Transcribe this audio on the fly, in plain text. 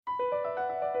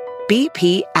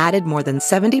BP added more than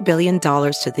 $70 billion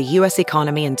to the U.S.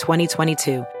 economy in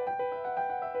 2022.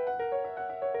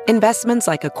 Investments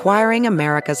like acquiring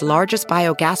America's largest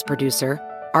biogas producer,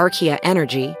 Archaea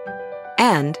Energy,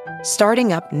 and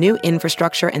starting up new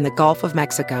infrastructure in the Gulf of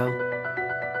Mexico.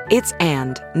 It's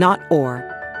and, not or.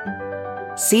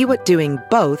 See what doing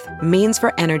both means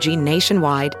for energy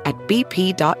nationwide at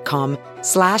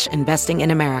bp.com/investing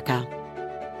in America.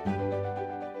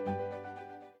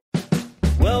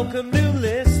 Welcome new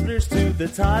listeners to the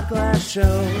Todd Glass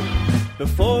Show.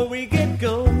 Before we get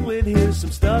going, here's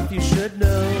some stuff you should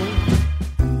know.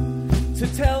 To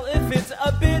tell if it's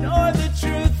a bit or the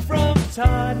truth from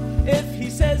Todd. If he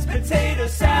says potato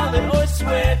salad or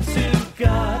swear to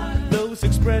God. Those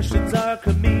expressions are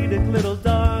comedic, little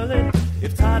darling.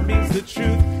 If Todd means the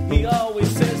truth, he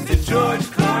always says to George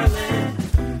Carlin.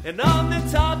 And on the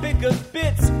topic of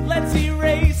bits, let's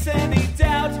erase any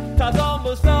doubt. Todd's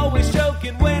almost always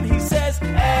joking when he says,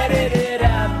 edit it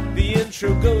out. The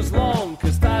intro goes long,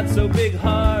 cause Todd's so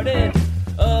big-hearted.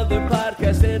 Other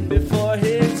podcasts end before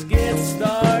his gets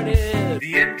started.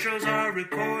 The intros are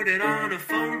recorded on a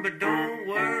phone, but don't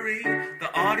worry. The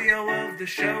audio of the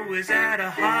show is at a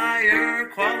higher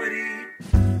quality.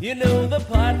 You know the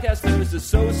Podcasters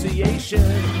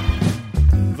Association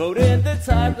voted the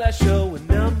Todd Glass Show #1.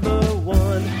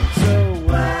 So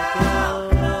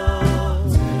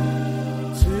welcome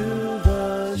to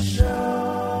the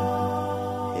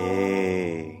show.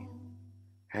 Hey,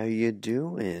 how you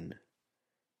doing?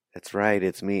 That's right,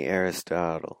 it's me,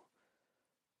 Aristotle.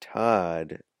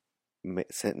 Todd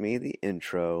sent me the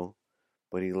intro,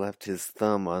 but he left his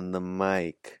thumb on the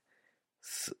mic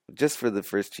just for the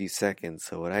first few seconds.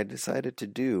 So what I decided to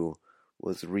do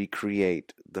was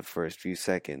recreate the first few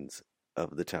seconds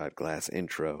of the Todd Glass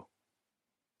intro.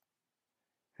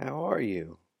 How are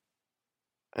you?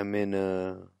 I'm in,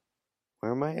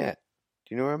 where am I at?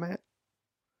 Do you know where I'm at?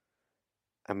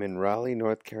 I'm in Raleigh,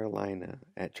 North Carolina,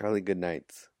 at Charlie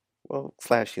Goodnight's. Well,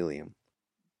 / Helium.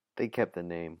 They kept the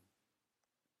name.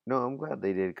 No, I'm glad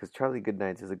they did, because Charlie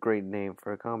Goodnight's is a great name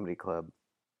for a comedy club.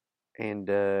 And,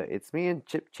 it's me and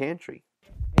Chip Chantry.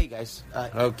 Hey, guys.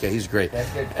 Okay, he's great. That's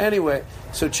good. Anyway,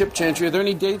 so Chip Chantry, are there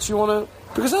any dates you want to...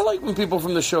 Because I like when people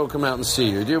from the show come out and see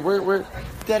you.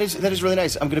 That is really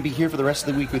nice. I'm going to be here for the rest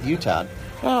of the week with you, Todd.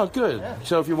 Oh, good. Yeah.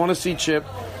 So if you want to see Chip,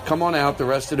 come on out the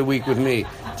rest of the week with me.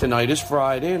 Tonight is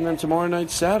Friday, and then tomorrow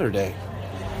night's Saturday.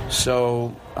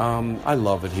 So, I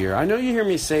love it here. I know you hear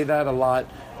me say that a lot.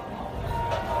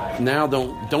 Now,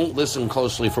 don't listen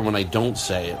closely for when I don't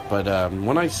say it. But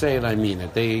when I say it, I mean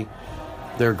it.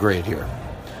 They're great here.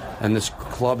 And this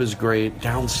club is great.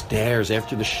 Downstairs,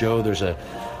 after the show,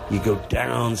 you go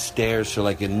downstairs to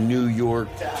like a New York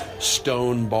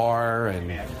stone bar,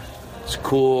 and it's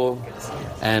cool.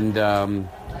 And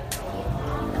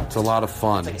it's a lot of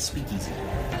fun. It's like a speakeasy.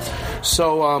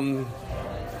 So,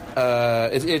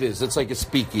 it is. It's like a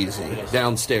speakeasy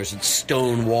downstairs. It's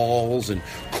stone walls and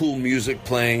cool music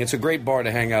playing. It's a great bar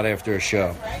to hang out after a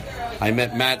show. I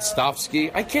met Matt Stofsky.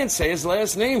 I can't say his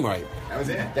last name right. That was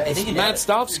it. I think Matt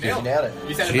Stofsky. You nailed it.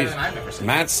 You said it better than I've ever said.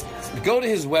 Go to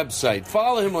his website.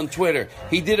 Follow him on Twitter.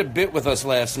 He did a bit with us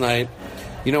last night.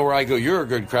 You know where I go, you're a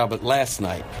good crowd, but last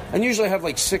night. And usually I have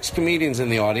like 6 comedians in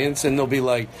the audience, and they'll be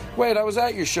like, wait, I was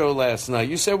at your show last night.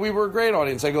 You said we were a great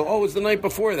audience. I go, oh, it was the night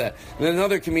before that. And then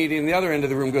another comedian in the other end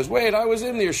of the room goes, wait, I was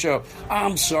in your show.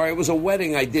 I'm sorry, it was a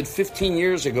wedding I did 15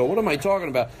 years ago. What am I talking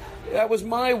about? That was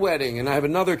my wedding. And I have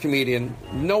another comedian.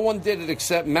 No one did it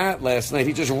except Matt last night.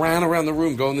 He just ran around the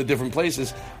room going to different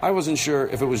places. I wasn't sure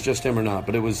if it was just him or not,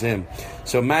 but it was him.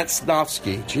 So Matt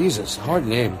Stofsky. Jesus, hard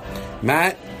name.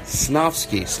 Matt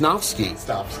Snofsky.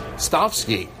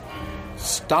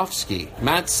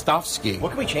 Matt Stofsky. What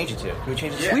can we change it to? Can we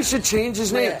change it to? We should change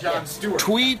his name. John Stewart.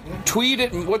 Tweet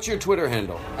it. What's your Twitter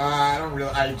handle?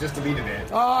 I just deleted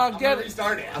it.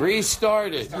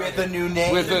 Restart it. With a new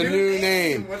name. With a new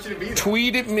name. What should it be, though?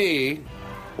 Tweet at me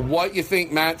what you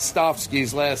think Matt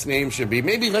Stofsky's last name should be.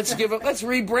 Maybe let's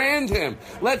rebrand him.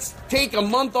 Let's take a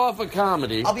month off of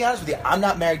comedy. I'll be honest with you. I'm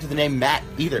not married to the name Matt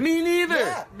either. Me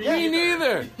neither. Me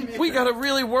neither. We got to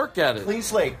really work at it. Clean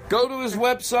slate. Go to his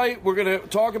website. We're going to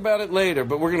talk about it later,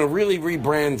 but we're going to really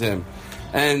rebrand him.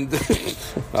 And,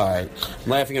 all right, I'm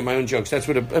laughing at my own jokes. That's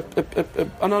what an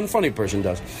unfunny person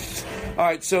does. All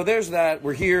right, so there's that.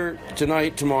 We're here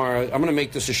tonight, tomorrow. I'm going to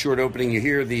make this a short opening. You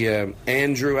hear the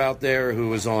Andrew out there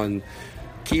who is on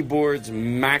keyboards.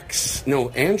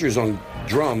 Andrew's on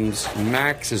drums.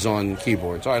 Max is on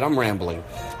keyboards. All right, I'm rambling.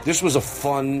 This was a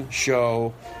fun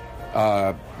show.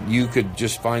 You could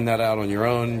just find that out on your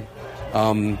own.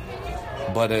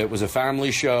 But it was a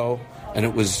family show, and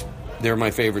it was They're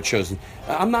my favorite shows.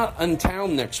 I'm not in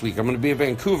town next week. I'm going to be in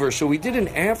Vancouver. So we did an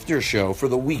after show for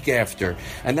the week after.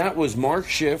 And that was Mark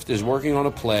Schiff is working on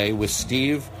a play with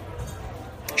Steve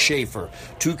Schaefer.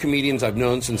 2 comedians I've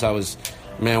known since I was,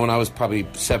 when I was probably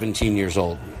 17 years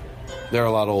old. They're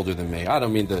a lot older than me. I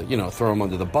don't mean to, throw them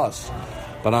under the bus.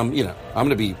 But I'm going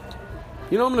to be...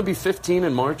 I'm going to be 15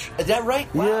 in March. Is that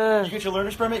right? Wow. Yeah. Did you get your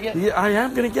learner's permit yet? Yeah, I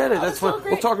am going to get it. That's fun. so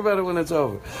great. We'll talk about it when it's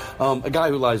over. A guy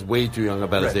who lies way too young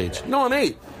about his age. No, I'm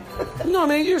 8. No,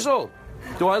 I'm 8 years old.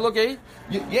 Do I look 8?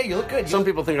 Yeah, you look good. Some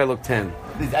people think I look 10.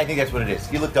 I think that's what it is.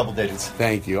 You look double digits.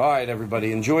 Thank you. All right,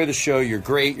 everybody. Enjoy the show. You're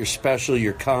great. You're special.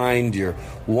 You're kind. You're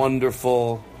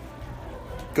wonderful.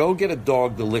 Go get a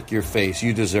dog to lick your face.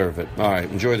 You deserve it. All right.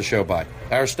 Enjoy the show. Bye.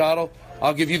 Aristotle,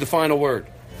 I'll give you the final word.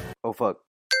 Oh, fuck.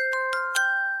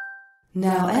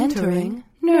 Now entering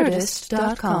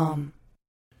Nerdist.com.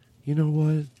 You know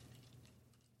what?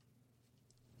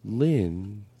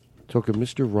 Lynn took a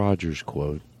Mr. Rogers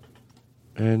quote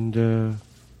and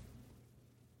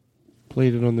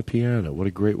played it on the piano. What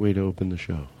a great way to open the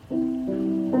show.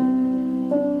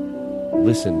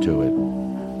 Listen to it.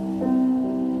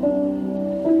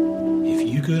 If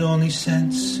you could only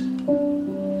sense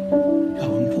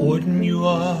how important you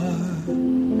are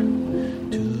to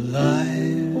the lives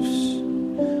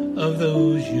of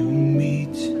those you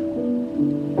meet,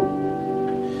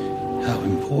 how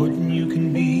important you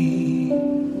can be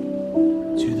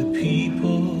to the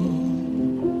people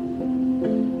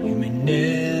you may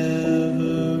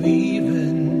never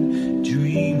even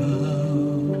dream of.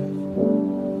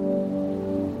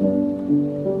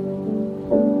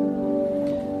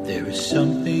 There is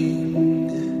something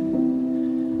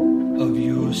of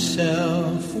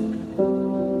yourself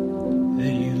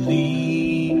that you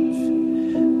leave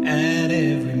at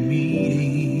every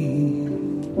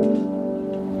meeting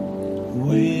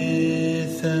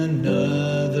with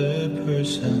another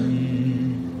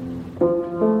person,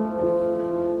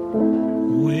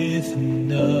 with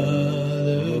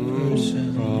another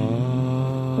person.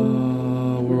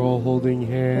 We're all holding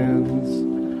hands.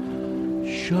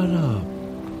 Shut up.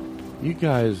 You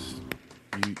guys,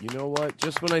 you know what?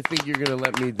 Just when I think you're going to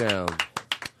let me down.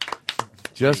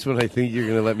 Just when I think you're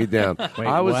going to let me down. Wait,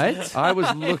 I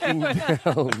was looking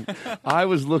down. I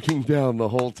was looking down the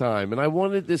whole time, and I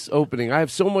wanted this opening. I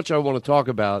have so much I want to talk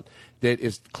about that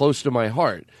is close to my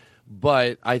heart,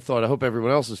 but I thought, I hope everyone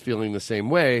else is feeling the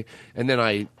same way, and then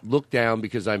I looked down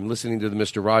because I'm listening to the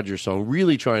Mr. Rogers song,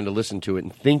 really trying to listen to it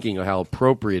and thinking of how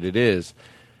appropriate it is.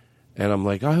 And I'm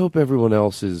like, I hope everyone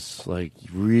else is like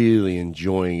really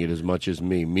enjoying it as much as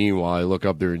me. Meanwhile, I look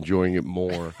up, they're enjoying it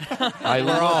more. We're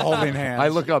all holding hands. I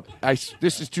look up.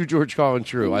 This is too George Carlin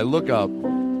true. I look up,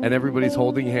 and everybody's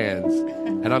holding hands,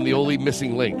 and I'm the only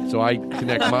missing link. So I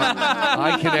connect.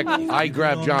 I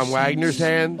grab John Wagner's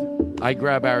hand. I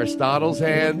grab Aristotle's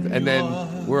hand, and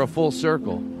then we're a full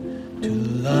circle. To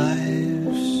the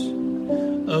lives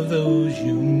of those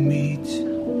you meet.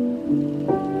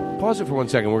 Pause it for 1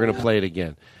 second. We're going to play it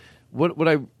again. What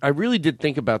I really did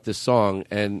think about this song,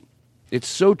 and it's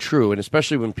so true, and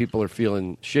especially when people are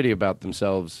feeling shitty about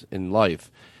themselves in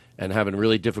life and having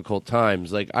really difficult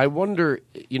times. Like, I wonder,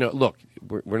 look,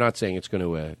 we're not saying it's going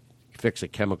to fix a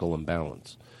chemical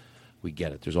imbalance. We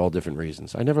get it. There's all different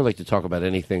reasons. I never like to talk about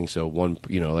anything. So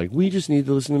we just need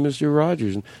to listen to Mr.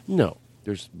 Rogers. No,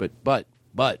 but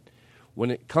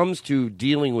when it comes to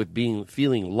dealing with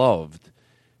feeling loved,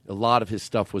 a lot of his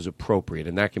stuff was appropriate,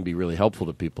 and that can be really helpful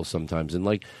to people sometimes. And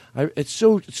it's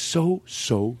so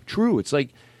true. It's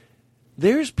like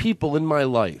there's people in my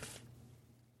life.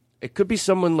 It could be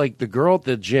someone like the girl at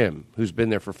the gym who's been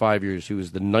there for 5 years, who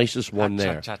is the nicest one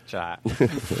there. Cha-cha-cha.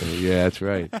 Yeah, that's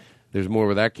right. There's more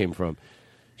where that came from.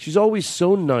 She's always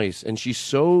so nice, and she's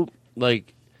so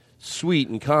sweet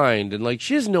and kind, and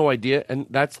she has no idea. And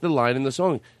that's the line in the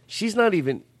song.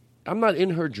 I'm not in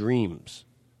her dreams.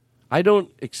 I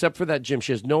don't, except for that gym,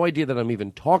 she has no idea that I'm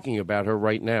even talking about her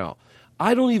right now.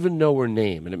 I don't even know her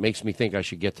name, and it makes me think I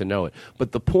should get to know it.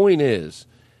 But the point is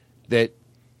that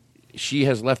she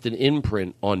has left an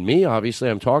imprint on me. Obviously,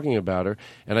 I'm talking about her,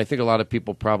 and I think a lot of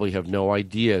people probably have no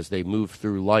idea as they move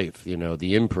through life,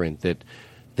 the imprint that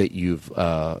you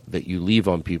leave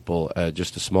on people,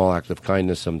 just a small act of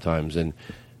kindness sometimes. So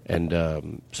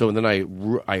then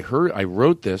I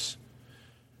wrote this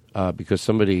because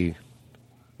somebody...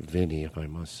 Vinny, if I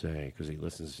must say, because he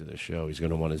listens to the show, he's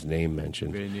going to want his name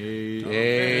mentioned. Vinny.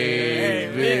 Hey,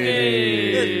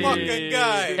 Vinny. This fucking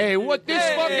guy. Hey, what this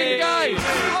fucking guy?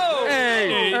 Oh.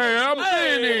 Hey, I'm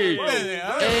Vinny.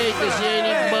 Hey, does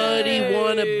anybody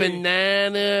want a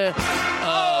banana?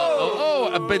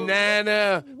 A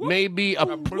banana, maybe a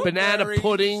banana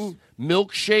pudding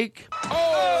milkshake.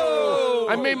 Oh!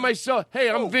 I made myself. Hey,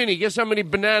 I'm Vinny. Guess how many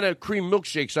banana cream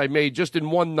milkshakes I made just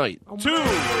in one night? 2.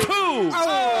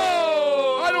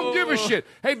 Oh! I don't give a shit.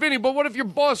 Hey, Vinny, but what if your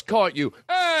boss caught you?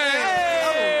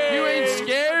 Hey! You ain't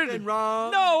scared?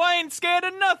 No, I ain't scared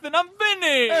of nothing. I'm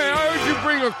Vinny. Hey, I heard you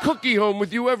bring a cookie home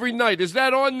with you every night. Is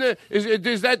that on the?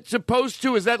 Is that supposed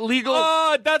to? Is that legal?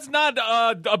 That's not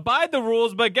by the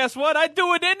rules, but guess what? I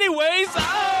do it anyways.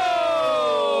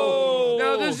 Oh!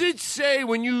 Now, does it say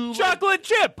when you chocolate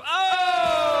chip?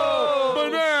 Oh!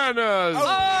 Bananas.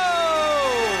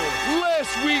 Oh!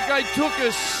 Last week I took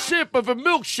a sip of a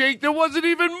milkshake that wasn't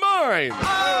even mine.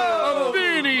 Oh!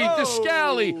 Vinny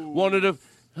Descali wanted a.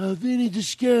 Vinny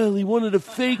Descali, one of the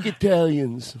fake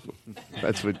Italians.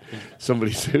 That's what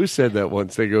somebody said. Who said that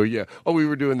once? They go, yeah. Oh, we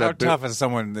were doing that. How tough is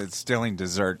someone that's stealing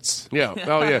desserts? Yeah.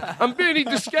 Oh, yeah. I'm Vinny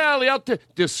Descali.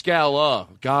 Descala.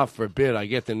 God forbid I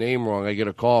get the name wrong. I get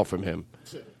a call from him.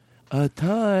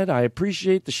 Todd, I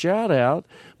appreciate the shout out,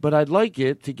 but I'd like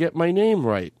it to get my name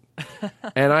right.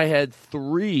 And I had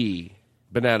 3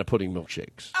 banana pudding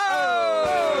milkshakes.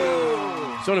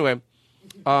 Oh! So anyway.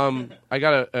 I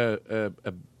got a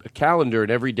calendar,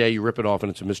 and every day you rip it off,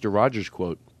 and it's a Mr. Rogers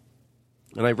quote.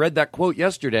 And I read that quote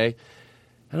yesterday,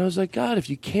 and I was like, God, if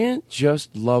you can't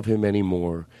just love him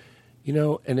anymore,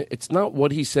 and it's not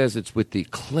what he says, it's with the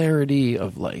clarity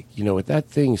of, like, what that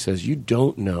thing says, you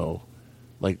don't know,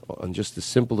 like, on just the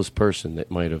simplest person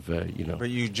that might have, But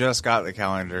you just got the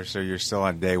calendar, so you're still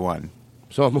on day 1.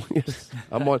 So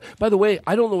I'm on. By the way,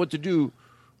 I don't know what to do.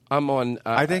 I'm on.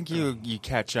 I think you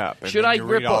catch up. And should I you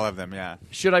rip read all off, of them? Yeah.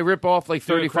 Should I rip off like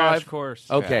 35? Crash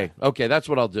course. Okay, okay, that's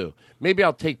what I'll do. Maybe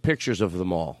I'll take pictures of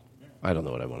them all. I don't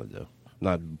know what I want to do. I'm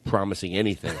not promising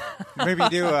anything. Maybe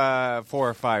do 4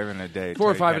 or 5 in a day. 4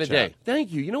 or 5 in a day.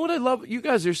 Thank you. You know what I love? You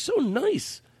guys are so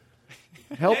nice,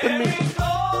 helping me.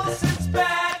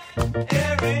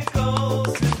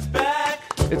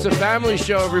 It's a family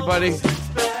show, everybody.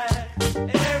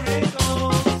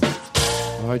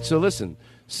 All right, so listen.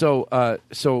 So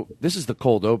this is the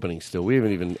cold opening still. We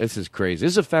haven't even. This is crazy.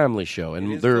 This is a family show,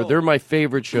 and they're my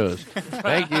favorite shows.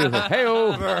 Thank you.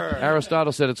 Hey-o.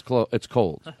 Aristotle said it's cold.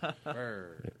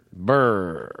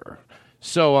 Brr.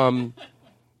 So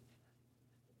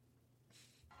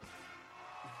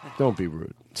don't be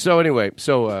rude. So anyway,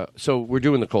 so we're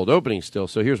doing the cold opening still.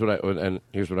 So here's what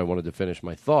I wanted to finish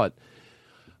my thought.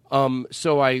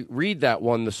 So I read that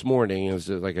one this morning. It was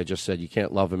like I just said, you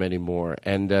can't love him anymore.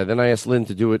 And then I asked Lynn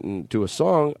to do it into a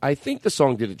song. I think the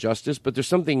song did it justice, but there's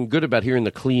something good about hearing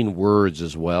the clean words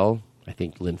as well. I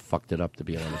think Lynn fucked it up, to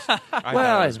be honest. I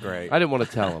thought it was great. I didn't want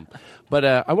to tell him. But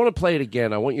I want to play it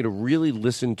again. I want you to really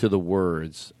listen to the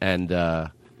words. And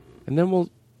then we'll,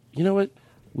 you know what?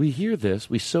 We hear this.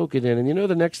 We soak it in. And you know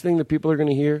the next thing that people are going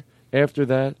to hear after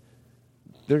that?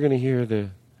 They're going to hear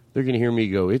me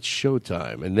go, it's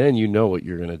showtime. And then you know what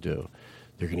you're going to do.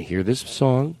 They're going to hear this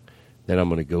song. Then I'm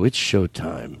going to go, it's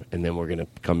showtime. And then we're going to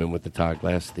come in with the Todd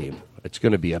Glass theme. It's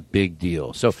going to be a big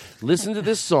deal. So listen to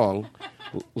this song.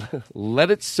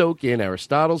 Let it soak in.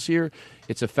 Aristotle's here.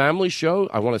 It's a family show.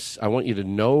 I want you to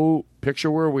know,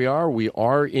 picture where we are. We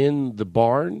are in the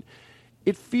barn.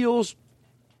 It feels,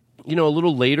 a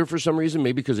little later for some reason,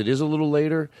 maybe because it is a little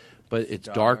later, but it's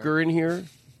darker in here.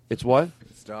 It's what?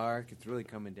 It's dark. It's really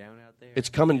coming down out there. It's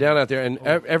coming down out there. And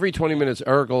every 20 minutes,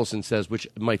 Eric Olson says, which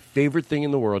my favorite thing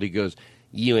in the world, he goes,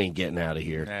 you ain't getting out of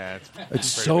here. Yeah, it's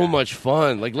so much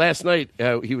fun. Like last night,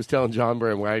 he was telling John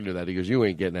Brand Wagner that. He goes, you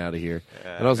ain't getting out of here.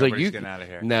 And I was like, getting out of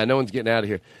here. Nah, no one's getting out of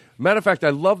here. Matter of fact, I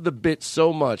love the bit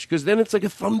so much because then it's like a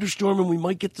thunderstorm and we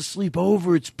might get to sleep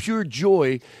over. It's pure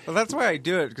joy. Well, that's why I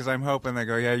do it, because I'm hoping they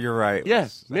go, yeah, you're right. Yeah,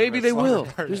 maybe they will.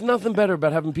 There's nothing better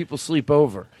about having people sleep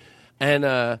over.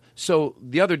 And so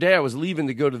the other day I was leaving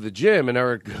to go to the gym, and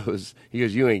Eric goes,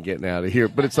 you ain't getting out of here.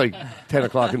 But it's like 10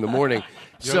 o'clock in the morning.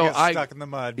 You'll get stuck in the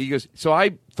mud. He goes, so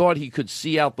I thought he could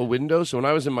see out the window. So when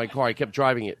I was in my car, I kept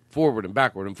driving it forward and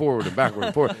backward and forward and backward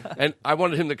and forward. And I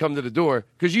wanted him to come to the door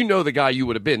because you know the guy you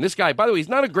would have been. This guy, by the way, he's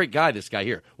not a great guy, this guy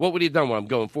here. What would he have done when I'm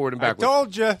going forward and backward? I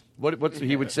told you. What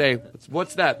he would say,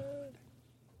 what's that?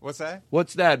 What's that?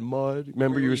 What's that, mud?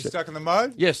 Remember you were stuck in the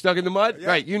mud? Yeah, stuck in the mud? Yeah.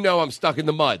 Right, you know I'm stuck in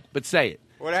the mud, but say it.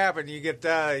 What happened? You get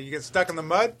stuck in the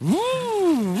mud?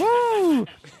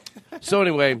 So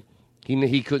anyway,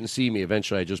 he couldn't see me.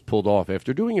 Eventually, I just pulled off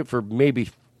after doing it for maybe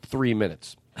 3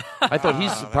 minutes. I thought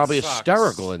he's that probably sucks.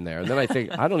 hysterical in there. And then I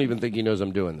think, I don't even think he knows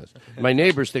I'm doing this. My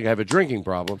neighbors think I have a drinking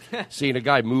problem, seeing a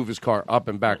guy move his car up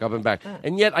and back, up and back.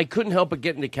 And yet I couldn't help but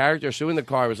get into character. So in the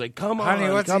car, I was like, come on,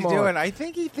 Honey, what's come he on. doing? I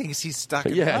think he thinks he's stuck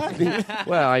in Yeah. mud.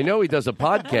 Well, I know he does a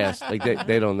podcast. Like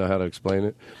they don't know how to explain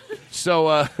it.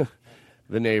 So,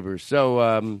 the neighbors.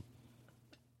 So,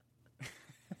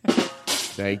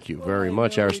 thank you very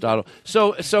much, Aristotle.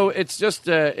 So it's just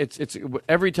it's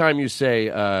every time you say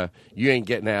you ain't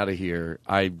getting out of here,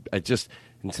 I just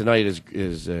and tonight is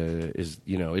it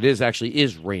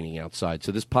is raining outside.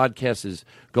 So this podcast is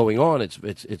going on.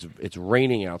 It's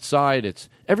raining outside. It's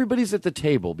everybody's at the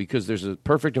table because there's a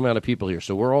perfect amount of people here.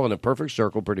 So we're all in a perfect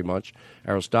circle pretty much.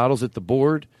 Aristotle's at the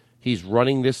board. He's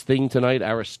running this thing tonight.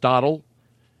 Aristotle.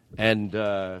 And,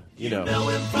 you know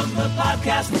him from the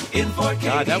podcast in 4K.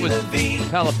 God, that was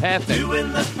telepathic.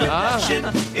 Doing the production,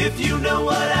 if you know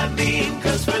what I mean.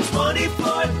 Because for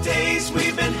 24 days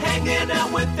we've been hanging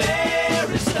out with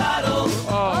Aristotle.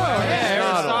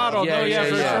 Aristotle. Yeah, No, yeah,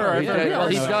 for sure.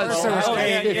 He does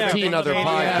 15 other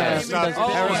podcasts.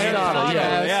 Aristotle,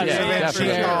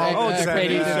 definitely.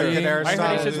 I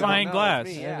heard he says buying glass.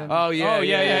 Oh, yeah.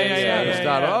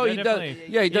 Aristotle. Oh, he does.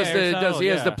 Yeah, he does. He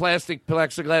has the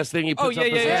plexiglass thing he puts up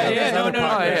his ass.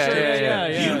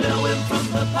 You know him from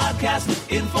the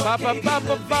podcast in 4K.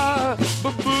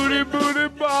 Booty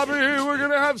Bobby, we're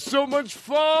gonna have so much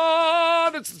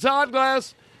fun. It's the Todd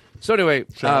Glass. So anyway,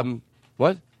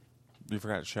 what? You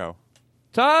forgot show.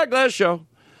 Todd Glass Show.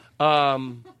 But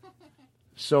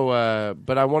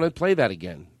I want to play that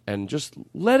again and just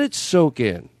let it soak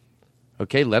in.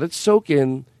 Okay, let it soak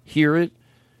in. Hear it.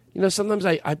 You know, sometimes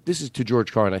I this is to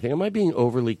George Carlin. I think, am I being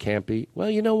overly campy? Well,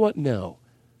 you know what? No.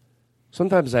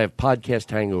 Sometimes I have podcast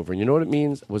hangover, and you know what it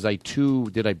means?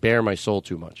 Did I bare my soul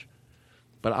too much?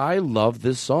 But I love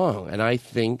this song, and I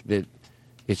think that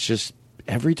it's just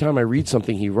every time I read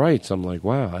something he writes, I'm like,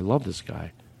 wow, I love this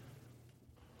guy.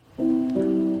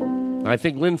 I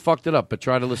think Lynn fucked it up, but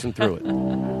try to listen through it.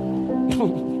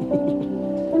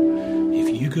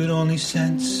 If you could only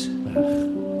sense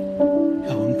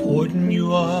how important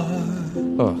you are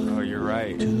Oh, you're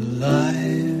right. to the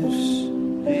lives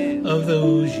of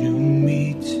those you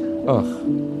meet,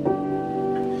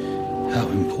 how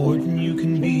important you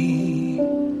can be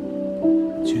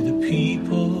to the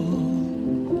people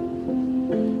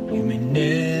you may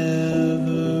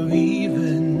never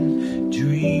even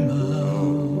dream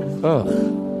of.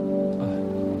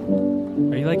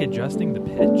 Are you like adjusting the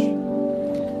pitch?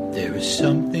 There is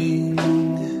something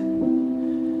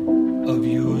of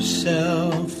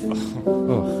yourself.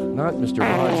 Not Mr.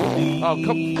 Rogers. Oh,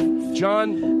 come,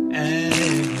 John.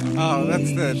 Oh,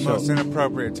 that's the most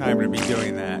inappropriate time to be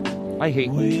doing that. I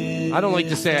don't like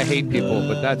to say I hate people,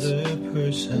 but that's.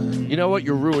 You know what?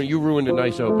 You ruined a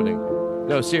nice opening.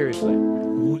 No,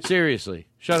 seriously.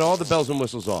 Shut all the bells and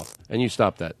whistles off, and you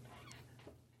stop that.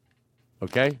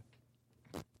 Okay?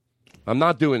 I'm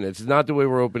not doing this. It's not the way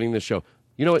we're opening the show.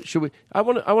 You know what? Should we? I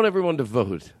want everyone to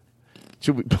vote.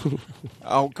 Should we?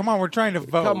 Oh, come on. We're trying to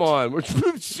vote. Come on.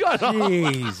 Shut up.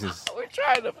 Jesus. We're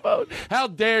trying to vote. How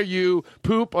dare you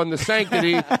poop on the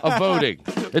sanctity of voting?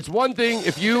 It's one thing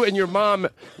if you and your mom,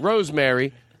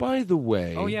 Rosemary. By the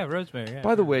way. Oh yeah, Rosemary. Yeah.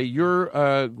 By the way,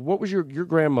 what was your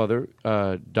grandmother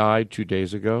died 2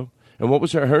 days ago, and what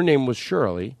was her name was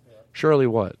Shirley. Yeah. Shirley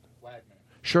what? Wagner.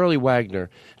 Shirley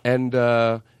Wagner, and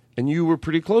you were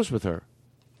pretty close with her.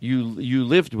 You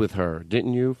lived with her,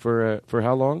 didn't you? For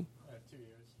how long? 2 years.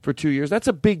 For 2 years. That's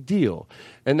a big deal,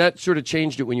 and that sort of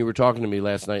changed it when you were talking to me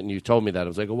last night, and you told me that. I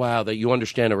was like, oh, wow, that you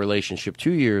understand a relationship.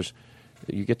 2 years,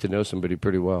 you get to know somebody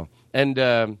pretty well,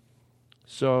 and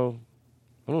so.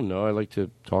 I don't know. I like to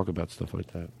talk about stuff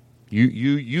like that.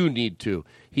 You need to.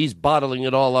 He's bottling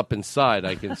it all up inside,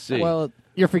 I can see. Well,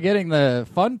 you're forgetting the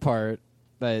fun part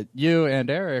that you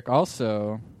and Eric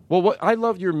also... Well, I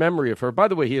love your memory of her. By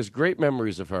the way, he has great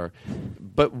memories of her.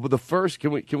 But the first,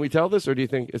 can we tell this, or do you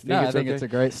think? I think it's a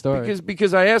great story.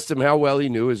 Because I asked him how well he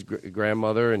knew his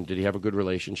grandmother, and did he have a good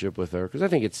relationship with her? Because I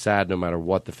think it's sad no matter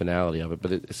what the finality of it,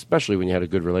 but especially when you had a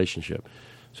good relationship.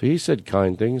 So he said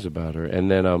kind things about her, and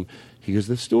then he goes,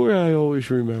 the story I always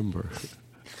remember.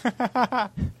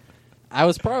 I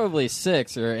was probably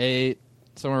 6 or 8,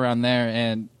 somewhere around there,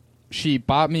 and she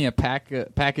bought me a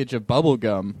package of bubble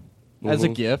gum as a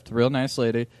gift. Real nice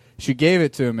lady. She gave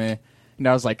it to me, and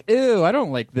I was like, ew, I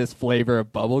don't like this flavor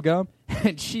of bubble gum.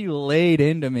 And she laid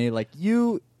into me like,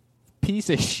 you piece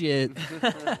of shit.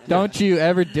 Don't you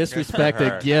ever disrespect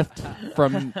a gift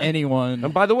from anyone.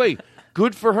 And by the way,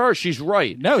 good for her. She's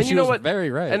right. No, and she was very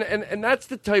right. And that's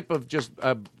the type of just,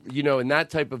 and that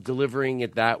type of delivering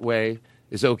it that way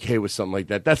is okay with something like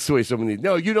that. That's the way someone needs.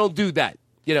 No, you don't do that.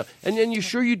 You know, and then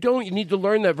you don't. You need to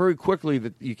learn that very quickly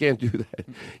that you can't do that.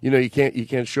 You know, you can't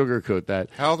sugarcoat that.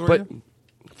 How old were you?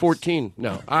 14.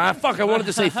 No. Fuck, I wanted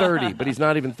to say 30, but he's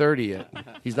not even 30 yet.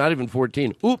 He's not even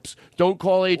 14. Oops, don't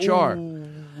call HR.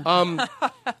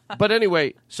 But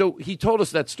anyway, so he told us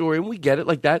that story, and we get it.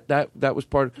 Like, that was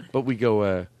part of, but we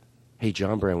go, hey,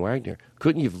 John Brand Wagner,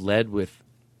 couldn't you have led with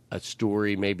a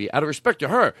story maybe out of respect to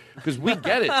her? Because we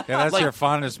get it. Yeah, that's your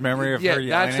fondest memory of her yelling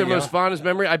that's at the most fondest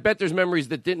memory. I bet there's memories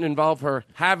that didn't involve her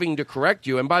having to correct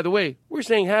you. And by the way, we're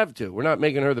saying have to. We're not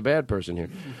making her the bad person here.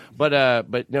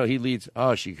 But no, he leads.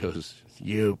 Oh, she goes,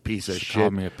 you piece of shit. She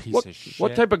called me a piece of shit.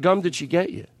 What type of gum did she get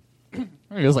you?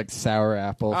 It was like sour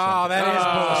apple. Oh, that is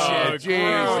bullshit.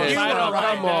 Jesus.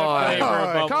 Come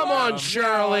on. Come on,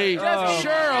 Shirley.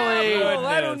 Shirley.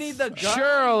 I don't need the gum.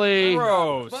 Shirley.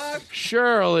 Gross.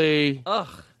 Shirley. Ugh.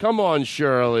 Come on,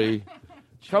 Shirley.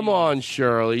 Come on,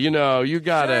 Shirley. You know, you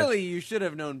got to. Shirley, you should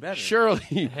have known better. Shirley.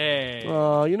 Hey.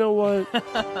 You know what?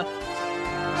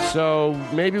 So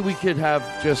maybe we could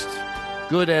have just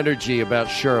good energy about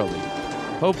Shirley.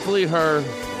 Hopefully her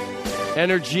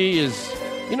energy is,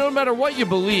 no matter what you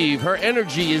believe, her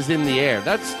energy is in the air.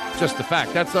 That's just the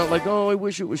fact. That's not like, I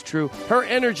wish it was true. Her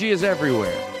energy is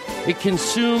everywhere. It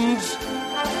consumes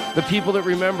the people that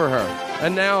remember her.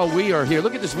 And now we are here.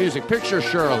 Look at this music. Picture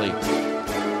Shirley.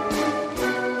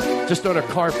 Just on a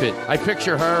carpet. I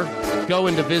picture her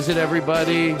going to visit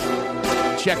everybody,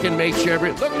 check and make sure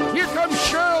look, here comes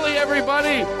Shirley,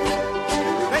 everybody.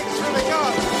 Thanks for the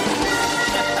gum.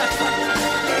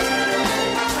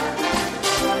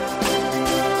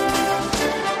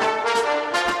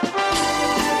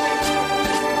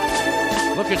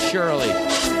 Look at Shirley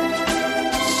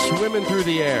swimming through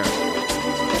the air.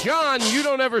 John, you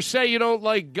don't ever say you don't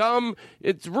like gum.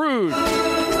 It's rude.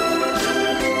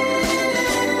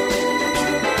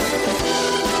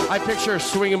 I picture her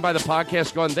swinging by the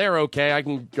podcast going, they're okay. I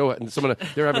can go. And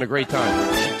they're having a great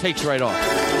time. She takes right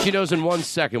off. She knows in 1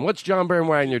 second. What's John Brand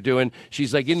Wagner doing?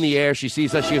 She's like in the air. She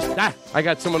sees us. She goes, I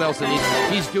got someone else that he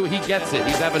gets it.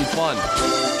 He's having fun.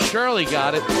 Shirley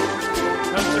got it.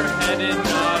 Pokes her head in,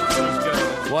 nods. She's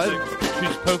good. What? She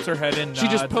just pokes her head in, nods. She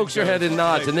just pokes her head and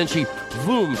nods, and then she,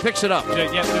 boom, picks it up.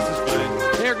 Yeah, this is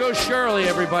fine. There goes Shirley,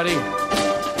 everybody.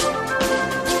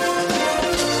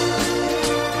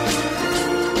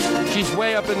 She's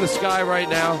way up in the sky right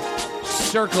now,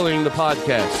 circling the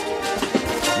podcast.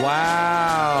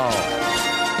 Wow.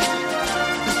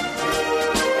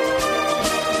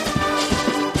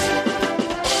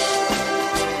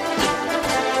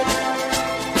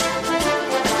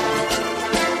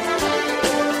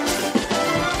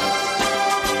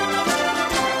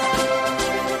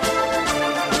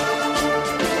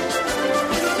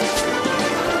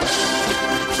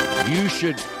 You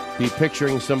should be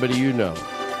picturing somebody you know.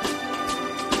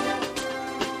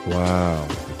 Wow.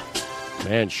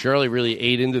 Man, Shirley really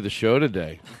ate into the show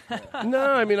today. No,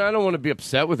 I mean, I don't want to be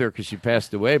upset with her because she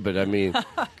passed away, but I mean,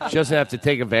 she doesn't have to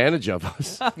take advantage of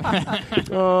us.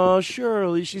 Oh,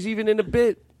 Shirley, she's even in a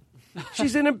bit.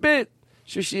 She's in a bit.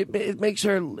 So it makes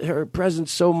her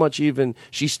presence so much even.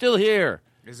 She's still here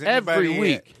every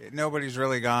week. Nobody's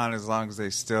really gone as long as they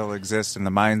still exist in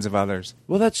the minds of others.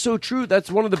 Well, that's so true. That's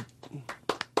one of the...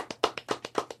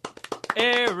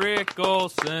 Eric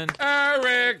Olson.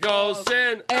 Eric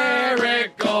Olson.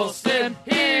 Eric Olson.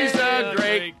 He's a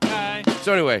great guy.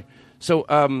 So anyway,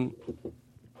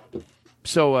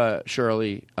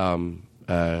 Shirley,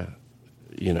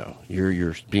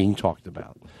 you're being talked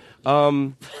about.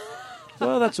 Well,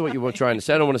 that's what you were trying to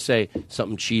say. I don't want to say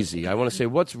something cheesy. I want to say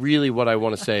what I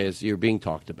want to say is you're being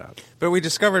talked about. But we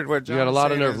discovered what John you got a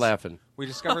lot of nerve laughing. We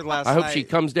discovered last night. I hope she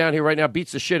comes down here right now,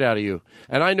 beats the shit out of you.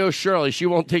 And I know Shirley, she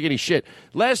won't take any shit.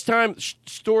 Last time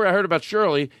story I heard about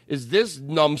Shirley is this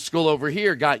numbskull over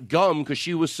here got gum because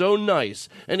she was so nice.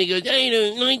 And he goes, I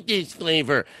don't like this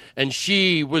flavor. And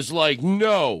she was like,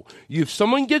 no, if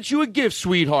someone gets you a gift,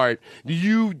 sweetheart,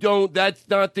 that's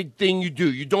not the thing you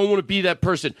do. You don't want to be that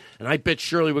person. And I bet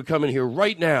Shirley would come in here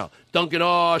right now.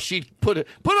 Duncan, she'd put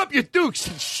up your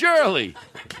dukes. Shirley.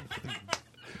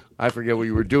 I forget what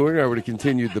you were doing. I would have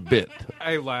continued the bit.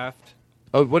 I laughed.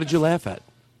 Oh, what did you laugh at?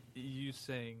 You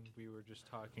saying we were just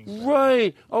talking about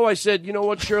right. Oh, I said, you know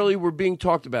what, Shirley, we're being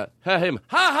talked about. Him.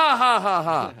 Ha, ha, ha, ha,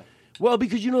 ha. Well,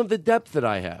 because you don't have the depth that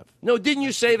I have. No, didn't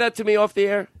you say that to me off the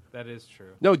air? That is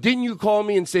true. No, didn't you call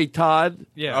me and say, Todd?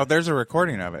 Yeah. Oh, there's a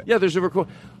recording of it. Yeah, there's a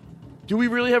recording. Do we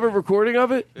really have a recording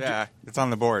of it? Yeah, it's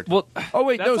on the board. Well,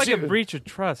 wait, that's like a breach of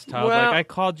trust, Todd. Well, like I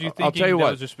called you thinking I'll tell you that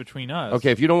what. was just between us. Okay,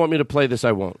 if you don't want me to play this,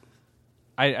 I won't.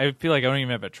 I feel like I don't even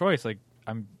have a choice. Like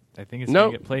I'm I think it's No.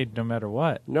 going to get played no matter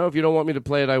what. No, if you don't want me to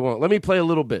play it, I won't. Let me play a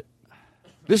little bit.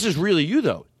 This is really you,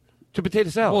 though. To Potato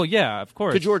Salad. Well, yeah, of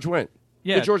course. To George Wendt.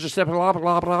 Yeah. To George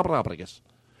I guess.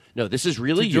 No, this is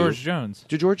really To you. George Jones.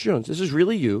 To George Jones. This is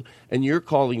really you, and you're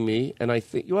calling me, and I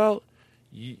think, well,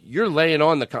 you're laying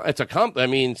on the... It's a comp... I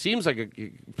mean, seems like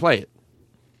you play it.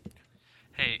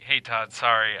 Hey, Todd.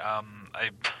 Sorry. I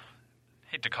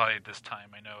hate to call you at this time.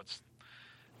 I know it's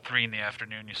 3 in the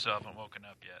afternoon. You still haven't woken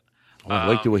up yet. Oh, I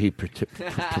like the way he...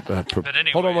 But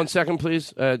anyway, hold on 1 second,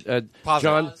 please. Pause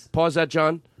John, it. pause that,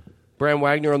 John. Bram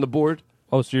Wagner on the board.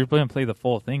 Oh, so you're going to play the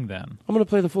full thing then? I'm going to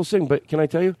play the full thing, but can I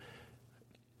tell you?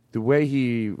 The way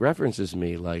he references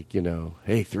me, like,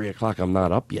 hey, 3 o'clock, I'm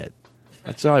not up yet.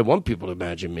 That's how I want people to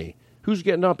imagine me. Who's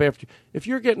getting up after... If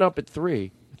you're getting up at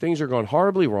 3, things are going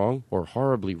horribly wrong or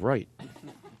horribly right.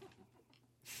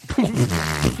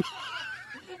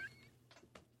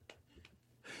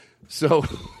 So,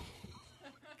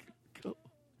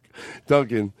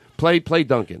 Duncan, play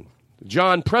Duncan.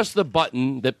 John, press the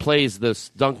button that plays this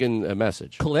Duncan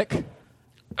message. Click.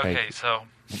 Okay, so,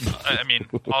 I mean,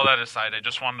 all that aside, I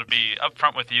just wanted to be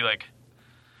upfront with you. Like,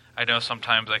 I know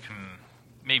sometimes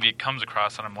maybe it comes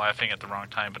across that I'm laughing at the wrong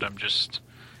time, but I'm just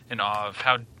in awe of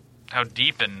how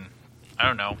deep and, I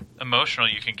don't know, emotional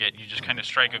you can get. You just kind of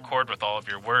strike a chord with all of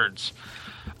your words.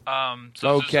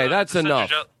 Okay, that's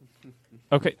enough.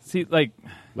 Okay, see, like...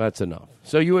 That's enough.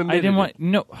 So you admitted I didn't want... it.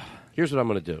 No. Here's what I'm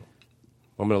going to do.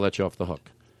 I'm going to let you off the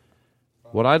hook.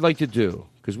 What I'd like to do,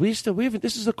 because we haven't...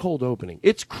 This is a cold opening.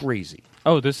 It's crazy.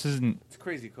 Oh, this isn't... It's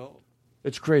crazy cold.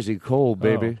 It's crazy cold,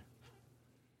 baby.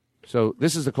 So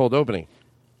this is the cold opening.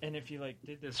 And if you,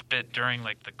 did this bit during,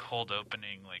 the cold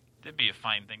opening, it'd be a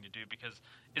fine thing to do because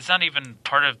it's not even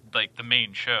part of, the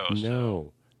main show. So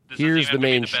No. this Here's doesn't the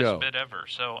even main have to be show. the best bit ever.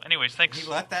 So, anyways, thanks. He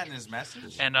left that in his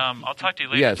message? And I'll talk to you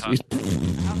later, Yes. Todd.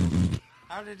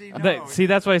 How did he know? See,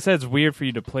 that's why I said it's weird for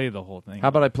you to play the whole thing. How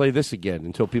about I play this again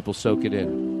until people soak it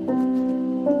in?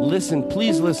 Listen,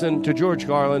 please listen to George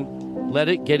Carlin. Let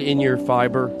it get in your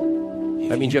fiber.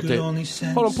 That means you have to...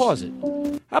 Hold on, pause it.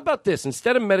 How about this?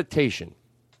 Instead of meditation,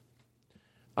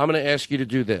 I'm going to ask you to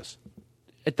do this.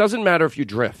 It doesn't matter if you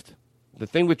drift. The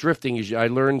thing with drifting is I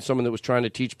learned someone that was trying to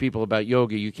teach people about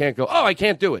yoga. You can't go, I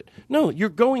can't do it. No, you're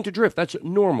going to drift. That's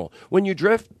normal. When you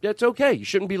drift, that's okay. You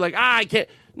shouldn't be like, I can't.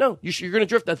 No, you're going to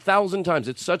drift 1,000 times.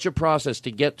 It's such a process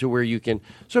to get to where you can.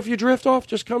 So if you drift off,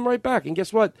 just come right back. And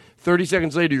guess what? 30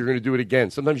 seconds later, you're going to do it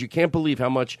again. Sometimes you can't believe how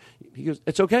much. He goes,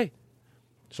 it's okay.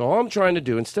 So all I'm trying to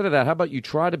do, instead of that, how about you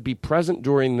try to be present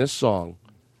during this song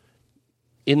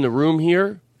in the room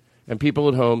here and people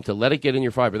at home to let it get in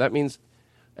your fiber. That means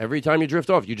every time you drift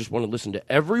off, you just want to listen to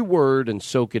every word and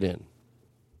soak it in.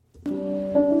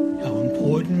 How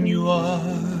important you are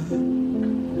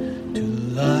to the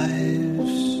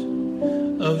lives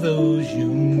of those you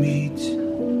meet.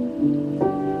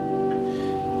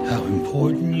 How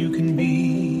important you can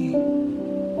be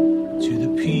to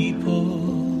the people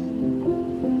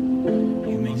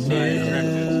you may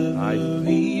never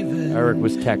even Eric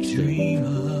was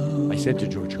texting. I said to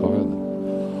George Carlin.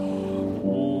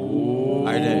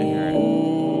 I didn't hear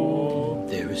it.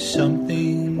 There is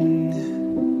something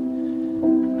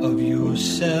of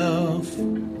yourself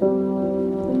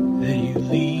that you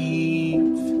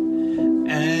leave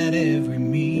at every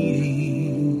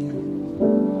meeting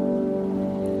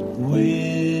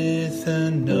with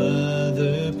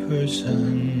another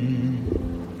person.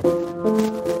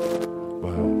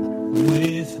 Wow.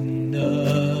 With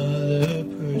another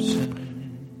person.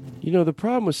 You know, the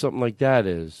problem with something like that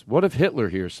is, what if Hitler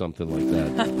hears something like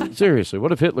that? Seriously,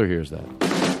 what if Hitler hears that?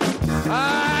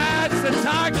 It's the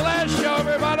Todd Glass Show,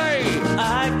 everybody!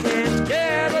 I can't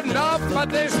get enough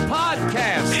of this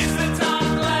podcast! It's the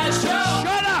Todd Glass Show!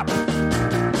 Shut up!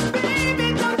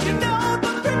 Baby, don't you know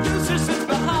the producer sits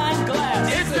behind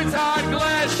glass? It's the Todd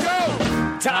Glass Show!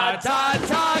 Todd Glass!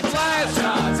 Todd Glass Show!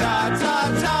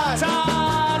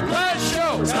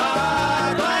 Todd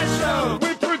Glass Show!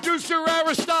 With producer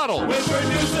Aristotle!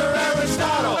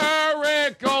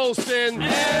 Eric Olson!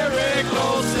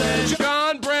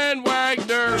 John Brand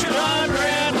Wagner!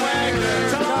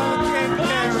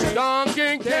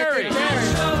 Duncan Carey!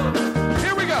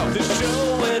 Here we go! The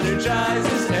show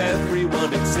energizes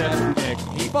everyone except Nick.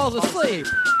 He falls asleep.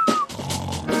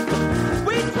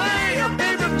 We play our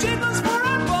favorite jingles for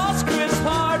our boss, Chris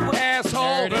Hardwick.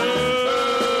 Asshole!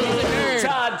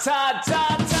 Todd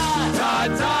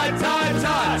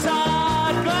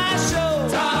Glass Show.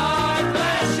 Todd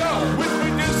Glass Show! With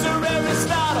producer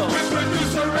Aristotle.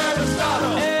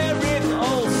 Eric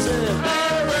Olson.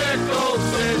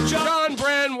 John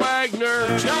Brand Wagner!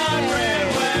 Todd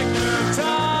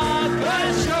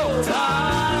Glass Show.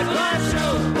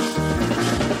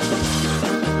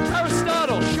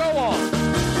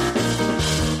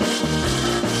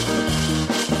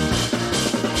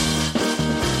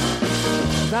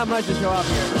 Not much to show off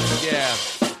here. Yeah.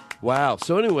 Wow.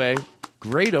 So anyway,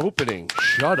 great opening.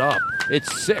 Shut up.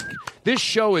 It's sick. This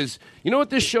show is. You know what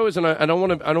this show is, and I don't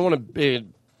want to.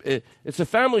 It's a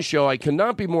family show. I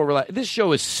cannot be more relaxed. This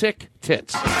show is sick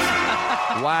tits.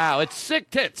 Wow, it's sick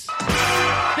tits.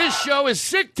 This show is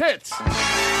sick tits.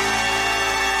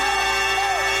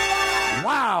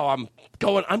 Wow,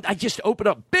 I just opened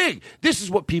up big. This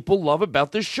is what people love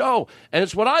about this show, and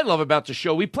it's what I love about the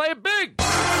show. We play it big.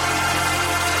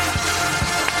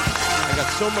 I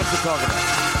got so much to talk about.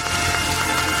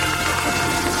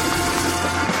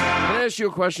 Can I ask you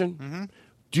a question? Mm-hmm.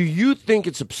 Do you think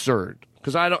it's absurd?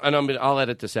 Because I don't, and I'll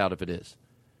edit this out if it is.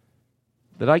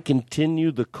 That I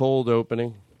continue the cold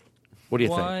opening. What do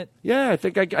you think? Yeah, I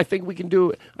think we can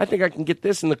do it. I think I can get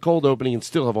this in the cold opening and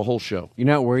still have a whole show. You're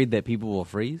not worried that people will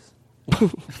freeze?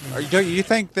 Don't you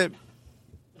think that?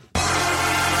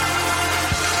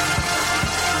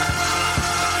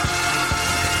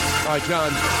 All right,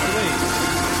 John.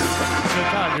 So,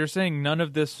 Todd, you're saying none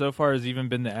of this so far has even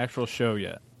been the actual show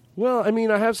yet? Well, I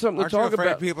mean, I have something Aren't to talk you afraid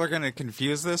about. People are going to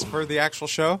confuse this for the actual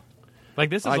show. Like,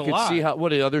 this is I a could lot. see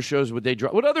what other shows would they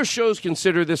draw. What other shows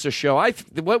consider this a show?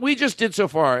 What we just did so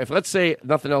far. If let's say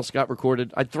nothing else got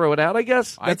recorded, I'd throw it out. I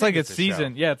guess That's like a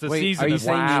season. Yeah, it's a season. Are you of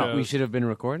saying shows. we should have been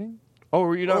recording? Oh,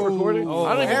 were you not recording? Oh,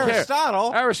 I don't even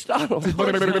Aristotle. care. Aristotle.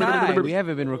 We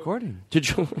haven't been recording. Did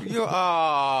you?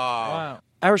 Wow.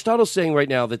 Aristotle's saying right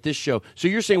now that this show. So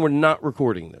you're saying we're not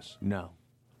recording this? No.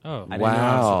 Oh, I didn't know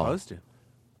I was supposed to.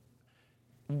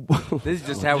 This is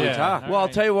just how we talk. Well, I'll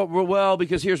tell you what.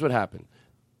 Because here's what happened.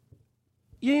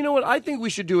 Yeah, you know what? I think we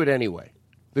should do it anyway.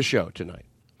 The show tonight.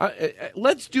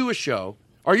 Let's do a show.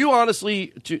 Are you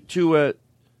honestly to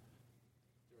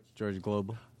George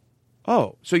Global?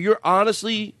 Oh, so you're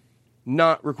honestly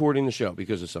not recording the show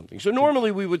because of something. So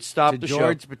normally we would stop the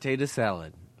George show. Potato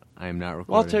Salad. I am not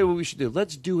recording. Well, I'll tell you what we should do.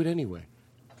 Let's do it anyway.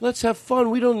 Let's have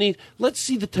fun. Let's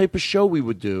see the type of show we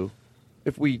would do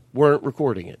if we weren't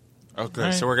recording it.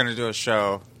 Okay, so we're going to do a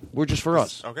show. We're just for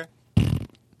us. Okay.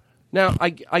 Now, I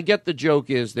get the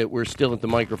joke is that we're still at the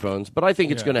microphones, but I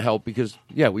think it's going to help because,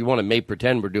 we want to make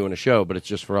pretend we're doing a show, but it's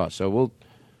just for us. So we'll...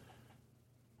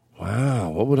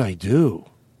 Wow, what would I do?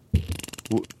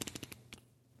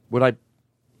 Would I...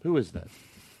 Who is that?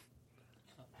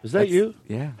 Is that you?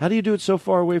 Yeah. How do you do it so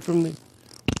far away from the...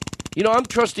 You know, I'm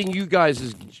trusting you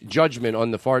guys' judgment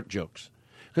on the fart jokes.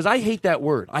 Because I hate that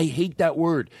word.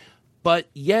 But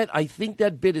yet, I think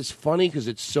that bit is funny because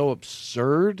it's so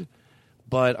absurd.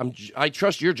 But I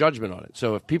trust your judgment on it.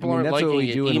 So if people aren't liking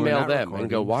it, email them and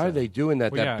go, why are they doing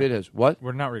that? That bit is... What?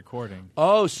 We're not recording.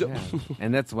 Oh, so... Yeah.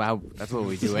 And that's what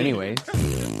we do anyways.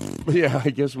 Yeah, I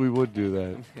guess we would do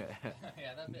that.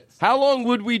 How long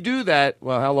would we do that?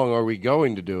 Well, how long are we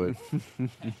going to do it?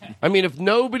 I mean, if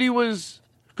nobody was...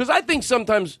 Because I think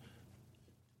sometimes...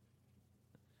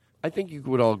 I think you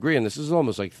would all agree, and this is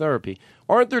almost like therapy.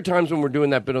 Aren't there times when we're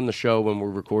doing that bit on the show, when we're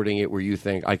recording it, where you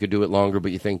think, I could do it longer,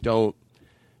 but you think, don't?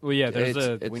 Well, yeah,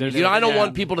 I don't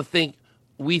want people to think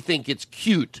we think it's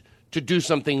cute to do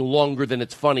something longer than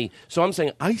it's funny. So I'm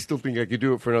saying I still think I could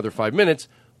do it for another 5 minutes,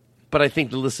 but I think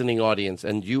the listening audience,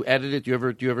 and you edit it, do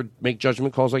you ever make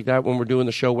judgment calls like that when we're doing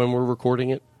the show, when we're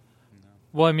recording it?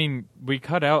 Well, I mean, we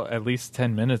cut out at least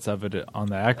 10 minutes of it on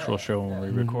the actual show when we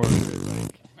recorded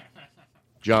it.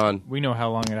 John. We know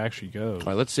how long it actually goes. All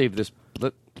right, let's save this.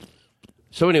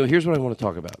 So anyway, here's what I want to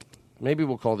talk about. Maybe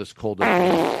we'll call this cold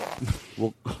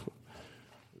opening.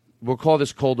 We'll call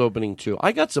this cold opening 2.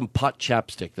 I got some pot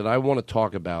chapstick that I want to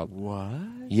talk about. What?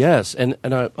 Yes, and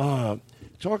I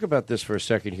talk about this for a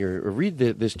second here. Read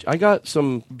this. I got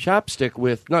some chapstick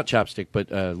with not chapstick, but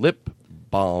lip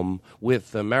balm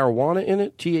with marijuana in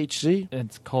it, THC.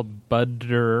 It's called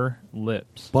Butter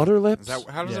Lips. Butter Lips.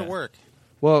 How does it work?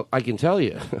 Well, I can tell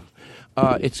you,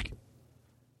 it's.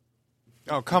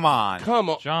 Oh, come on.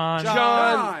 John.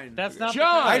 That's not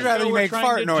John. I'd rather you we're make trying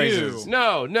fart to noises. do.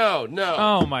 No.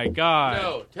 Oh, my God.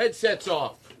 No, headset's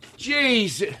off.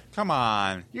 Jeez. Come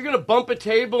on. You're going to bump a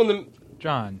table and then...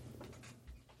 John.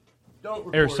 Don't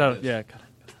record Aristotle, this. yeah.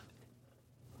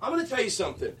 I'm going to tell you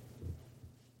something.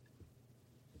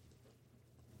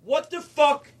 What the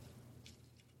fuck?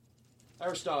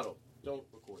 Aristotle, don't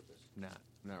record this. Nah,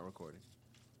 I'm not recording.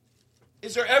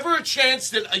 Is there ever a chance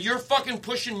that you're fucking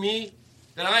pushing me?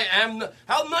 That I am...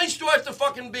 How nice do I have to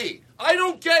fucking be? I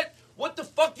don't get... What the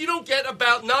fuck you don't get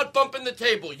about not bumping the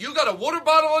table? You got a water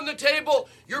bottle on the table,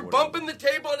 you're bumping the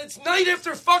table, and it's night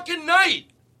after fucking night.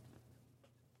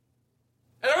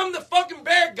 And I'm the fucking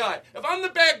bad guy. If I'm the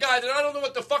bad guy, then I don't know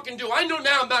what to fucking do. I know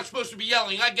now I'm not supposed to be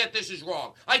yelling. I get this is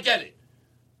wrong. I get it.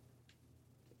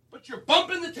 But you're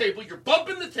bumping the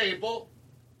table,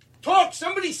 Talk.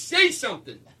 Somebody say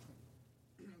something.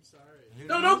 I'm sorry.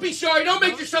 No, don't be sorry. Don't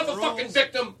make yourself a fucking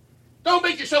victim. Don't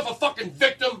make yourself a fucking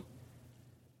victim.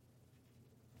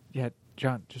 Yeah,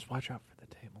 John, just watch out for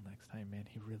the table next time, man.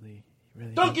 He really.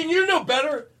 Duncan, you know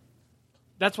better.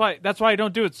 That's why I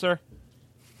don't do it, sir.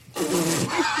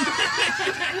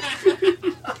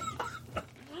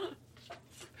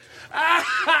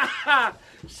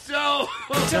 So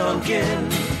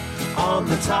Duncan on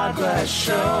the Todd Glass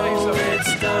Show.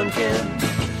 It's Duncan.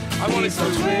 He's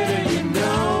on Twitter, you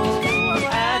know.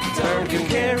 At Duncan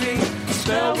Carey,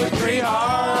 spelled with 3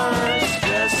 R's.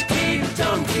 Just keep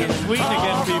Duncan. Tweeting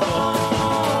again, people.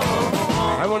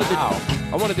 I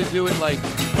wanted to do it like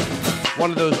one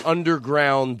of those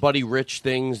underground Buddy Rich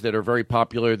things that are very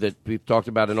popular that we've talked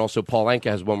about, and also Paul Anka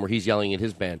has one where he's yelling at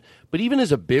his band. But even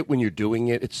as a bit, when you're doing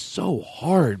it, it's so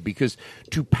hard because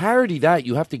to parody that,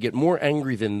 you have to get more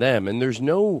angry than them, and it's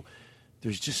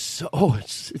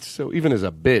so, even as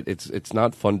a bit, it's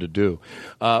not fun to do.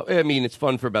 I mean, it's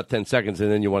fun for about 10 seconds,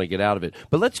 and then you want to get out of it.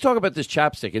 But let's talk about this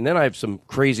chapstick, and then I have some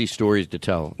crazy stories to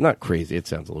tell. Not crazy, it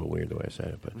sounds a little weird the way I say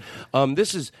it, but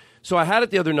so I had it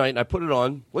the other night, and I put it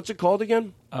on. What's it called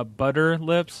again? Butter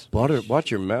Lips. Butter. Watch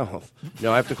your mouth.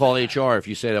 No, I have to call HR if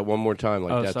you say that one more time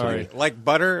like that. Sorry. To me. Like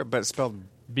butter, but spelled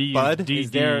Bud. Is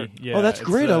there? Yeah, oh, that's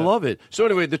great. I love it. So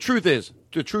anyway, the truth is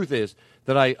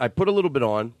that I put a little bit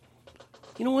on.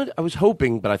 You know what? I was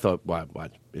hoping, but I thought,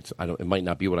 what? It might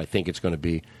not be what I think it's going to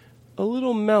be. A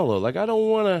little mellow. Like I don't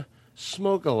want to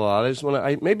smoke a lot. I just want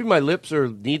to. Maybe my lips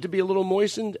need to be a little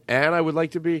moistened, and I would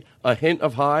like to be a hint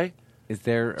of high. Is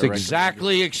there? It's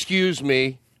exactly. Excuse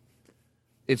me.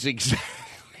 It's exactly.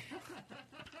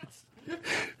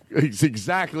 It's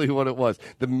exactly what it was.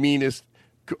 The meanest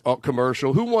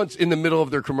commercial. Who wants in the middle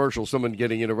of their commercial someone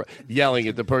yelling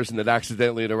at the person that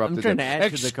accidentally interrupted I'm trying them? to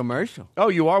add to the commercial. Oh,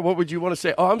 you are? What would you want to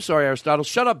say? Oh, I'm sorry, Aristotle.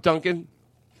 Shut up, Duncan.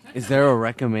 Is there a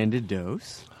recommended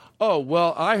dose? Oh,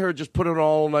 well, I heard just put it on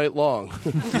all night long.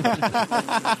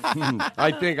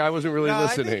 I think I wasn't really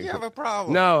listening. I think you have a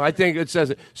problem. No, I think it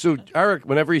says it. So Eric,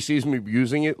 whenever he sees me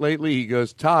using it lately, he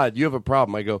goes, Todd, you have a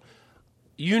problem. I go,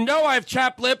 you know I have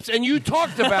chapped lips, and you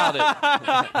talked about it.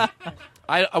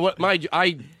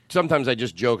 Sometimes I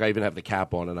just joke. I even have the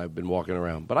cap on, and I've been walking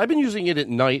around. But I've been using it at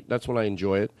night. That's when I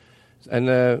enjoy it. And,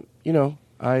 and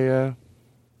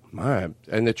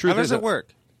the truth is... How does it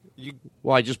work?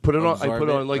 Well, I just put it on. I put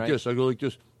it on like right? this. I go like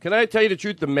this. Can I tell you the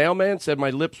truth? The mailman said my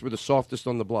lips were the softest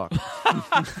on the block.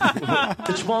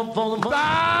 It's one for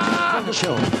the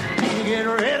show. Get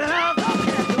ready now.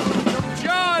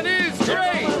 John is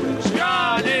great.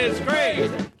 John is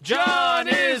great. John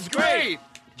is great.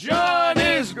 John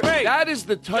is great. That is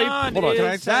the type. Hold on.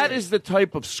 That is the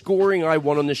type of scoring I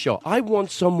want on this show. I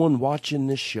want someone watching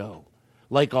this show.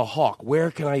 Like a hawk. Where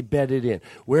can I bet it in?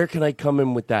 Where can I come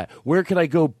in with that? Where can I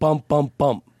go bump, bump,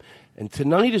 bump? And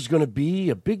tonight is going to be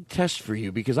a big test for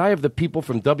you because I have the people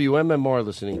from WMMR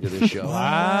listening to this show.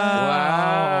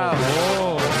 Wow.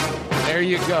 Whoa. There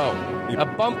you go. A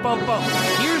bump, bump, bump.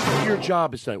 Here's what your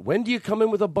job is tonight. When do you come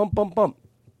in with a bump, bump, bump?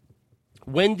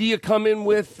 When do you come in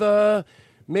with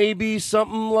maybe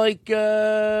something like,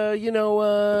 the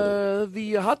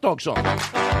hot dog song?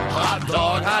 Hot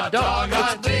dog, hot dog,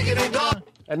 hot diggity dog.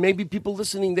 And maybe people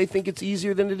listening, they think it's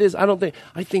easier than it is. I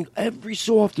think every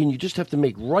so often you just have to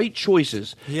make right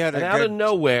choices. And out of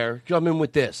nowhere, come in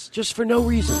with this. Just for no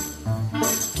reason.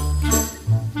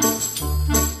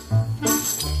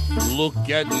 Look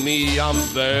at me, I'm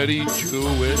very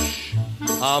Jewish.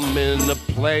 I'm in the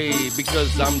play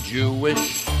because I'm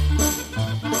Jewish.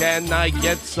 Can I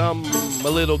get a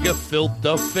little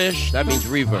gefilte fish? That means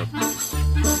reverb.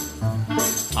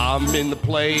 I'm in the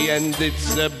play and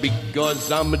it's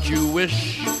because I'm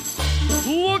Jewish.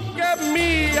 Look at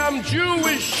me, I'm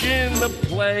Jewish in the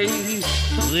play.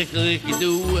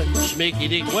 Lick-a-lick-a-doo,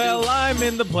 schmicky-dick-a-doo. Well, I'm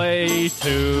in the play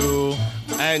too.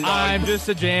 And I'm just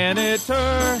a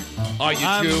janitor. Are you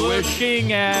I'm Jewish?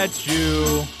 Looking at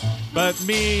you. But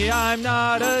me, I'm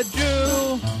not a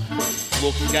Jew.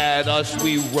 Look at us,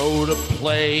 we wrote a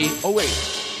play. Oh, wait.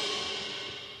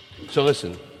 So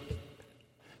listen.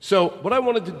 So what I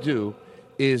wanted to do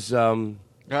is... I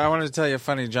wanted to tell you a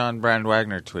funny John Brand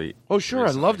Wagner tweet. Oh, sure.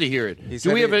 I'd love to hear it.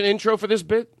 Do we have an intro for this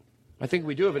bit? I think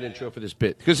we do have an intro for this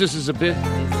bit. Because this is a bit...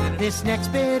 This next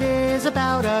bit is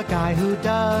about a guy who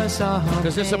does something.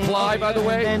 Does this apply, by the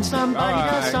way? And then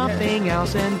somebody does something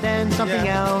else, and then something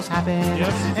else happens.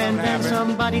 And then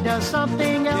somebody does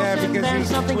something else, and then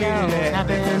something else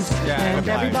happens. And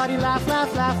everybody laugh,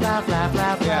 laugh, laugh, laugh, laugh,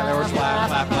 laugh. Yeah, there was laugh,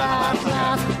 laugh,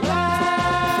 laugh, laugh.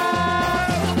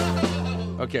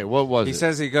 Okay, what was He it?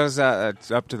 says he goes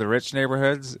up to the rich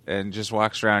neighborhoods and just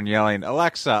walks around yelling,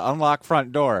 "Alexa, unlock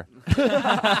front door."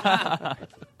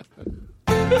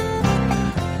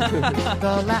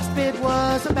 The last bit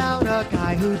was about a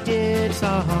guy who did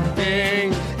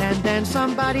something, and then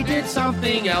somebody did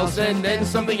something else, and then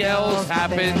something else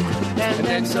happened, and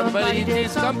then somebody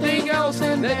did something else,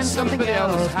 and then something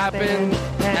else happened,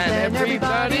 and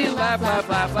everybody laugh, laugh,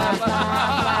 laugh, laugh,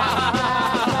 laugh.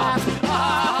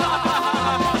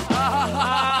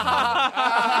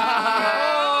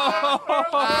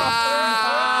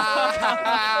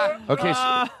 Okay,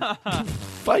 so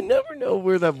I never know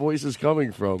where that voice is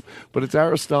coming from, but it's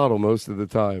Aristotle most of the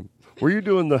time. Were you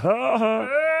doing the ha ha?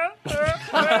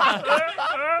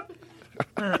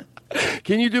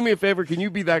 Can you do me a favor? Can you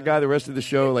be that guy the rest of the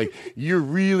show? Like, you're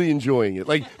really enjoying it.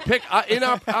 Like, pick in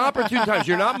opportune times.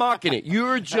 You're not mocking it.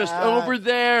 You're just over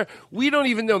there. We don't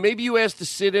even know. Maybe you asked to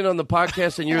sit in on the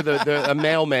podcast, and you're a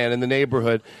mailman in the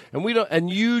neighborhood, and we don't. And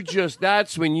you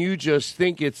just—that's when you just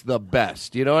think it's the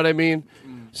best. You know what I mean?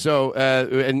 So,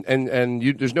 and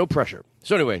you, there's no pressure.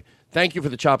 So anyway, thank you for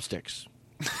the chopsticks.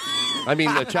 I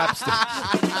mean, the chopsticks.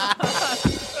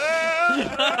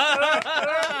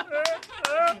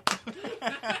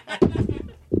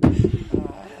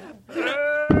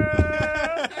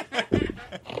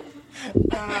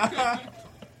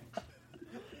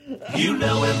 You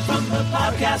know him from the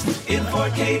podcast in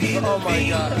 4KD. Oh my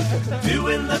God.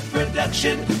 Doing the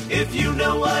production, if you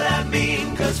know what I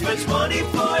mean. Cause for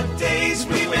 24 days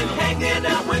we've been hanging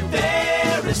out with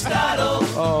Aristotle.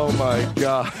 Oh my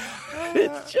God.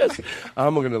 It's just,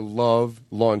 I'm going to love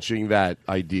launching that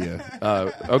idea.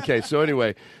 Okay, so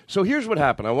anyway, so here's what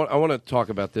happened. I want to talk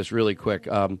about this really quick.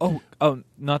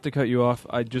 Not to cut you off,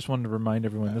 I just wanted to remind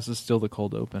everyone this is still the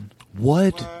cold open.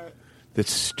 What?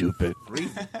 That's stupid.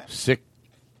 Sick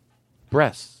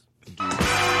breasts.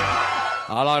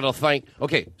 I'd like to thank.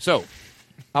 Okay, so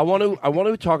I want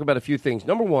to talk about a few things.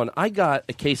 Number one, I got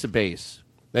a case of bass,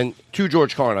 and to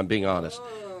George Carlin, I'm being honest.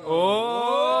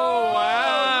 Oh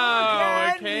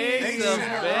wow! A case of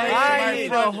bass. I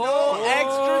need a whole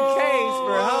extra case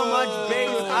for how much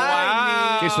bass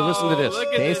I need. Okay, so listen to this.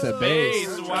 Case of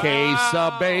bass. Wow. Case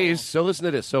of bass. So listen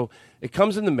to this. So it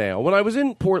comes in the mail. When I was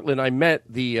in Portland, I met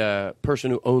the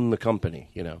person who owned the company,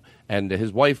 you know, and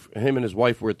his wife, him and his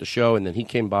wife were at the show, and then he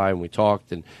came by and we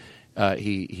talked, and no,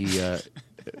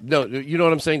 you know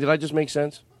what I'm saying? Did I just make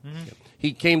sense? Mm-hmm. Yeah.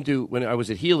 He came to, when I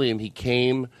was at Helium, he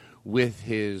came with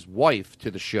his wife to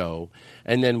the show,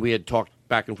 and then we had talked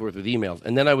back and forth with emails.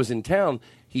 And then I was in town.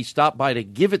 He stopped by to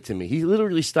give it to me. He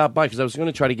literally stopped by because I was going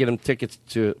to try to get him tickets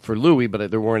for Louis,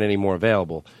 but there weren't any more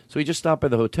available. So he just stopped by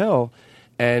the hotel,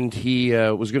 and he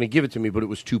was going to give it to me, but it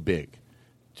was too big.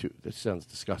 That sounds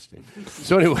disgusting.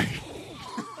 So anyway.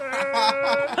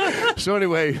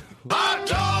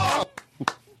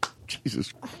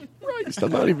 Jesus Christ.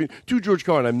 I'm not even. To George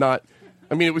Carlin, I'm not.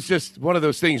 I mean, it was just one of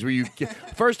those things where you.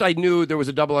 First, I knew there was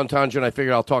a double entendre, and I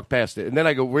figured I'll talk past it. And then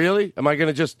I go, really? Am I going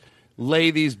to just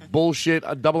lay these bullshit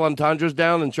double entendres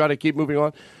down and try to keep moving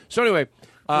on? So anyway.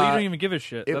 Well, you don't even give a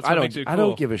shit. That's what makes it cool. I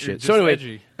don't give a shit. So anyway,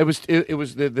 edgy. It was.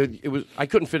 I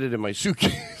couldn't fit it in my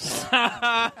suitcase. All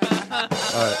right.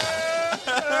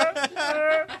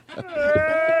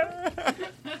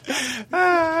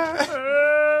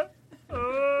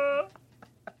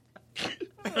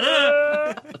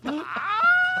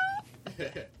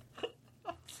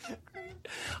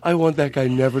 I want that guy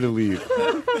never to leave.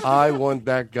 I want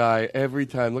that guy every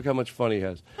time. Look how much fun he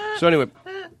has. So anyway.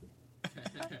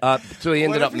 So he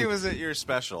ended what if up. he was at your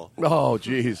special? Oh,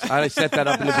 jeez. I set that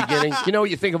up in the beginning. You know,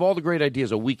 you think of all the great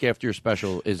ideas a week after your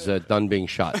special is done being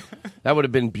shot. That would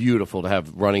have been beautiful to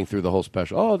have running through the whole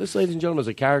special. Oh, this, ladies and gentlemen, is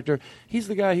a character. He's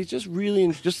the guy. He's just really,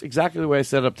 just exactly the way I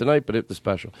set it up tonight, but at the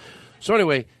special. So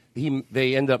anyway,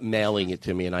 they end up mailing it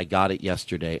to me, and I got it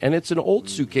yesterday. And it's an old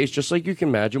suitcase, just like you can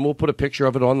imagine. We'll put a picture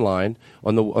of it online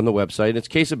on the website. It's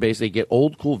Case of Bass. They get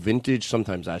old, cool, vintage,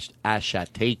 sometimes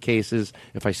Ashate cases,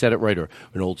 if I said it right, or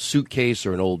an old suitcase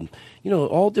or an old,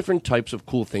 all different types of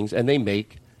cool things. And they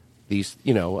make these,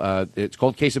 it's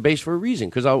called Case of Bass for a reason.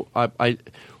 Because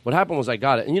what happened was I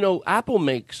got it. And, Apple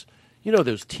makes,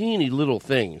 those teeny little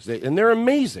things, and they're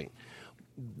amazing.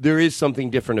 There is something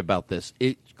different about this.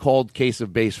 It's called Case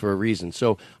of Bass for a reason.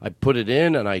 So I put it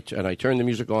in, and I turn the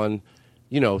music on,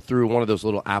 through one of those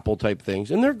little Apple type things,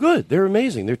 and they're good. They're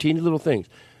amazing. They're teeny little things,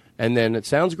 and then it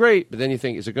sounds great. But then you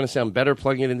think, is it going to sound better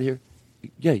plugging it into here?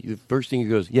 Yeah. The first thing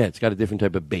goes, yeah, it's got a different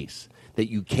type of bass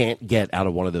that you can't get out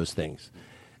of one of those things.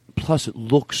 Plus, it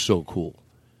looks so cool.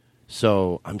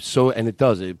 So and it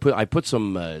does. I put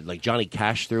some like Johnny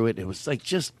Cash through it. It was like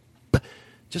just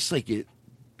like it.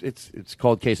 it's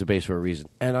called Case of Base for a reason.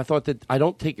 And I thought that I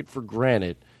don't take it for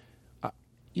granted.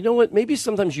 You know what? Maybe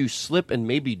sometimes you slip and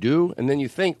maybe do, and then you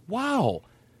think, wow,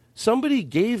 somebody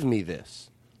gave me this.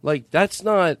 Like, that's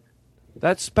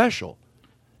special.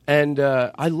 And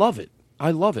I love it.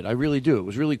 I love it. I really do. It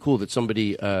was really cool that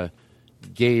somebody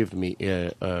gave me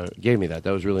that.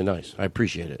 That was really nice. I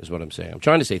appreciate it, is what I'm saying. I'm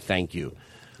trying to say thank you,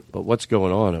 but what's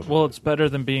going on over Well, it's better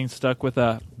than being stuck with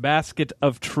a basket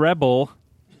of treble.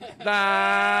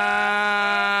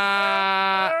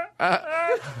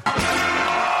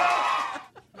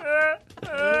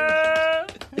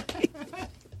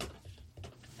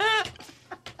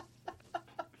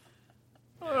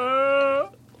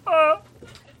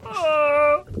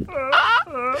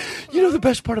 You know the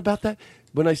best part about that?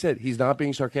 When I said he's not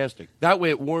being sarcastic. That way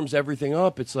it warms everything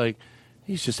up. It's like,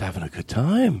 he's just having a good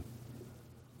time.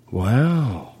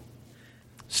 Wow.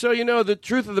 So, you know, the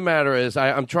truth of the matter is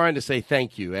I'm trying to say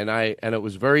thank you, and it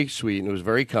was very sweet, and it was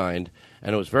very kind,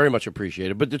 and it was very much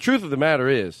appreciated. But the truth of the matter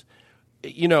is,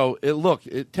 you know,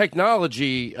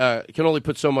 technology can only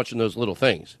put so much in those little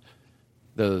things.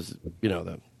 Those, you know,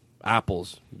 the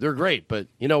apples, they're great. But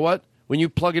you know what? When you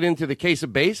plug it into the Case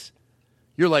of Base,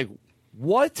 you're like,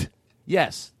 what?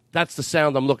 Yes, that's the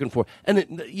sound I'm looking for.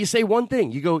 And you say one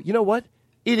thing. You go, you know what?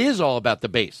 It is all about the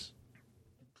bass.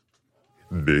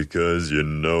 Because you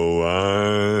know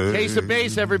I... Case of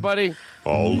Base, everybody.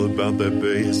 All about that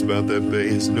bass,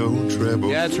 no treble.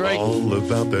 Yeah, that's right. All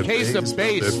about that Case of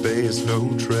Base. That bass,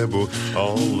 no treble.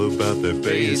 All about that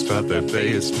bass,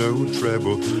 no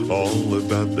treble. All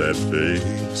about that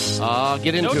bass.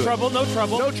 Get into it. No trouble. No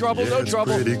trouble, yeah, no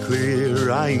trouble. It's pretty clear,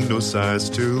 I ain't no size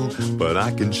 2, but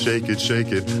I can shake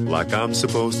it like I'm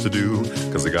supposed to do.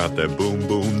 Cause I got that boom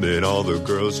boom that all the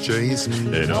girls chase,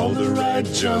 and all the right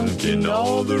junk in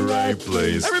all the right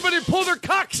place. Everybody pull their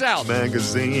cocks out.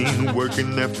 Magazine,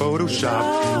 working that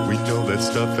Photoshop. We know that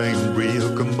stuff ain't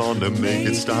real. Come on now, make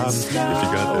it stop. If you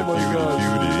got that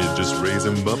beauty, just raise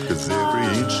them up. Cause every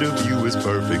inch of you is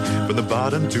perfect, from the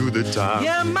bottom to the top.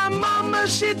 Yeah, my mama,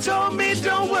 she told me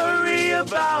don't worry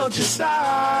about your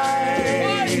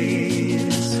size.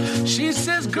 She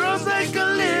says girls like a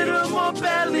little more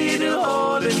belly to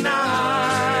hold at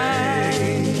night.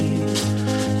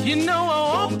 You know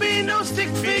I won't be no stick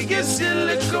figure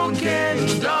silicone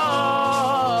candy doll.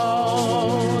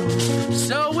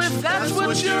 So if that's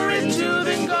what you're into,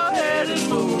 then go ahead and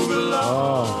move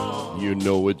along. You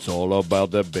know it's all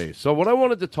about that bass. So what I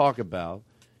wanted to talk about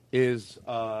is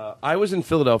I was in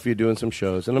Philadelphia doing some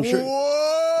shows, and I'm sure...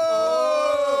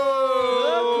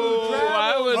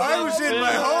 I was in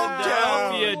my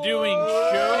hometown doing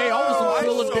shows. Hey, I was in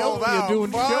Philadelphia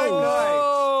doing shows.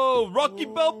 Rocky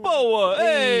Balboa.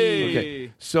 Hey.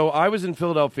 Okay. So I was in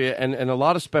Philadelphia, and a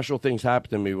lot of special things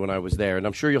happened to me when I was there, and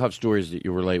I'm sure you'll have stories that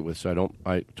you relate with. So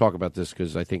I talk about this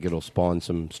because I think it'll spawn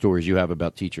some stories you have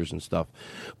about teachers and stuff.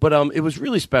 But it was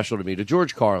really special to me. To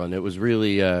George Carlin, it was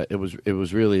really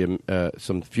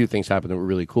some few things happened that were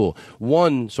really cool.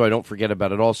 One, so I don't forget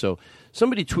about it. Also,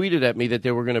 somebody tweeted at me that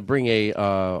they were going to bring a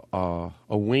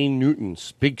Wayne Newton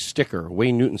big sticker,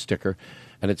 Wayne Newton sticker.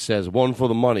 And it says, one for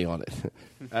the money on it.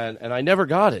 And I never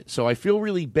got it. So I feel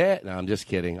really bad. No, I'm just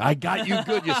kidding. I got you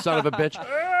good, you son of a bitch. Oh,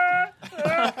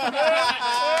 God,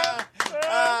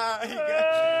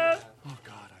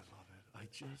 I love it. I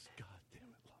just,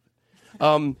 goddamn it,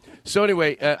 love it. So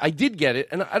anyway, I did get it.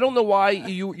 And I don't know why.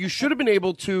 You should have been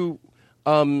able to,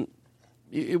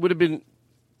 it would have been,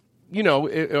 you know,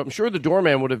 I'm sure the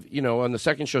doorman would have, you know, on the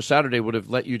second show Saturday would have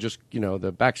let you just, you know,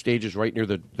 the backstage is right near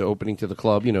the opening to the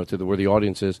club, you know, to where the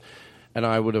audience is. And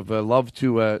I would have loved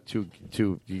to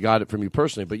you got it from you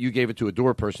personally, but you gave it to a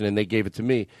door person and they gave it to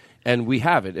me. And we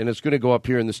have it, and it's going to go up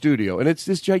here in the studio. And it's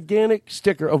this gigantic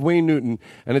sticker of Wayne Newton,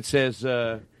 and it says,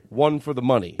 one for the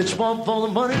money. It's one for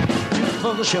the money, two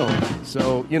for the show.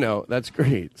 So, you know, that's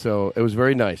great. So it was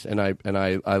very nice, and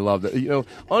I loved it. You know,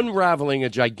 unraveling a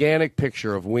gigantic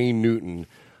picture of Wayne Newton,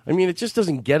 I mean, it just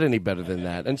doesn't get any better than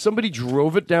that. And somebody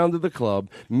drove it down to the club,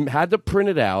 had to print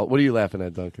it out. What are you laughing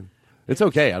at, Duncan? It's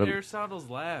okay. Aristotle's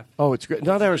laugh. Oh, it's great.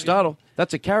 Not Aristotle.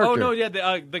 That's a character. Oh, no, yeah,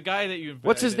 the guy that you...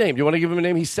 What's his name? Do you want to give him a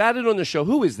name? He sat in on the show.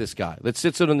 Who is this guy that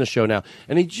sits in on the show now?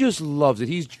 And he just loves it.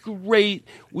 He's great.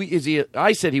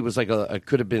 I said he was like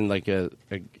could have been like the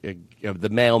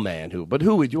mailman who, but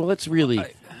who would you? Well, let's really...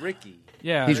 Ricky.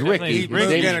 Yeah, he's definitely. Ricky. He moved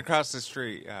His in name- across the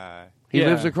street. He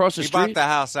lives across the He street. bought the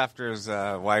house after his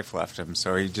wife left him,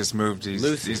 so he just moved.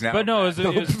 He's now. But no, it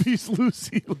was He's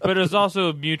Lucy. but it was also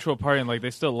a mutual party, and like they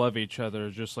still love each other.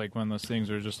 Just like one of those things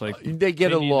where just like They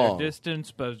get need their along.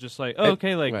 distance, but it's just like And-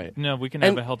 okay, like right. no, we can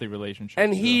And- have a healthy relationship.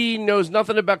 And he knows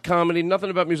nothing about comedy, nothing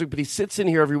about music, but he sits in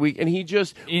here every week and he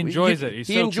just He enjoys it. He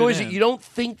soaks enjoys it it. in. You don't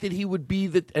think that he would be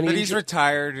the. And But he he's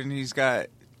retired and he's got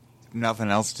nothing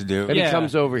else to do. And he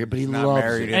comes over here, but he He's not loves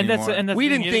married it. And that's- anymore. and that's we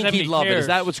the thing, didn't he doesn't think have he'd any love it. Is cares.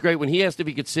 that what's great? When he asked if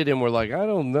he could sit in, we're like, I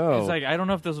don't know. It's like I don't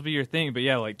know if this will be your thing, but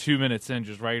yeah, like 2 minutes in,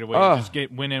 just right away, Oh. just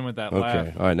went in with that Okay,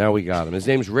 laugh. all right, now we got him. His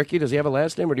name's Ricky. Does he have a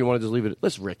last name, or do you want to just leave it?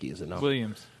 Let's Ricky is enough.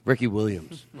 Williams. Ricky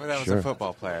Williams. Well, that was Sure. a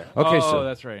football player. Okay, oh, so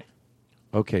that's right.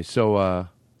 okay, so How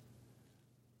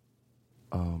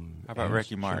about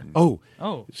Ricky Martin? Oh,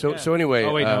 so yeah. so anyway,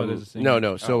 Oh, wait, no, there's a singer.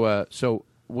 no. So so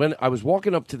when I was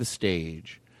walking up to the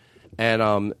stage, and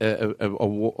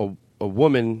a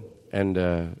woman, and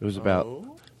it was about.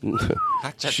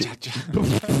 She-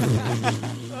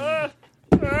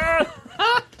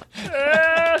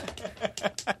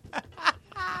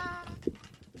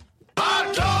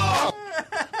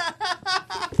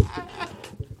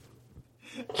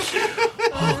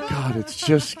 Oh God, it's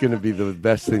just going to be the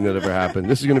best thing that ever happened.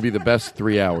 This is going to be the best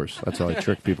 3 hours. That's how I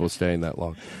trick people staying that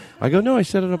long. I go, no, I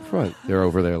said it up front. They're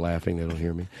over there laughing. They don't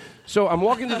hear me. So I'm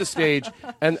walking to the stage,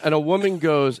 and a woman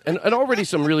goes, and already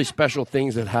some really special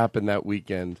things that happened that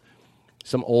weekend.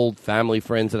 Some old family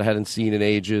friends that I hadn't seen in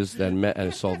ages. Then met, and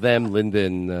I saw them, Linda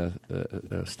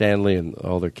and Stanley, and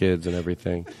all their kids and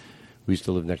everything. We used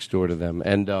to live next door to them.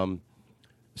 And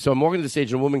so I'm walking to the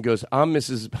stage, and a woman goes, I'm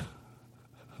Mrs.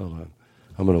 Hold on.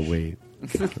 I'm going to wait.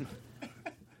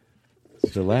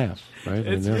 It's a laugh, right?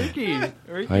 It's I know.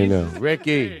 Ricky. I know.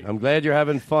 Ricky, I'm glad you're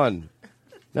having fun.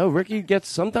 No, Ricky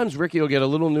sometimes Ricky will get a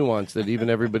little nuance that even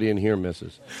everybody in here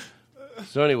misses.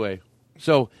 So anyway,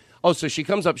 so she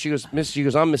comes up, she goes, I'm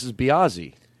Mrs.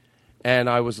 Biazzi. And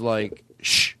I was like,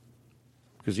 shh.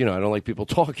 Because, I don't like people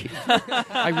talking.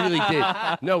 I really did.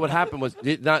 No, what happened was,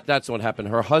 that's what happened.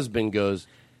 Her husband goes,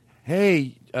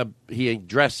 hey, he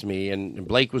addressed me, and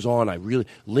Blake was on.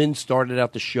 Lynn started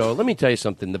out the show. Let me tell you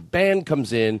something. The band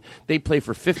comes in. They play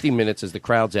for 50 minutes as the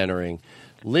crowd's entering.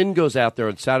 Lynn goes out there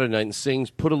on Saturday night and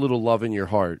sings "Put a Little Love in Your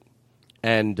Heart,"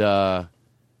 and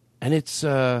it's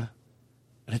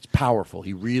powerful.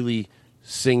 He really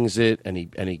sings it, and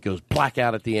he goes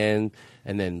blackout at the end.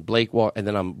 And then and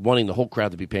then I'm wanting the whole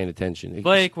crowd to be paying attention.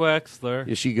 Blake Wexler.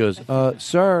 Yeah, she goes,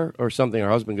 sir, or something. Her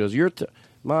husband goes, you're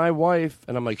my wife.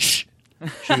 And I'm like, shh.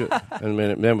 She goes, and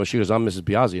then she goes, I'm Mrs.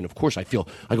 Biazzi. And of course I go,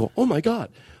 oh my God.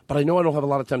 But I know I don't have a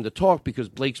lot of time to talk because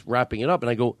Blake's wrapping it up. And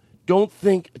I go,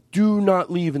 do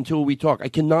not leave until we talk. I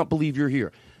cannot believe you're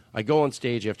here. I go on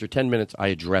stage. After 10 minutes, I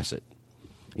address it.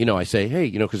 I say, hey,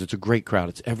 because it's a great crowd.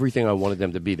 It's everything I wanted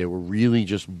them to be. They were really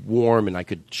just warm, and I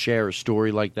could share a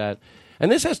story like that.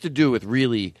 And this has to do with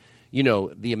really,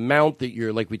 the amount that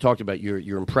you're, like we talked about,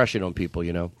 your impression on people,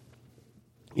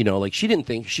 like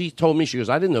she told me, she goes,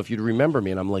 I didn't know if you'd remember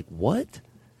me. And I'm like, what?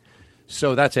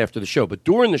 So that's after the show. But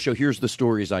during the show, here's the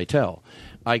stories I tell.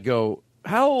 I go,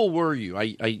 how old were you?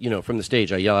 I from the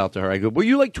stage, I yell out to her. I go, were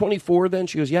you like 24 then?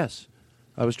 She goes, yes,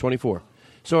 I was 24.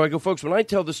 So I go, folks, when I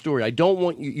tell the story, I don't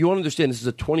want you want to understand this is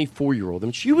a 24-year-old.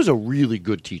 And she was a really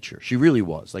good teacher. She really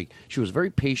was. Like, she was very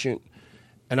patient.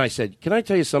 And I said, can I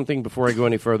tell you something before I go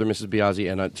any further, Mrs.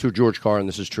 Biazzi? And to George Carr, and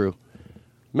this is true.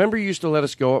 Remember you used to let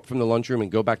us go up from the lunchroom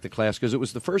and go back to class? Because it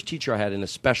was the first teacher I had in a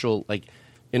special,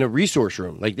 in a resource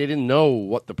room. Like, they didn't know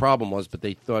what the problem was, but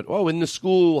they thought, in the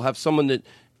school we'll have someone that...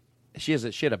 She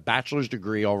had a bachelor's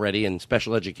degree already in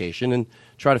special education and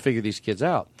try to figure these kids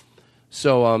out.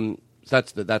 So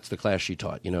that's the class she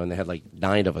taught, and they had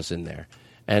 9 of us in there.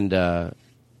 And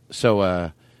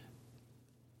so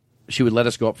she would let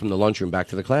us go up from the lunchroom back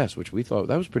to the class, which we thought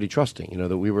that was pretty trusting,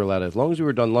 that we were allowed, as long as we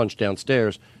were done lunch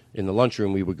downstairs in the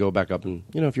lunchroom, we would go back up and,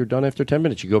 if you're done after 10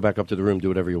 minutes, you go back up to the room, do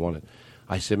whatever you wanted.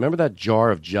 I said, remember that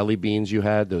jar of jelly beans you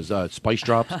had, those spice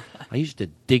drops? I used to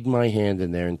dig my hand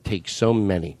in there and take so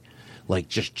many.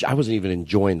 I wasn't even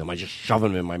enjoying them. I just shove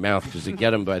them in my mouth because to get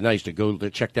them. But I used to go to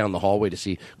check down the hallway to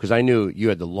see, because I knew you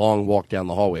had the long walk down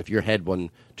the hallway. If your head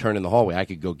wasn't turned in the hallway, I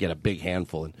could go get a big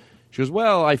handful. And she goes,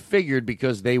 well, I figured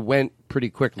because they went pretty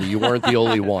quickly. You weren't the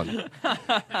only one.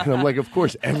 And I'm like, of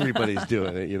course, everybody's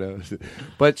doing it,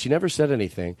 But she never said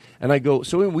anything. And I go,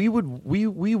 so we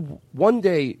one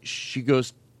day she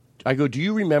goes, I go, do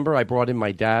you remember I brought in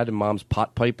my dad and mom's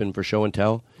pot pipe in for show and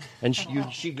tell? And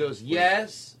she goes,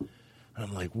 yes.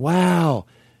 I'm like, wow.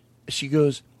 She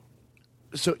goes,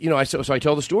 so I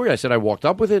told the story. I said I walked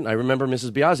up with it, and I remember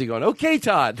Mrs. Biazzi going, "Okay,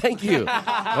 Todd, thank you.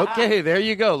 Okay, there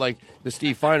you go." Like the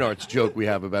Steve Fine Arts joke we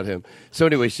have about him. So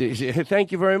anyway, she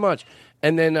thank you very much.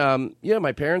 And then,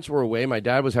 my parents were away. My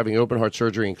dad was having open heart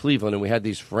surgery in Cleveland, and we had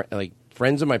these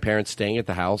friends of my parents staying at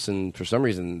the house. And for some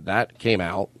reason, that came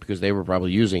out because they were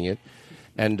probably using it.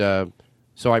 And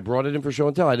so I brought it in for show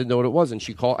and tell. I didn't know what it was, and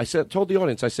she called. Told the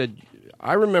audience. I said,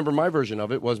 I remember my version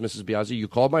of it was, Mrs. Biazzi, you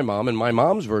called my mom, and my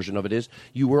mom's version of it is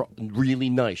you were really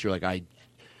nice. You're like,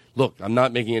 look, I'm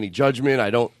not making any judgment. I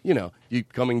don't, you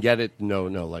come and get it. No,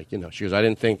 she goes, I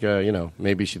didn't think,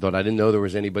 maybe she thought I didn't know there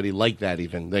was anybody like that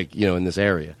even, in this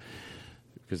area.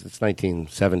 Because it's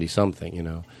 1970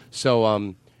 something, So,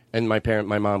 and my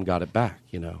mom got it back,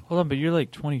 Hold on, but you're like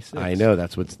 26. I know,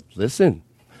 that's what's, listen.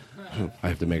 I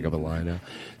have to make up a lie now.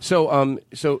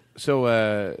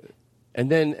 And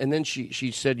then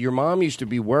she said, your mom used to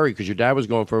be worried because your dad was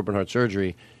going for open heart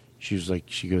surgery. She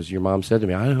goes, your mom said to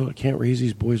me, I can't raise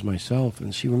these boys myself.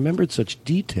 And she remembered such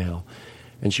detail.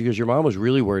 And she goes, your mom was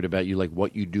really worried about you, like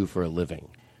what you do for a living.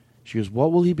 She goes,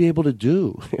 what will he be able to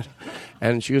do?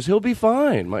 And she goes, he'll be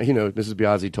fine. Mrs.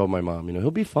 Biazzi told my mom, he'll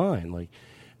be fine.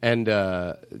 And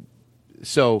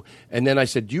then I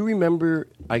said, do you remember,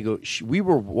 we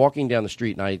were walking down the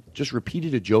street and I just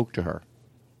repeated a joke to her.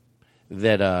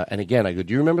 That and again I go,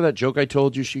 do you remember that joke I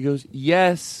told you? She goes,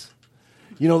 yes.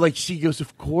 She goes,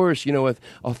 of course. A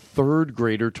third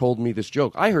grader told me this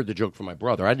joke. I heard the joke from my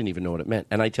brother. I didn't even know what it meant.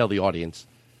 And I tell the audience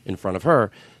in front of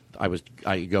her,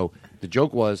 I go, the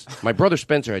joke was, my brother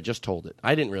Spencer had just told it.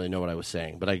 I didn't really know what I was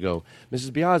saying, but I go,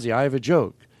 Mrs. Biazzi, I have a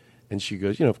joke. And she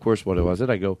goes, of course, what was it?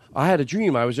 I go, I had a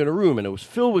dream. I was in a room and it was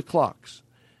filled with clocks.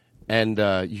 And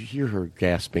you hear her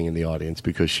gasping in the audience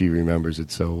because she remembers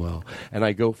it so well. And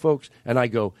I go, folks, and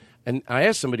I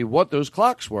asked somebody what those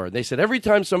clocks were. And they said every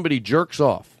time somebody jerks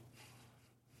off.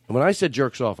 And when I said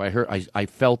jerks off, I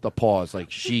felt a pause,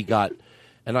 like she got,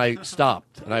 and I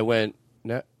stopped. And I went,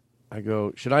 I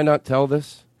go, should I not tell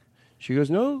this? She goes,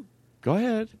 no, go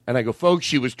ahead. And I go, folks,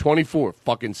 she was 24.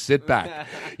 Fucking sit back.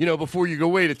 Before you go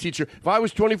away to teach her. If I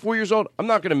was 24 years old, I'm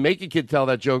not going to make a kid tell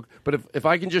that joke. But if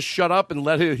I can just shut up and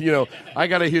let it, I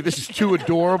got to hear this is too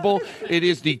adorable. It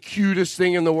is the cutest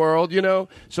thing in the world,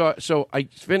 So I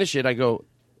finish it. I go,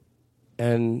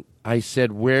 and I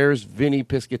said, where's Vinny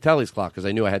Piscatelli's clock? Because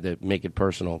I knew I had to make it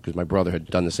personal because my brother had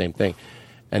done the same thing.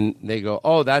 And they go,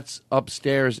 oh, that's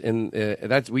upstairs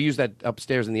we use that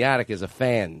upstairs in the attic as a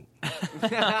fan. So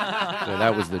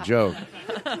that was the joke.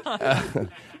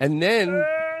 And then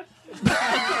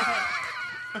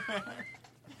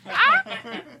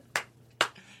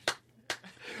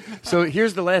so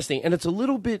here's the last thing, and it's a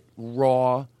little bit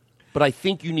raw, but I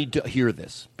think you need to hear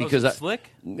this because slick.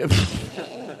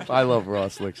 I love raw,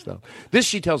 slick stuff. This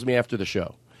she tells me after the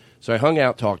show. So I hung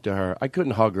out, talked to her. I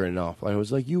couldn't hug her enough. I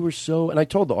was like, you were so... And I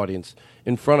told the audience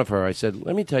in front of her, I said,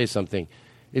 let me tell you something.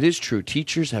 It is true.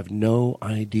 Teachers have no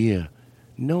idea.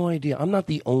 No idea. I'm not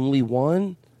the only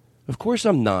one. Of course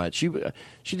I'm not. She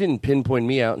didn't pinpoint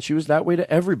me out, and she was that way to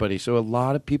everybody. So a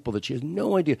lot of people that she has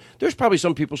no idea. There's probably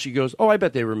some people she goes, oh, I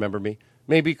bet they remember me.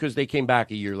 Maybe because they came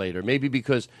back a year later. Maybe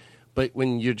because... But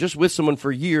when you're just with someone for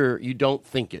a year, you don't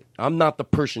think it. I'm not the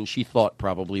person she thought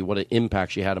probably what an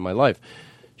impact she had in my life.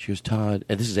 She goes, Todd,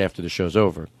 and this is after the show's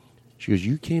over. She goes,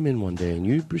 you came in one day and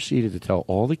you proceeded to tell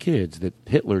all the kids that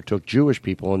Hitler took Jewish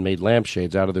people and made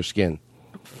lampshades out of their skin.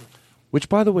 Which,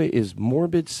 by the way, is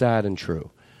morbid, sad, and true.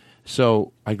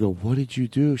 So I go, what did you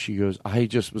do? She goes, I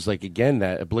just was like, again,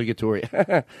 that obligatory.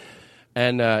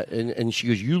 and she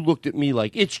goes, you looked at me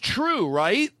like, it's true,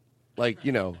 right? Like,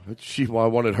 I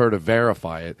wanted her to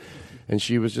verify it. And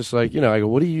she was just like, I go,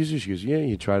 what do you use? She goes, yeah,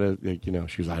 you try to,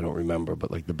 she goes, I don't remember. But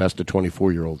like the best a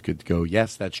 24-year-old could go,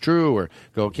 yes, that's true. Or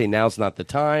go, okay, now's not the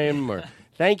time. Or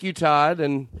thank you, Todd.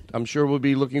 And I'm sure we'll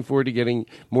be looking forward to getting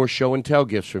more show and tell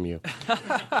gifts from you.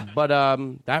 But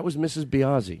that was Mrs.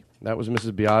 Biazzi.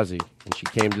 And she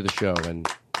came to the show. And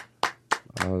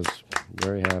I was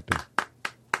very happy.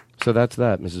 So that's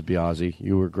that, Mrs. Biazzi.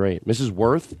 You were great. Mrs.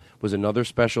 Worth was another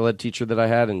special ed teacher that I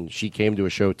had. And she came to a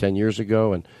show 10 years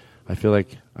ago. And I feel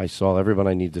like I saw everyone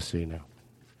I need to see now.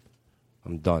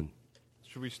 I'm done.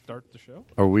 Should we start the show?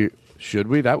 Should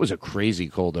we? That was a crazy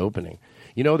cold opening.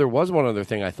 There was one other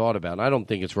thing I thought about, and I don't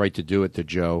think it's right to do it to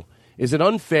Joe. Is it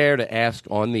unfair to ask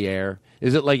on the air?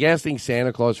 Is it like asking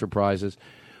Santa Claus for prizes?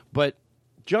 But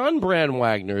John Brand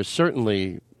Wagner is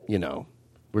certainly,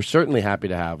 we're certainly happy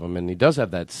to have him, and he does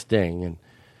have that sting. And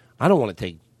I don't want to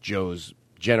take Joe's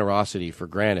generosity for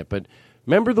granted, but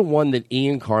remember the one that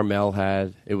Ian Carmel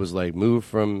had? It was like moved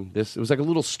from this. It was like a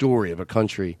little story of a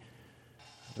country.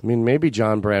 I mean, maybe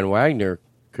John Brand Wagner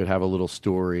could have a little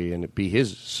story and it be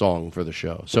his song for the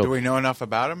show. So Do we know enough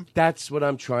about him? That's what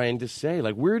I'm trying to say.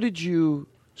 Like, where did you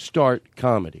start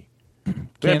comedy?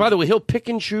 Yeah, by the way, he'll pick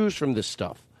and choose from this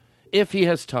stuff if he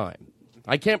has time.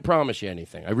 I can't promise you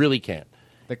anything. I really can't.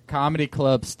 The comedy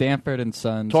club Stanford and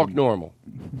Sons. Talk normal.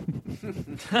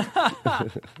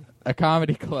 A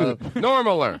comedy club.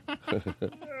 Normaler.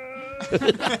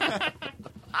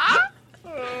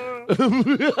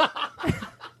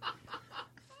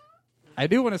 I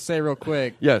do want to say real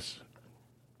quick. Yes.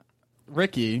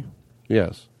 Ricky.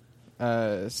 Yes.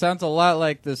 Sounds a lot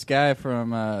like this guy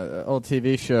from old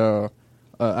TV show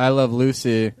I Love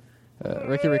Lucy.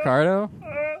 Ricky Ricardo.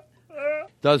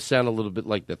 Does sound a little bit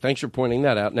like that. Thanks for pointing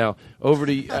that out. Now over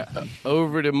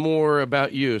to more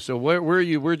about you. So where are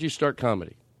you? Where'd you start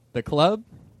comedy? The club.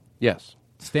 Yes.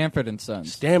 Stanford and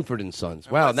Sons. Stanford and Sons.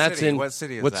 Wow, What that's city? in What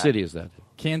city is what that? city is that?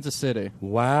 Kansas City.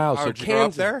 Wow. Oh, So did you grow up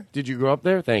Kansas. there? Did you grow up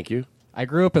there? Thank you. I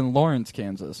grew up in Lawrence,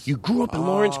 Kansas. You grew up in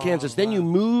Lawrence, Kansas. Then you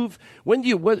move. When do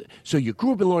you? What? So you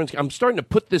grew up in Lawrence. I'm starting to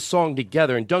put this song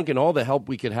together, and Duncan, all the help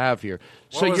we could have here.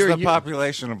 What was the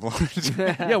population of Lawrence?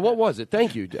 Yeah, what was it?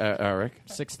 Thank you, Eric.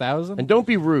 6,000. And don't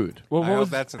be rude. Well, what was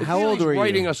that's how old were you?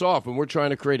 Writing us off when we're trying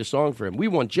to create a song for him. We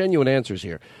want genuine answers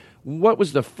here. What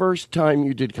was the first time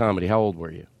you did comedy? How old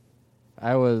were you?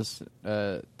 I was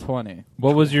 20.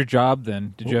 What was your job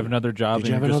then? Did you have another job? Did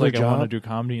you and have you're just another like, I want job? to do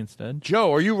comedy instead?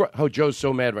 Joe, are you? Oh, Joe's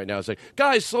so mad right now. It's like,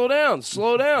 guys, slow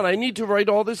down. I need to write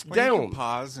all this You down. can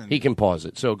pause and He can pause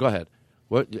it. So go ahead.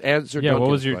 What answer? Yeah, what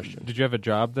Duncan's was your? question. Did you have a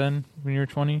job then when you were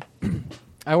 20?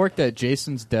 I worked at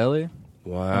Jason's Deli.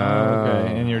 Wow.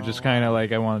 Okay, and you're just kind of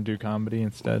like, I want to do comedy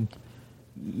instead.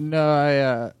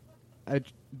 No, I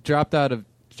dropped out of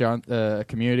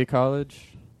community college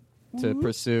to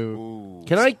pursue.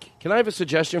 Can I have a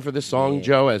suggestion for this song,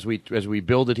 Joe? As we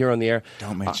build it here on the air.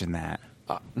 Don't mention that.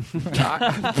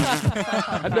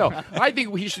 No, I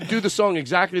think we should do the song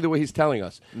exactly the way he's telling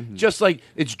us. Mm-hmm. Just like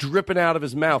it's dripping out of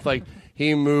his mouth, like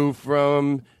he moved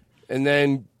from, and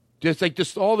then just like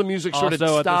just all the music sort Also,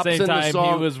 of at the stops same in the time,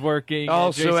 song. he was working at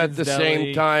Also at Jason's the Deli.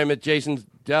 same time at Jason's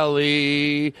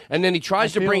Deli, and then he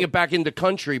tries to bring it back into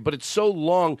country, but it's so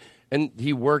long. And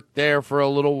he worked there for a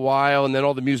little while, and then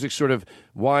all the music sort of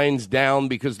winds down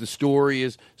because the story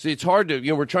is. See, it's hard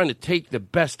to, we're trying to take the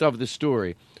best of the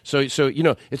story. So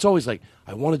it's always like,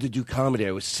 I wanted to do comedy.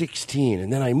 I was 16,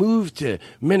 and then I moved to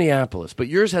Minneapolis. But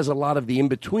yours has a lot of the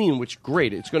in-between, which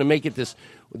great. It's going to make it this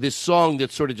song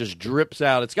that sort of just drips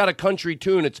out. It's got a country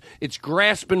tune. It's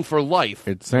grasping for life.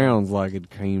 It sounds like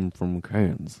it came from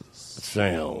Kansas.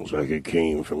 Sounds like it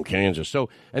came from Kansas. So,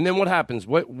 and then what happens?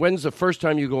 When's the first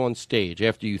time you go on stage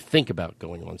after you think about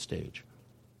going on stage?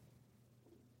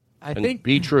 I And think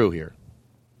be true here.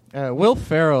 Will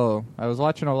Ferrell. I was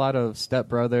watching a lot of Step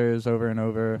Brothers over and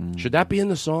over. Should that be in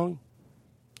the song?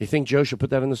 You think Joe should put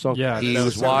that in the song? Yeah, he that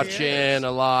was was- watching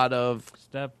a lot of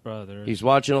Step Brothers. He's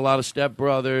watching a lot of Step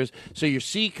Brothers. So you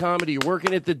see comedy. You're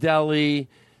working at the deli.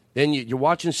 Then you're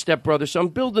watching Step Brothers. So I'm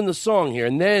building the song here,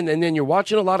 and then you're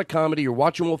watching a lot of comedy. You're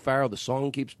watching Will Ferrell. The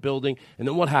song keeps building, and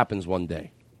then what happens one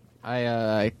day?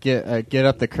 I get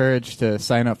up the courage to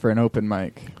sign up for an open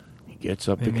mic. He gets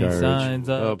up the And he courage. signs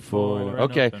up for an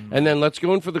okay, open and then let's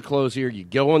go in for the close here. You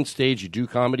go on stage. You do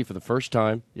comedy for the first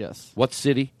time. Yes. What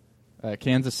city?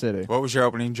 Kansas City. What was your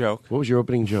opening joke? What was your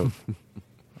opening joke?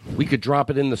 We could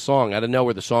drop it in the song. I don't know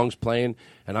where the song's playing,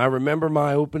 and I remember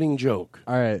my opening joke.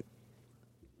 All right.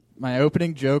 My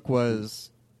opening joke was...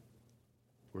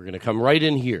 We're going to come right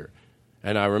in here.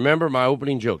 And I remember my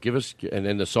opening joke. Give us, and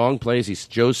then the song plays.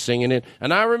 Joe's singing it.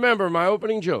 And I remember my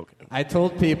opening joke. I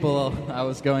told people I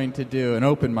was going to do an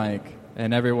open mic,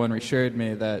 and everyone reassured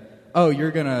me that, oh,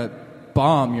 you're going to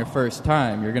bomb your first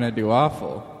time. You're going to do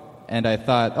awful. And I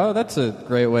thought, oh, that's a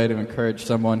great way to encourage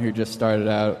someone who just started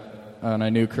out on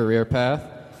a new career path.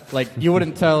 Like, you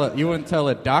wouldn't tell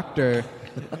a doctor,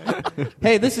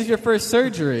 hey, this is your first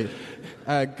surgery.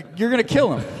 You're going to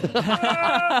kill him.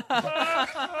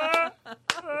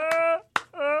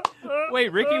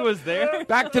 Wait, Ricky was there?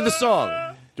 Back to the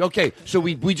song. Okay, so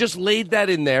we just laid that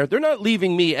in there. They're not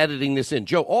leaving me editing this in.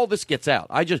 Joe, all this gets out.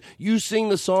 You sing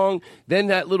the song, then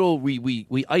that little,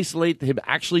 we isolate him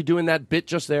actually doing that bit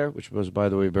just there, which was, by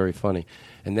the way, very funny.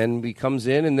 And then he comes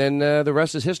in, and then the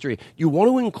rest is history. You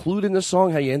want to include in this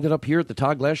song how you ended up here at the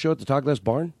Todd Glass show at the Todd Glass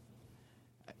Barn?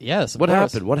 Yes, of What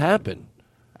course. happened? What happened?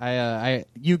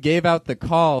 You gave out the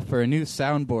call for a new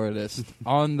soundboardist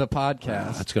on the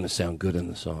podcast. That's going to sound good in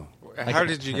the song. How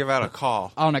did you give out a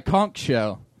call? On a conch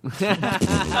show.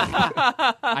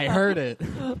 I heard it.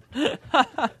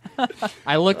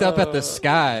 I looked up at the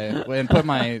sky and put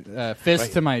my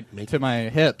fist to my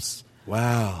hips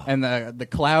Wow. And the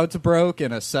clouds broke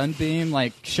and a sunbeam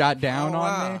like shot down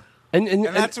on me. And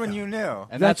that's when you knew.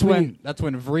 And that's when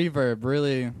Reverb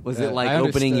really Was it like I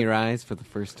opening understood. your eyes for the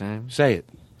first time? Say it.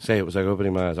 Say it was like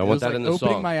opening my eyes. I It want was that like in the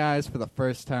opening song. my eyes for the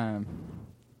first time.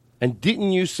 And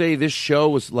didn't you say this show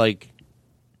was like?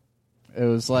 It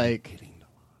was like.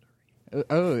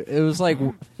 It was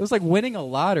like winning a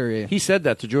lottery. He said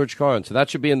that to George Carlin, so that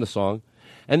should be in the song.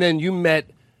 And then you met.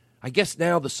 I guess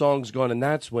now the song's gone, and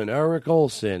that's when Eric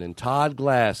Olson and Todd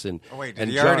Glass and Oh, wait, did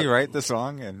and he John- already write the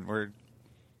song? And we're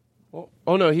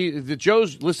Oh no,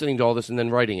 Joe's listening to all this and then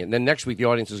writing it. And then next week the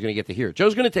audience is going to get to hear it.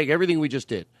 Joe's going to take everything we just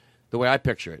did, the way I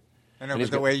picture it. I know, And but he's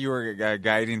the go- way you were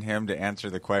guiding him to answer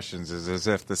the questions is as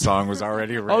if the song was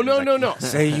already written. Oh, no, He's no, like, no.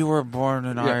 Say you were born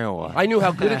in Yeah. Iowa. I knew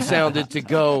how good it sounded to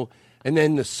go, and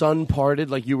then the sun parted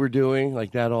like you were doing,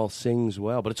 like that all sings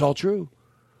well. But it's all true.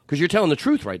 Because you're telling the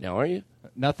truth right now, aren't you?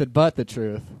 Nothing but the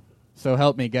truth. So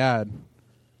help me God.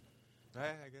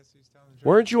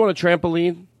 Weren't you on a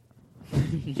trampoline?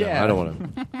 Yeah. No, I don't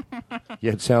want to.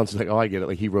 Yeah, it sounds like, I get it.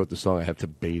 Like he wrote the song. I have to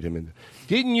bait him.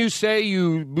 Didn't you say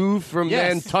you moved from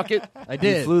Yes. Nantucket? I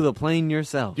did. You flew the plane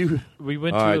yourself. We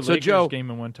went All to right, a so Lakers Joe- game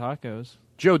and won tacos.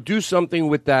 Joe, do something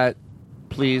with that,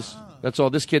 please. That's all.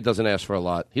 This kid doesn't ask for a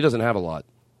lot. He doesn't have a lot.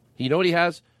 You know what he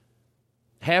has?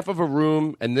 Half of a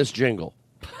room and this jingle.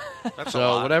 That's so a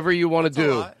lot. whatever you want to That's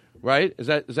a do, lot. right? Is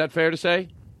that fair to say?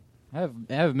 I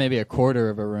have maybe a quarter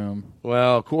of a room.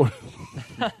 Well, cool.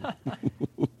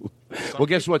 Well,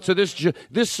 guess what? So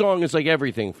this song is like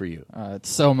everything for you. It's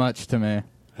so much to me.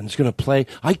 And it's going to play.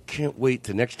 I can't wait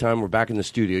to next time we're back in the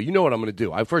studio. You know what I'm going to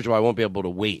do. First of all, I won't be able to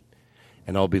wait.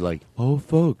 And I'll be like, oh,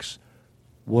 folks,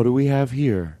 what do we have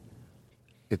here?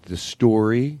 It's the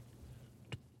story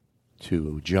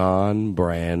to John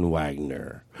Brand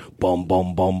Wagner. Bum,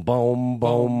 bum, bum, bum,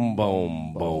 bum,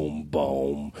 bum, bum,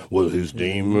 bum. Well, his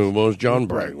name was John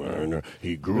Brand Wagner.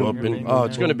 He grew up in... Oh,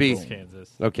 it's going to be...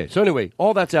 Kansas. Okay, so anyway,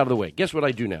 all that's out of the way. Guess what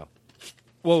I do now?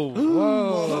 Whoa.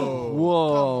 Whoa.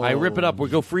 Whoa. I rip it up. We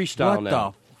go freestyle What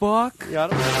now. the fuck?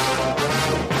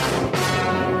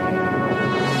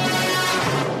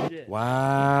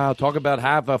 Wow, talk about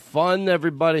have a fun,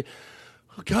 everybody.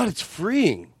 Oh, God, it's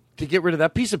freeing to get rid of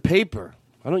that piece of paper.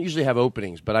 I don't usually have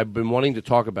openings, but I've been wanting to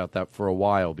talk about that for a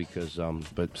while because,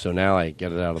 so now I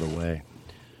get it out of the way.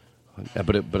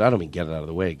 But I don't mean get it out of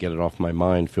the way. Get it off my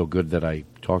mind. Feel good that I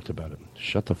talked about it.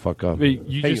 Shut the fuck up. Wait,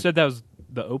 you Hey, just said that was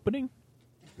the opening?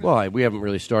 Well, we haven't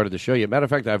really started the show yet. Matter of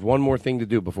fact, I have one more thing to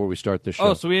do before we start the show.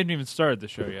 Oh, so we hadn't even started the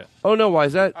show yet. Oh, no, why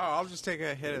is that? Oh, I'll just take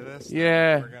a hit of this.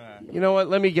 Yeah. You know what?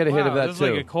 Let me get a hit of that, this too.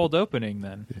 is like a cold opening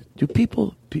then. Do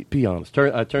people be honest?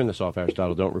 Turn this off,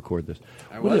 Aristotle. Don't record this.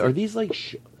 Are these like?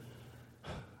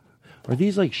 Are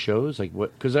these like shows? Like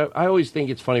what? Because I always think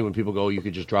it's funny when people go, "Oh, you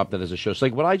could just drop that as a show." It's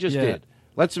like what I just Yeah. did.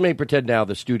 Let's pretend now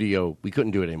the studio we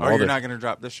couldn't do it anymore. Oh, All you're the- not going to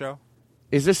drop this show?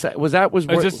 Is this was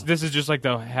This is just like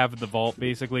the have the vault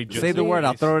basically. Just Say the word,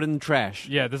 I'll throw it in the trash.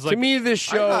 Yeah, this is to like me this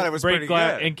show I thought it was break pretty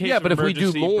glass good. in case Yeah, of but if we do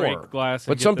emergency, more. break glass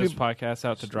and But get some this people- podcast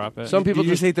out to drop it. Some people Did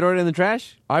you just say throw it in the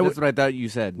trash? I That's would- what I thought you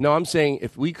said. No, I'm saying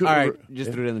if we couldn't. All right,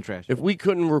 just throw it in the trash. If we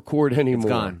couldn't record anymore,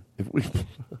 gone. If we,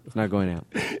 It's not going out.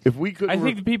 if we couldn't, I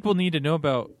think people need to know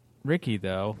about Ricky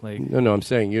though. Like, no, I'm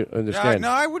saying you Yeah, understand. no,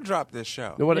 I would drop this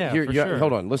show. No, what, Yeah, here, for sure.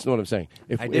 Hold on. Listen to what I'm saying.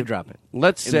 I did drop it.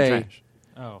 Let's in the say, trash.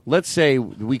 oh, let's say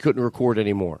we couldn't record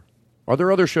anymore. Are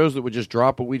there other shows that would just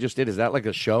drop what we just did? Is that like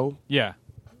a show? yeah.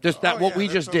 Just that Oh, what yeah, we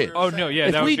that's just what we did. were Oh no, yeah.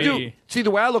 If that we would do, be. see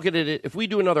the way I look at it, if we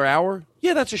do another hour,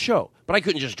 yeah, that's a show. But I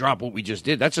couldn't just drop what we just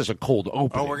did. That's just a cold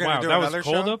opening. Oh, we're going to Wow, do that was another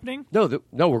cold show? opening.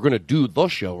 No, we're going to do the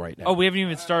show right now. Oh, we haven't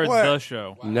even started What? the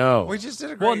show. No, We just did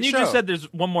a great Well, and you show. just said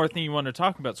there's one more thing you want to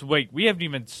talk about. So wait, we haven't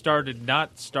even started.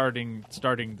 Not starting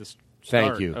the start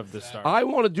Thank you. of the start. I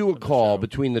want to do a call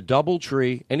between the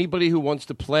DoubleTree. Anybody who wants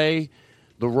to play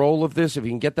the role of this, if you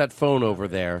can get that phone over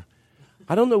there.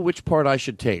 I don't know which part I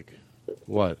should take.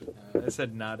 What? I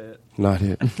said not it. Not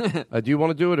it. Do you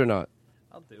want to do it or not?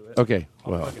 I'll do it. Okay.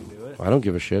 I'll Well, fucking do it. I don't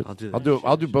give a shit. I'll do that. I'll do it.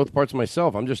 I'll do both parts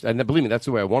myself. I'm just, and believe me, that's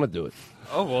the way I want to do it.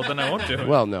 Oh well, then I won't do it.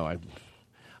 Well, no,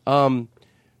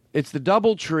 it's the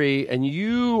DoubleTree, and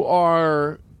you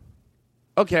are.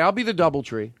 Okay, I'll be the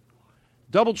DoubleTree.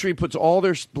 DoubleTree puts all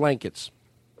their blankets.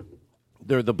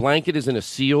 The blanket is in a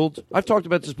sealed. I've talked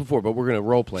about this before, but we're going to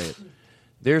role play it.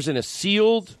 There's in a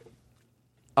sealed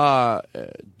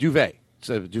duvet.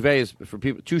 So duvet is for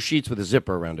people. 2 sheets with a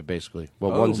zipper around it, basically.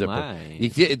 Well, Oh, one zipper.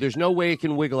 my. There's no way it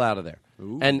can wiggle out of there.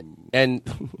 And Did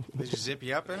you zip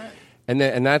you up in it?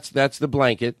 and that's the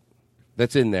blanket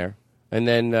that's in there. And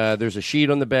then there's a sheet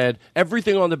on the bed.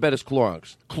 Everything on the bed is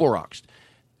Cloroxed.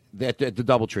 at the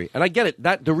DoubleTree, and I get it.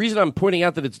 That the reason I'm pointing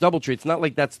out that it's DoubleTree, it's not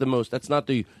like that's the most. That's not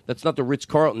the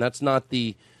Ritz-Carlton. That's not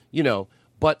the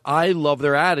But I love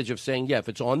their adage of saying, yeah, if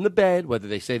it's on the bed, whether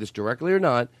they say this directly or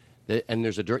not, and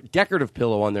there's a decorative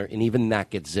pillow on there, and even that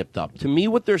gets zipped up. To me,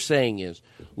 what they're saying is,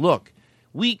 look,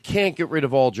 we can't get rid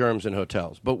of all germs in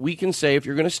hotels, but we can say if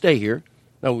you're going to stay here.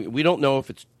 Now, we don't know if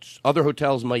it's other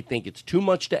hotels might think it's too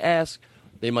much to ask.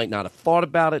 They might not have thought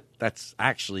about it. That's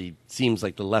actually seems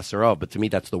like the lesser of, but to me,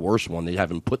 that's the worst one. They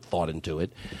haven't put thought into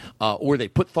it. Or they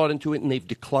put thought into it and they've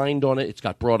declined on it. It's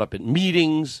got brought up at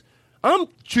meetings. I'm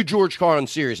too George Carlin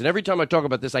serious, and every time I talk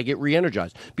about this, I get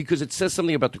re-energized because it says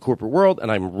something about the corporate world,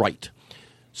 and I'm right.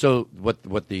 So what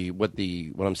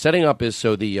I'm setting up is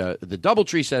the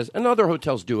DoubleTree says, and other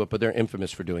hotels do it, but they're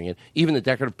infamous for doing it. Even the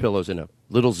decorative pillows in a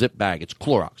little zip bag, it's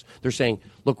Clorox. They're saying,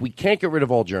 look, we can't get rid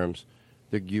of all germs.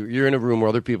 You're in a room where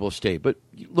other people stay, but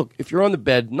look, if you're on the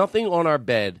bed, nothing on our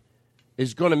bed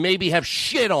is going to maybe have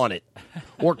shit on it,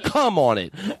 or cum on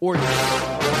it, or.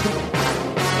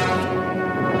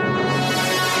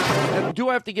 Do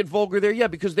I have to get vulgar there? Yeah,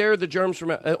 because there are the germs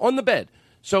from on the bed.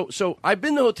 So I've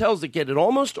been to hotels that get it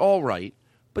almost all right,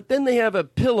 but then they have a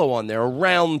pillow on there, a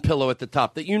round pillow at the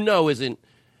top that isn't.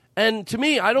 And to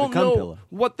me, I don't know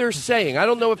what they're saying. I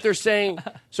don't know if they're saying.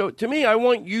 So to me, I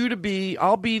want you to be.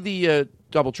 I'll be the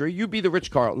DoubleTree. You be the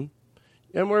Ritz-Carlton,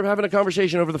 and we're having a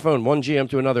conversation over the phone, one GM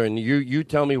to another, and you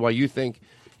tell me why you think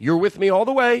you're with me all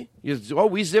the way.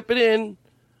 We zip it in,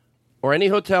 or any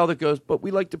hotel that goes, but we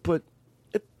like to put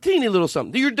a teeny little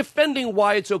something. You're defending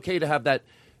why it's okay to have that.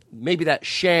 Maybe that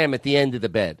sham at the end of the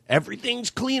bed. Everything's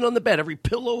clean on the bed. Every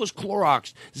pillow is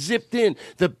Clorox, zipped in.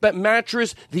 The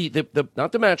mattress,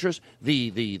 not the mattress,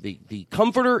 the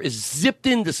comforter is zipped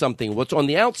into something. What's on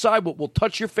the outside, what will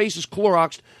touch your face is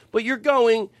Cloroxed. But you're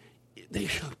going,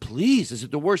 please, is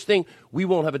it the worst thing? We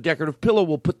won't have a decorative pillow.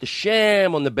 We'll put the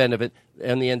sham on the end of it,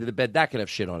 on the end of the bed. That can have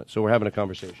shit on it. So we're having a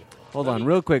conversation. Hold on,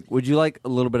 real quick. Would you like a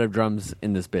little bit of drums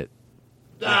in this bit?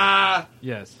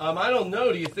 Yes. I don't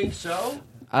know. Do you think so?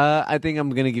 I think I'm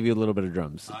going to give you a little bit of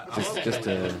drums. Just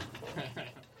to...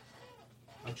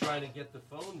 I'm trying to get the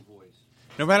phone voice.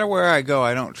 No matter where I go,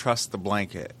 I don't trust the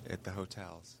blanket at the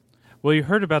hotels. Well, you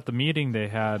heard about the meeting they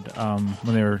had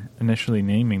when they were initially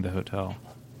naming the hotel,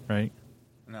 right?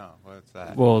 No, what's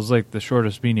that? Well, it was like the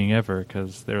shortest meeting ever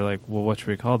because they were like, well, what should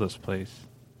we call this place?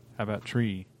 How about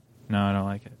Tree? No, I don't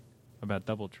like it. How about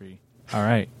DoubleTree? All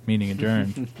right, meeting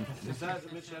adjourned. Is that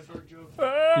a Mitch Hedberg joke?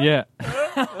 Yeah.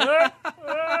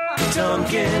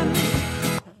 Duncan.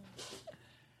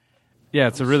 Yeah,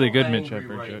 it's a really good Mitch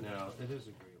angry Hedberg right joke. now. It is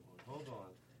a great one. Hold on.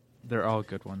 They're all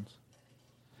good ones.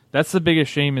 That's the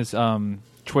biggest shame is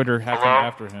Twitter hacking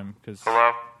after him because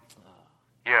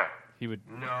Yeah. he would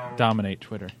dominate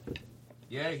Twitter.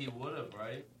 Yeah, he would have,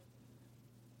 right?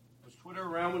 Was Twitter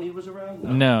around when he was around?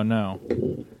 No.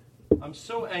 I'm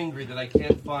so angry that I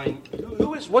can't find...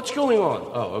 Who is... What's going on?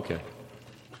 Oh, okay.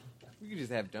 We could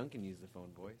just have Duncan use the phone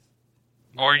voice.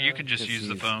 Or you could just use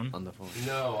the phone. On the phone.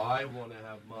 No, I want to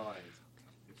have mine.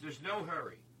 If there's no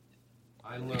hurry,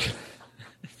 I learn.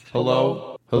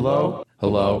 Hello? Hello?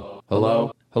 Hello?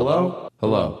 Hello? Hello?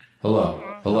 Hello? Hello?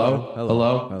 Hello?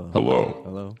 Hello? Hello?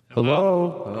 Hello?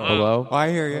 Hello? Oh, I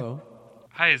hear you.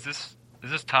 Hi, is this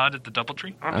Todd at the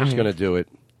DoubleTree? I'm just going to do it.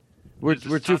 We're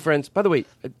two friends. By the way,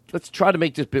 let's try to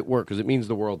make this bit work because it means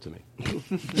the world to me.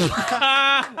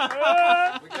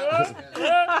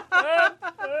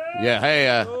 Yeah.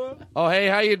 Hey. Hey.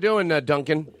 How you doing,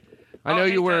 Duncan? I know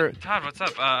you were. Todd, what's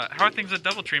up? How are things at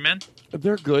DoubleTree, man?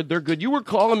 They're good. They're good. You were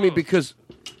calling me because.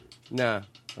 Nah,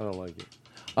 I don't like it.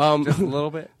 Just a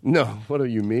little bit. No. What are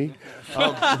you, me?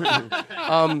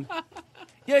 Yeah.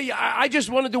 I just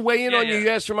wanted to weigh in on you. You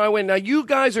asked for my way. Now you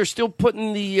guys are still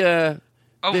putting the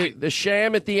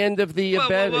sham at the end of the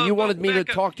bed, and you wanted me to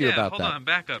talk to you about that. Hold on,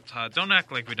 back up, Todd. Don't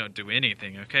act like we don't do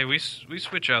anything, okay? We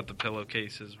switch out the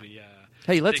pillowcases.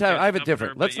 Hey, I have it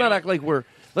different. Let's not act like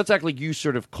let's act like you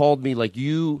sort of called me, like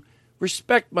you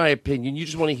respect my opinion. You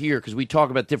just want to hear because we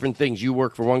talk about different things. You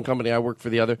work for one company, I work for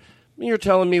the other. You're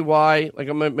telling me why. Like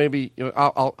maybe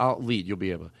I'll lead. You'll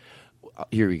be able to.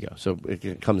 Here we go. So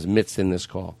it comes midst in this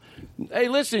call. Hey,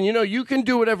 listen, you can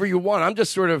do whatever you want. I'm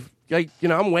just sort of,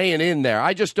 I'm weighing in there.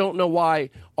 I just don't know why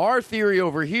our theory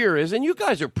over here is, and you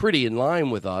guys are pretty in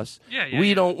line with us,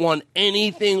 we don't want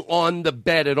anything on the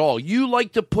bed at all. You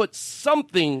like to put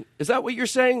something, is that what you're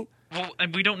saying? Well,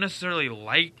 and we don't necessarily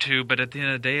like to, but at the end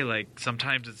of the day, like,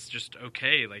 sometimes it's just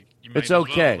okay. Like, you might It's as well.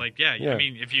 okay. Like, yeah, I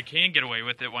mean, if you can get away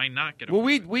with it, why not get away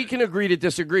Well, we can agree to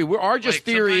disagree. Our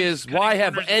theory is why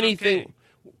have anything.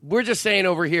 We're just saying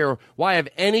over here, why have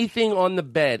anything on the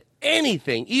bed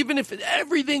anything, even if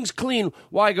everything's clean,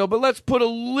 why go, but let's put a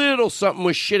little something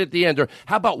with shit at the end? Or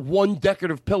how about one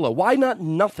decorative pillow? Why not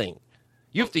nothing?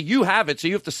 You have it, so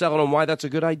you have to sell it on why that's a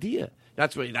good idea.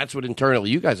 That's what internally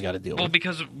you guys got to deal Well, with.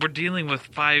 because we're dealing with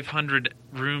 500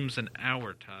 rooms an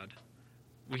hour, Todd.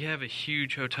 We have a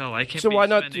huge hotel. I can't. So be why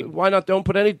spending... not don't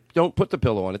put the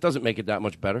pillow on? It doesn't make it that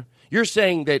much better. You're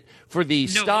saying that for the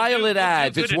style it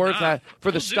adds, it's worth that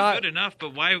for the style. Good enough,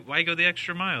 but why go the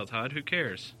extra mile, Todd? Who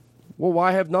cares? Well,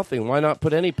 why have nothing? Why not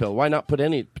put any pillow? Why not put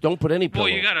any? Don't put any pillow.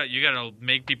 Well, you gotta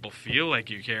make people feel like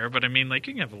you care. But I mean, like,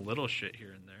 you can have a little shit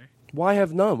here and there. Why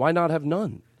have none? Why not have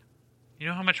none? You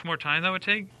know how much more time that would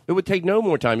take? It would take no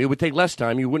more time. It would take less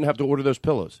time. You wouldn't have to order those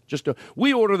pillows.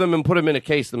 We order them and put them in a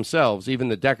case themselves. Even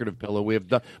the decorative pillow we have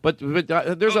done. But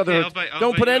there's other.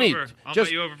 Don't put any. I'll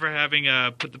bet you over for having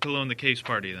put the pillow in the case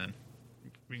party. Then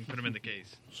we can put them in the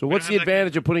case. So what's the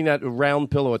advantage of putting that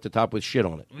round pillow at the top with shit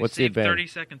on it? What's the advantage? 30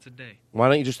 seconds a day. Why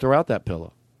don't you just throw out that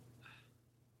pillow?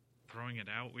 Throwing it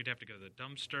out, we'd have to go to the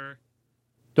dumpster.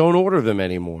 Don't order them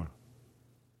anymore.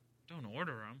 Don't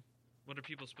order them. What are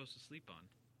people supposed to sleep on?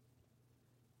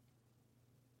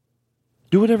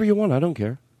 Do whatever you want. I don't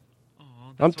care.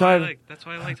 I'm tired. That's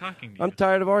why I like talking to you. I'm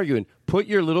tired of arguing. Put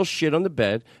your little shit on the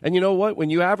bed. And you know what? When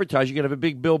you advertise, you got to have a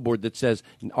big billboard that says,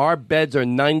 our beds are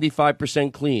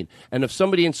 95% clean. And if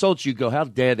somebody insults you, go, how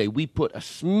dare they? We put a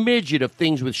smidget of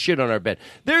things with shit on our bed.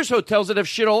 There's hotels that have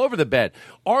shit all over the bed.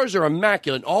 Ours are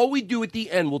immaculate. All we do at the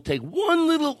end, we'll take one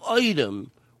little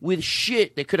item with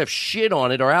shit that could have shit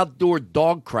on it or outdoor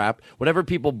dog crap, whatever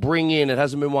people bring in that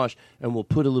hasn't been washed, and we'll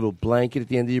put a little blanket at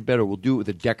the end of your bed, or we'll do it with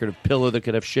a decorative pillow that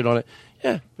could have shit on it.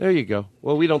 Yeah, there you go.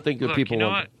 Well, we don't think that people you know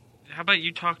want what? How about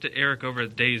you talk to Eric over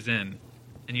at Days Inn,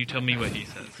 and you tell me what he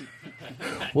says?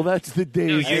 Well, that's the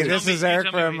Days Hey, this is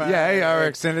Eric from hey, Eric.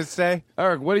 Extended Stay.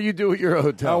 Eric, what do you do at your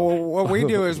hotel? Oh, well, what we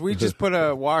do is we just put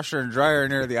a washer and dryer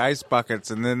near the ice buckets,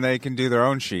 and then they can do their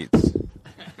own sheets.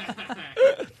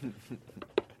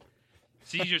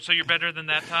 So you're better than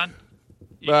that, Todd?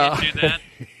 You can't do that?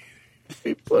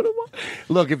 Put them on.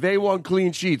 Look, if they want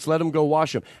clean sheets, let them go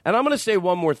wash them. And I'm going to say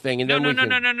one more thing. And then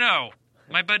No.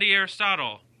 My buddy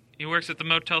Aristotle, he works at the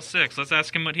Motel 6. Let's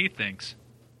ask him what he thinks.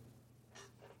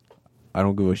 I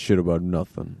don't give a shit about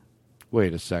nothing.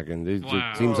 Wait a second. It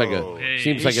seems like a...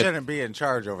 He shouldn't be in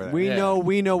charge over that.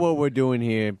 We know what we're doing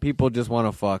here. People just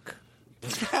want to fuck.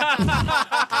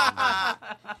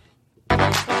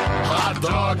 Hot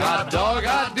dog,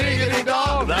 hot diggity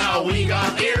dog. Now we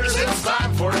got ears, it's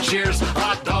time for cheers.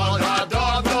 Hot dog,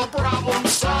 no problem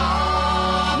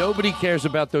solved. Nobody cares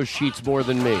about those sheets more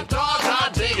than me.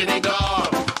 Hot diggity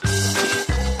dog.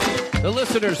 The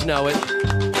listeners know it.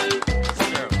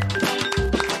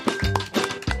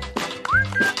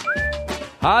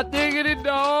 Hot diggity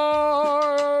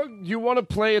dog. You want to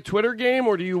play a Twitter game,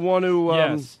 or do you want to...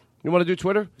 Yes. You want to do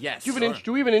Twitter? Yes. Do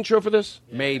we have an intro for this?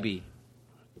 Maybe.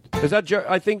 Is that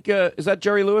is that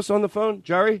Jerry Lewis on the phone?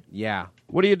 Jerry? Yeah.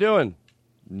 What are you doing?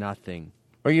 Nothing.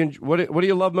 What do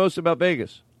you love most about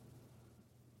Vegas?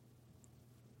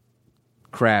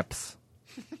 Craps.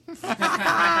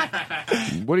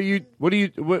 What do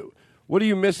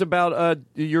you miss about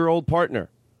your old partner?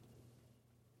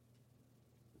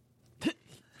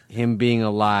 Him being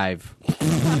alive.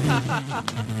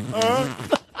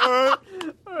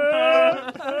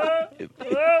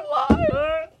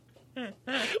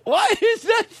 Why is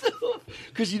that so?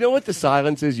 Because you know what the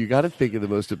silence is? You got to think of the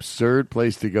most absurd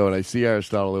place to go. And I see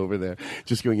Aristotle over there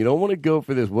just going, you don't want to go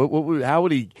for this. How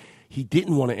would he? He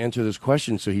didn't want to answer this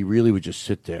question, so he really would just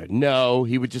sit there. No,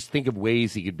 he would just think of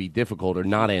ways he could be difficult or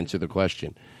not answer the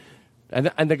question. And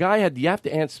the guy you have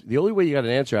to answer. The only way you got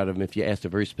an answer out of him if you asked a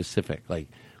very specific, like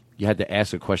you had to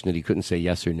ask a question that he couldn't say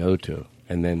yes or no to.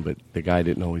 But the guy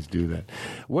didn't always do that.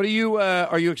 What are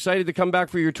you excited to come back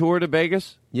for your tour to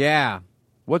Vegas? Yeah.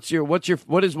 What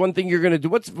is one thing you're going to do?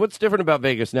 What's different about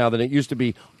Vegas now than it used to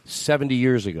be 70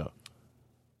 years ago?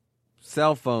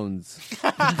 Cell phones.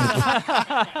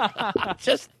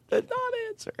 Just a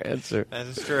non-answer. That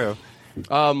is true.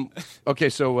 Okay,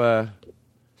 so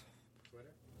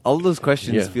all those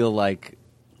questions feel like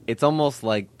it's almost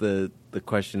like the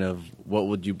question of what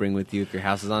would you bring with you if your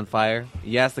house is on fire?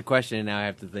 You ask the question, and now I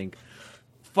have to think,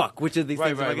 fuck, which of these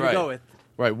things am I going to go with?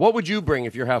 Right. What would you bring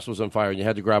if your house was on fire and you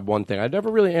had to grab one thing? I never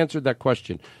really answered that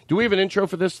question. Do we have an intro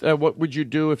for this? What would you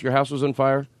do if your house was on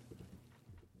fire?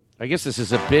 I guess this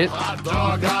is a bit. Hot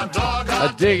dog,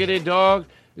 a diggity dog.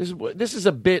 This is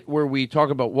a bit where we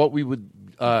talk about what we would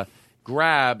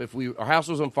grab if our house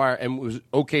was on fire and it was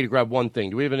okay to grab one thing.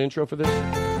 Do we have an intro for this?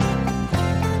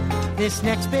 This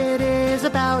next bit is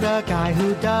about a guy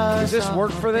who does. Does this work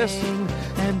for this?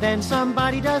 And then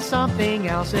somebody does something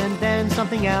else, and then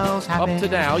something else happens. Up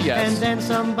to now, yes. And then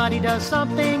somebody does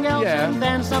something else, and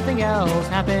then something else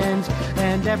happens.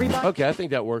 And everybody... Okay, I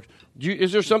think that works.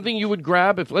 Is there something you would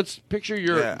grab? Let's picture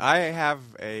your... Yeah, I have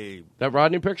that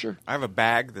Rodney picture? I have a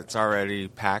bag that's already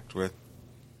packed with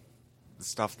the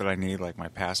stuff that I need, like my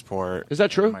passport. Is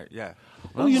that true? Yeah.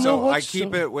 Oh, you know what? I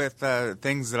keep it with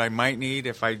things that I might need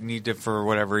if I need to, for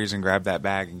whatever reason, grab that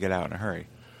bag and get out in a hurry.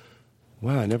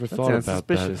 Wow, I never thought about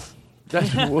suspicious. that.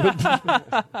 That would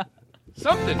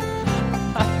something.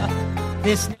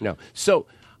 No. So,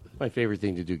 my favorite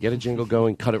thing to do: get a jingle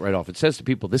going, cut it right off. It says to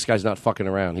people, "This guy's not fucking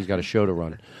around. He's got a show to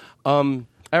run."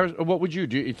 What would you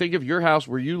do? You think of your house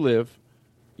where you live,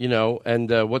 you know,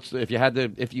 and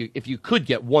if you could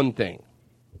get one thing.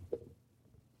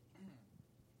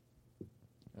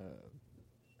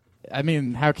 I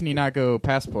mean, how can you not go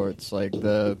passports? Like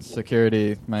the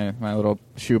security, my little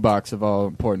shoebox of all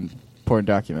important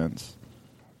documents.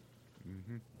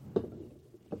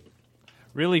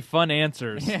 Really fun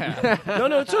answers. Yeah.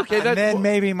 No, it's okay. And then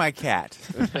maybe my cat.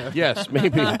 Yes,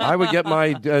 maybe. I would get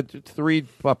my 3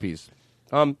 puppies.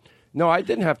 No, I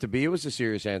didn't have to be. It was a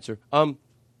serious answer.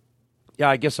 Yeah,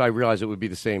 I guess I realized it would be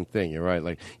the same thing. You're right.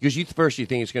 Like, because first you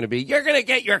think it's going to be, you're going to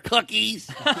get your cookies.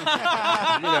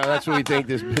 That's what we think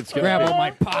this bit's going to be. Grab all my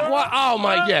pot. What? Oh,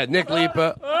 my, yeah, Nick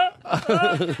Lipa.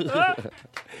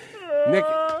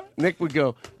 Nick would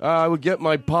go, I would get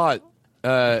my pot.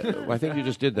 I think you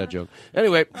just did that joke.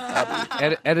 Anyway,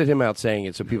 edit him out saying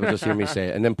it so people just hear me say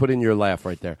it, and then put in your laugh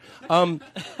right there.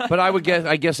 But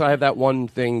I guess I have that one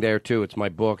thing there too. It's my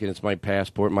book and it's my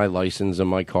passport, my license, and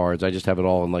my cards. I just have it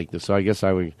all in like this. So I guess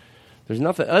I would. There's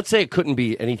nothing. Let's say it couldn't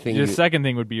be anything. Your second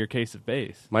thing would be your case of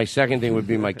bass. My second thing would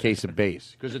be my case of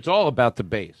bass because it's all about the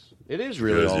bass. It is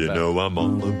really all you about. know I'm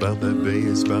all about that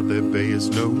bass, no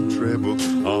treble.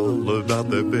 All about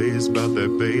that bass,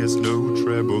 no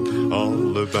treble.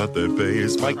 All about that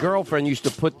bass. My girlfriend used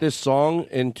to put this song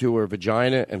into her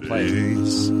vagina and play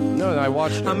it. No, I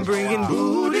watched it. I'm bringing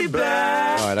booty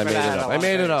back. All right, I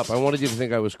made it up. I wanted you to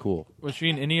think I was cool. Was she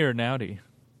an innie or an outie?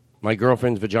 My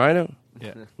girlfriend's vagina?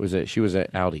 Yeah. She was an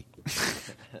outie.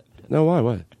 No, why?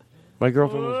 What? My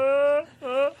girlfriend was...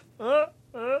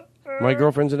 My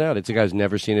girlfriend's an outie. It's a guy who's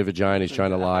never seen a vagina. He's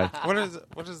trying to lie. What is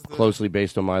the... Closely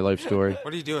based on my life story. What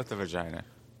do you do with the vagina?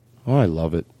 Oh, I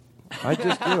love it. I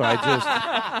just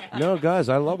do. No, guys,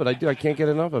 I love it. I do. I can't get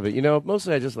enough of it. You know,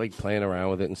 mostly I just like playing around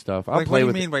with it and stuff. I'll play what do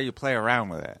with you mean by you play around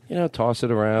with it? You know, toss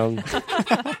it around.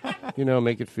 You know,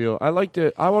 make it feel... I want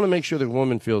to make sure the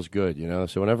woman feels good, you know?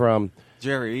 So whenever I'm... Do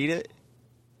you ever eat it?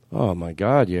 Oh, my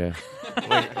God, yeah.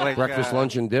 like breakfast,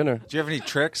 lunch, and dinner. Do you have any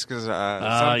tricks? Because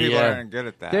some people aren't good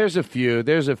at that. There's a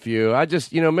few. I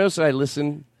just, mostly I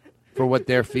listen for what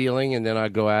they're feeling, and then I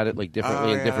go at it like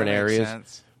differently in different areas.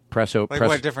 Sense.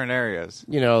 What different areres?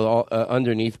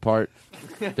 Underneath part.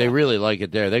 They really like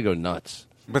it there. They go nuts.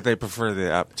 But they prefer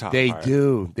the up top They part.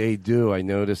 do. I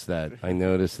noticed that.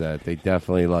 They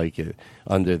definitely like it.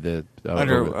 Under the...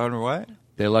 Under what?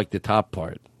 They like the top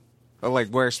part. Oh, like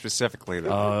where specifically, though?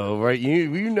 Oh, right.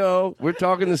 You know. We're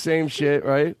talking the same shit,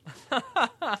 right?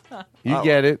 You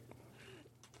get it.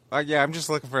 Yeah, I'm just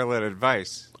looking for a little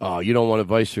advice. Oh, you don't want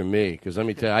advice from me, because let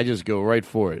me tell you, I just go right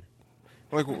for it.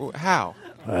 Like, how?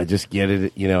 I just get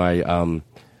it.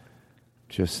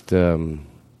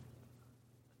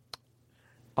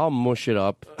 I'll mush it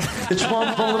up. It's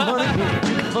one for the money,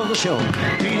 for the show.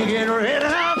 You get ready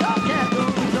now.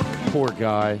 Poor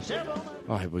guy.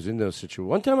 Oh, I was in those situations.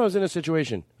 One time I was in a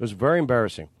situation. It was very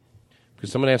embarrassing.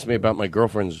 Because someone asked me about my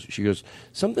girlfriend's. She goes,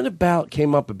 something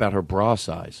came up about her bra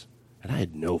size. And I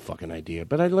had no fucking idea.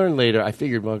 But I learned later. I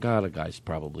figured, well, God, guys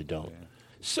probably don't. Yeah.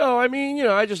 So, I mean,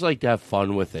 I just like to have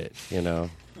fun with it, I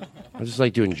just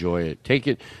like to enjoy it. Take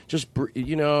it, just, get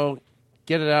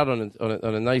it out on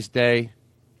a nice day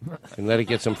and let it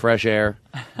get some fresh air.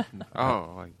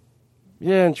 Yeah,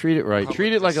 and treat it right.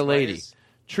 Treat it like a lady.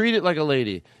 Treat it like a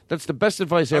lady. That's the best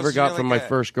advice I ever got from my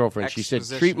first girlfriend. She said,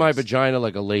 treat my vagina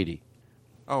like a lady.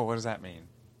 Oh, what does that mean?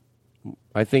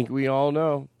 I think we all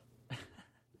know.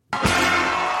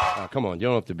 Oh, come on, you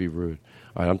don't have to be rude.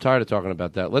 All right, I'm tired of talking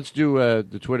about that. Let's do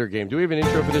the Twitter game. Do we have an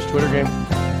intro for this Twitter game?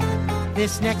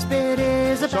 This next bit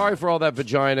is Sorry for all that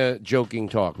vagina joking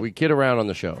talk. We kid around on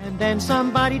the show. And then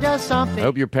somebody does something. I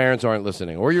hope your parents aren't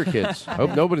listening, or your kids. I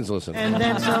hope nobody's listening. And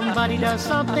then somebody does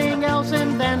something else,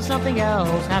 and then something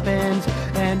else happens.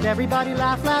 And everybody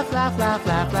laugh, laugh, laugh, laugh,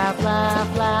 laugh,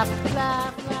 laugh, laugh, laugh,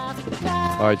 laugh, laugh,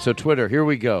 laugh. All right, so Twitter, here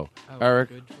we go. Eric?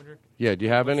 Yeah, do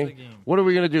you have any? What are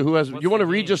we going to do? You want to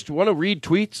read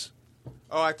tweets?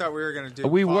 Oh, I thought we were going to do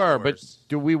We were, but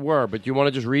do you want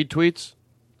to just read tweets?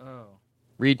 Oh.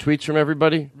 Read tweets from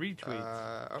everybody?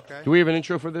 Retweets. Okay. Do we have an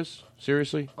intro for this?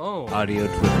 Seriously? Oh. Audio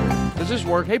Twitter. Does this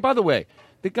work? Hey, by the way,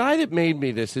 the guy that made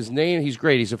me this, his name, he's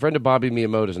great. He's a friend of Bobby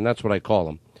Miyamoto's, and that's what I call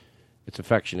him. It's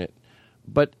affectionate.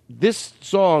 But this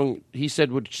song, he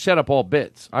said, would set up all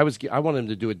bits. I wanted him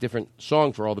to do a different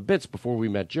song for all the bits before we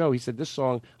met Joe. He said, this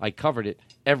song, I covered it,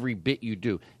 every bit you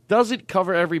do. Does it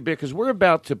cover every bit? Because we're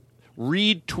about to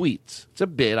read tweets. It's a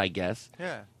bit, I guess.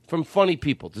 Yeah. From funny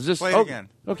people. Does this Play it again.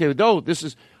 Okay, no, this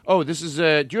is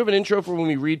do you have an intro for when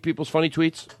we read people's funny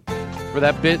tweets? For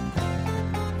that bit?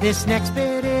 This next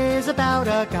bit is about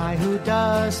a guy who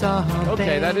does something.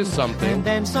 Okay, that is something. And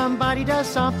then somebody does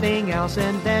something else,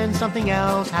 and then something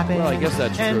else happens. Well, I guess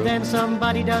that's and true. And then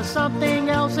somebody does something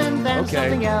else, and then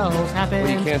something else happens.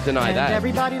 Well, you can't deny and that.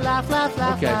 Everybody laugh, laugh,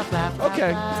 laugh, Okay. laugh, laugh,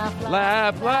 Okay. laugh,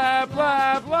 Laugh, laugh,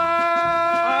 laugh,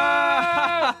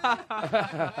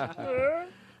 laugh.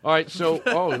 All right, so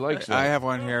he likes that. I have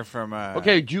one here from.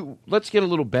 Okay, let's get a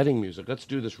little betting music. Let's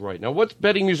do this right now. What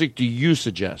betting music do you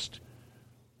suggest,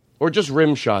 or just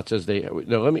rim shots as they?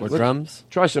 No, let's drums.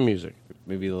 Try some music.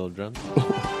 Maybe a little drum.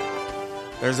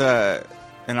 There's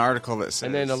an article that says.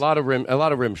 And then a lot of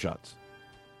rim shots.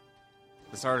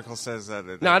 This article says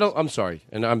that. No, I don't. I'm sorry,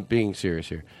 and I'm being serious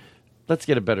here. Let's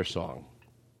get a better song.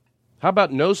 How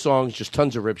about no songs, just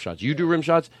tons of rim shots? You do rim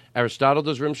shots, Aristotle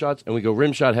does rim shots, and we go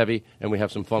rim shot heavy, and we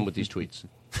have some fun with these tweets.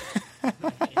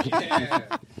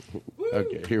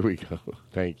 Okay, here we go.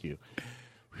 Thank you.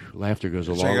 Laughter goes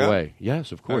a long way.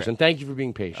 Yes, of course. Okay. And thank you for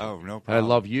being patient. Oh, no And problem. I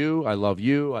love you. I love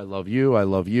you. I love you. I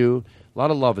love you. A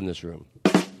lot of love in this room.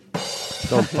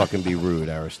 Don't fucking be rude,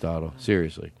 Aristotle.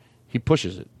 Seriously. He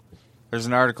pushes it. There's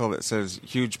an article that says,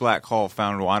 huge black hole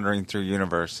found wandering through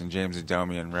universe, and James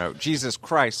Adomian wrote, Jesus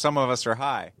Christ, some of us are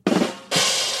high.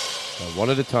 One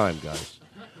at a time, guys.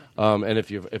 And if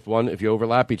you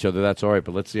overlap each other, that's all right.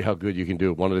 But let's see how good you can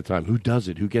do it one at a time. Who does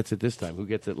it? Who gets it this time? Who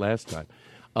gets it last time?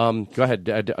 Go ahead,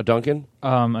 Duncan.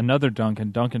 Another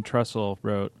Duncan Trussell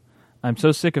wrote, I'm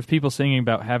so sick of people singing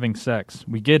about having sex.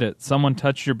 We get it. Someone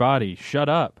touched your body. Shut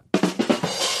up.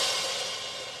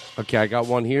 Okay, I got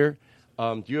one here.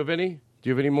 Do you have any? Do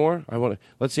you have any more?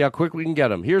 Let's see how quick we can get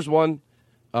them. Here's one.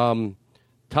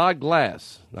 Todd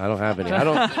Glass. I don't have any. I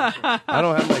don't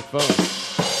have my phone.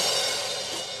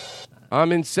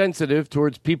 I'm insensitive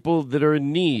towards people that are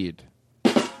in need.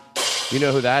 You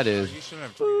know who that is. You shouldn't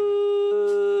have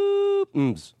tweeted that.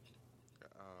 Oops.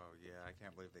 Oh, yeah, I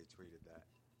can't believe they tweeted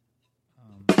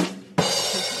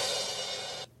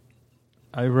that.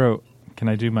 I wrote, can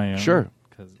I do my own? Sure.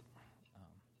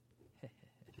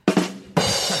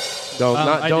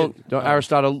 Don't,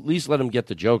 Aristotle, at least let him get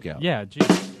the joke out. Yeah, geez.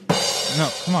 No,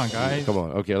 come on, guys. Come on.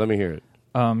 Okay, let me hear it.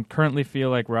 Currently feel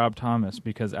like Rob Thomas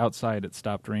because outside it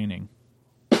stopped raining.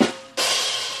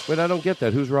 Wait, I don't get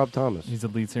that. Who's Rob Thomas? He's the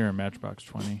lead singer in Matchbox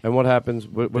 20. And what happens?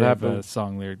 What They have happens? a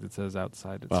song lyric that says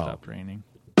outside it stopped raining.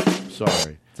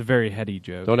 Sorry. It's a very heady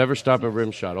joke. Don't ever stop at rim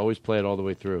shot. Always play it all the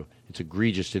way through. It's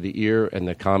egregious to the ear and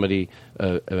the comedy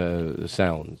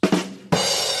sounds.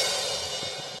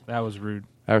 That was rude.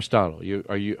 Aristotle,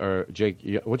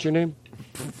 Jake? What's your name?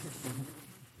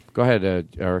 Go ahead,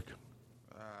 Eric.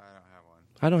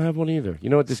 I don't have one either. You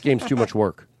know what? This game's too much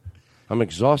work. I'm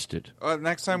exhausted. Well,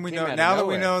 next time we know. out of Now that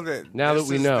we nowhere. know that. Now this that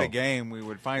we is know. the game, we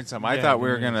would find some. I thought we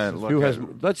were gonna look. Who at has?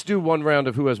 Let's do one round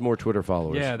of who has more Twitter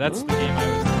followers. Yeah, that's the game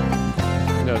I was.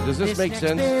 No, does this make next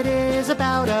sense? bit is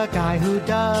about a guy who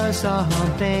does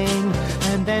something,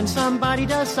 and then somebody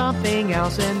does something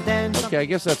else, and then. Okay, I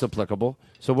guess that's applicable.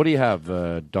 So what do you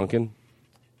have, Duncan?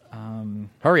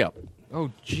 Hurry up.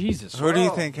 Oh, Jesus. Who do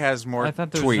you think has more I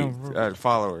thought there was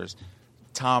followers?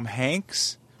 Tom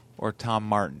Hanks or Tom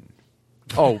Martin?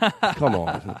 Oh, come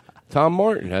on. Tom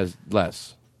Martin has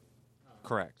less.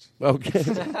 Correct. Okay.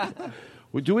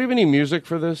 Well, do we have any music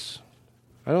for this?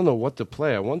 I don't know what to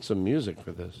play. I want some music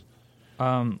for this.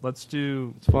 Let's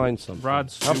do. Let's find something. Rod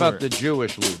Stewart. How about the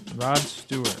Jewish loop? Rod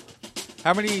Stewart.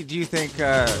 How many do you think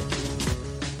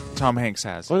Tom Hanks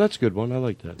has? Oh, that's a good one. I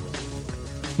like that.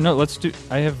 No, let's do.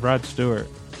 I have Rod Stewart.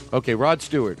 Okay, Rod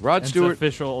Stewart. Rod It's Stewart.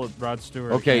 official Rod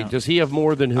Stewart. Okay, account. does he have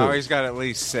more than who? Oh, he's got at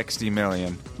least 60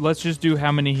 million. Let's just do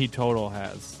how many he total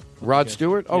has. Rod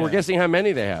Stewart? Oh, we're Yeah. guessing how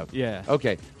many they have. Yeah.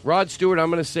 Okay, Rod Stewart, I'm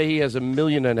going to say he has 1.5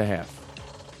 million. I'm going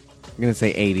to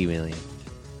say 80 million.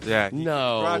 Yeah.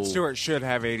 No. Rod Stewart should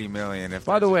have 80 million. If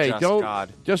By the that's a way, just don't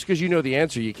God. just because you know the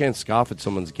answer, you can't scoff at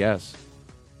someone's guess.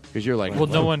 Because you're like, Well,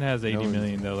 no "What?" one has 80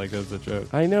 million though. Like that was a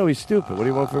joke. I know he's stupid. What do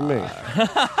you want from me?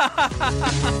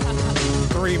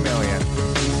 3 million.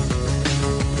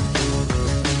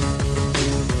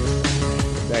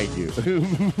 Thank you.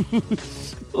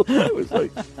 I was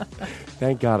like,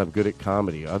 thank God I'm good at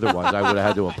comedy. Otherwise, I would have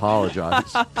had to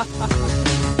apologize. All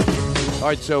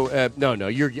right, so no,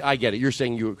 I get it. You're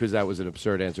saying because that was an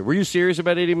absurd answer. Were you serious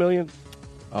about 80 million?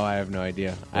 Oh, I have no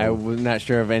idea. I was not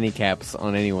sure of any caps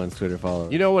on anyone's Twitter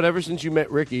followers. You know what? Ever since you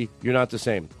met Ricky, you're not the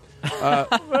same. I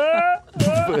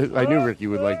knew Ricky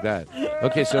would like that.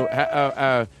 Okay, so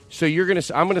so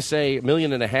I'm gonna say $1.5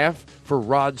 million for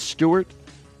Rod Stewart.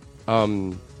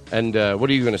 And what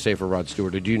are you gonna say for Rod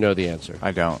Stewart? Or do you know the answer?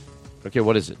 I don't. Okay,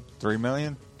 what is it? $3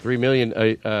 million. $3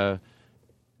 million.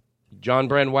 John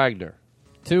Brand Wagner.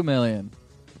 $2 million.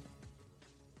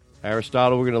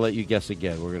 Aristotle, we're gonna let you guess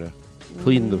again. We're gonna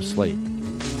clean the slate.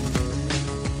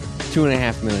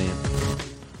 $2.5 million.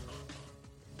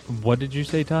 What did you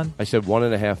say, Todd? I said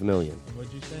 $1.5 million. What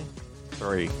did you say?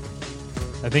 3.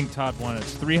 I think Todd won.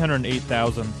 It's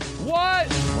 308,000. What?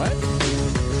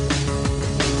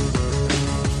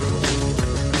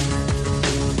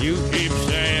 You keep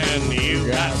saying you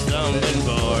got something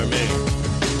for me.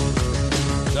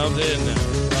 Something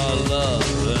called love,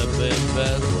 the big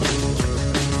best.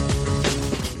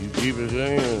 You keep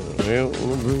saying.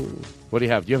 What do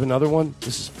you have? Do you have another one?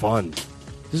 This is fun.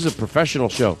 This is a professional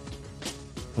show.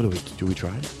 What do we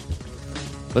try?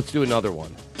 Let's do another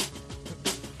one.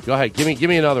 Go ahead. Give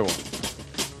me another one.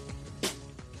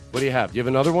 What do you have? Do you have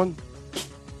another one?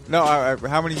 No,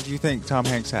 how many do you think Tom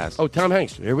Hanks has? Oh, Tom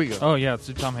Hanks. Here we go. Oh, yeah, let's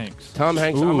do Tom Hanks. Tom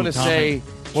Hanks. I'm going to say...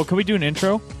 Hanks. Well, can we do an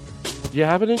intro? Do you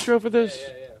have an intro for this?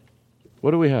 Yeah.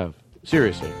 What do we have?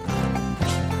 Seriously.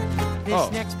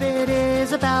 This next bit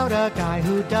is about a guy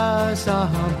who does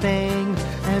something,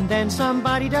 and then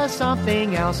somebody does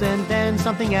something else, and then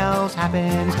something else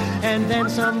happens, and then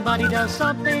somebody does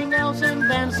something else,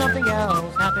 and then something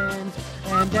else happens,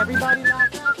 and everybody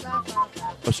laughs.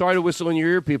 I'm sorry to whistle in your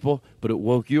ear, people, but it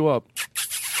woke you up.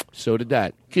 So did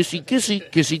that. Kissy, kissy,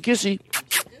 kissy, kissy.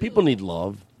 People need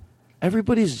love.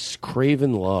 Everybody's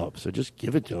craving love, so just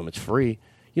give it to them. It's free.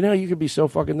 You know, you can be so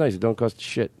fucking nice. It don't cost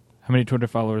shit. How many Twitter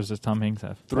followers does Tom Hanks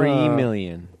have? 3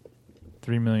 million.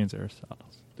 3 million's Aristotle.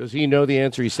 Does he know the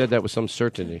answer? He said that with some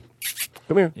certainty.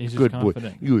 Come here. He's good just boy.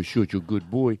 confident. You're such a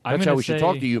good boy. That's how we should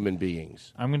talk to human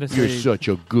beings. I'm going to say... You're such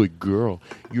a good girl.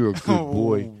 You're a good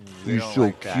boy. You're so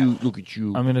like cute. that. Look at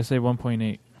you. I'm going to say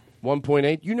 1.8.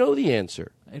 1.8? You know the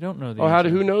answer. I don't know the answer. answer.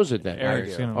 Who knows it then?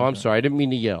 Eric's gonna I'm sorry. I didn't mean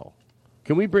to yell.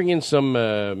 Can we bring in some,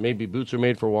 maybe boots are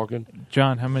made for walking?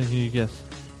 John, how many do you guess?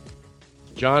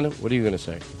 John, what are you going to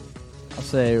say? I'll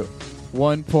say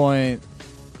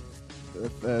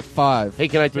 1.5. Hey,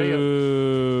 can I tell Boo.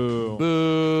 you?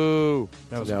 Boo.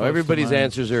 That was Now, close everybody's to mine.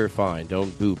 answers are fine.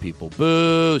 Don't boo people.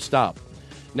 Boo. Stop.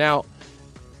 Now,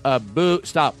 boo.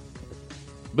 Stop.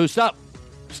 Boo. Stop.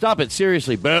 Stop it.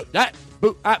 Seriously. Boo. Ah,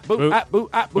 boo. Ah, boo. Boo. Ah, boo.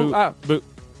 Ah, boo. Boo. Ah. Boo.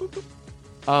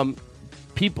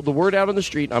 People, the word out on the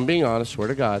street, I'm being honest, swear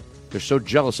to God, they're so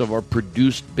jealous of our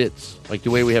produced bits. Like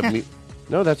the way we have...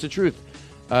 No, that's the truth.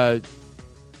 Mark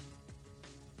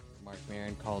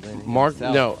Maron called in.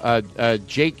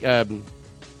 Jake...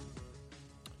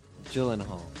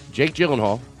 Gyllenhaal. Jake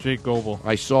Gyllenhaal. Jake Goebel.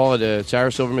 I saw at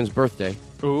Sarah Silverman's birthday.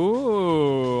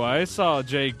 Ooh, I saw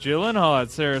Jake Gyllenhaal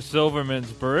at Sarah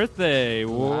Silverman's birthday.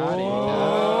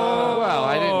 Whoa. Well,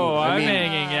 I didn't... I'm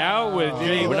hanging out with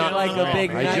Jake We're not like a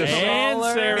big I just- and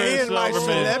Sarah Me and my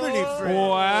Silverman. celebrity friend.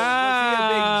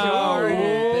 Wow.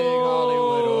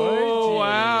 Ooh,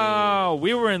 wow.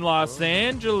 We were in Los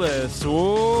Angeles.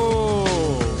 Whoa.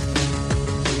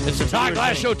 It's the Todd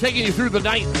Glass Show taking you through the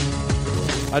night.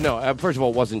 No, first of all,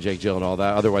 it wasn't Jake Gyllenhaal.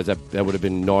 Otherwise, that would have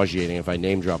been nauseating if I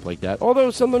name drop like that.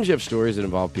 Although sometimes you have stories that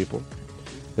involve people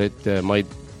that might,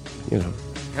 you know.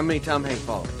 How many Tom Hanks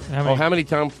followers? How many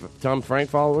Tom Frank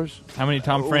followers? How many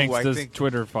Tom Franks I does think-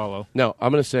 Twitter follow? No, I'm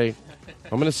going to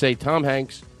say Tom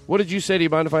Hanks. What did you say? Do you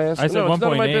mind if I ask? I said no, 1.8. it's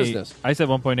none of my business. I said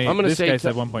 1.8. I'm going to This say guy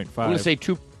said 1.5. I'm going to say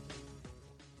 2.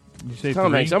 You say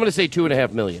Tom 3? Hanks. I'm going to say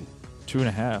 2.5 million.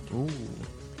 2.5. Ooh.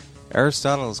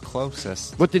 Aristotle's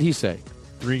closest. What did he say?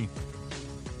 3.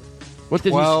 What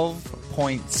did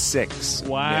 12.6.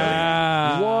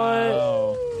 Wow.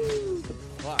 What?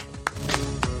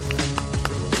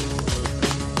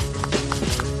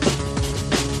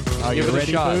 Are Give you it a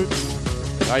ready, shot.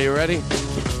 folks? Are you ready?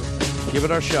 Give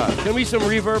it our shot. Can we some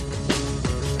reverb?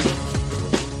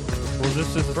 Was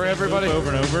this just a For loop everybody? over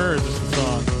and over, or is this a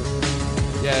song?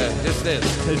 Yeah, just this.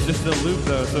 It's just a loop,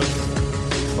 though, so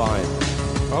it's... Fine.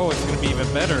 Oh, it's going to be even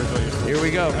better, is what you're saying. Here we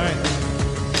go. All right.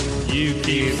 You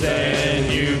keep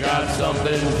saying you got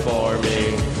something for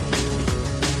me.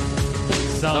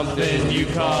 Something you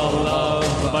call love,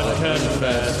 but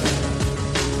confess.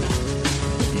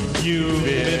 You've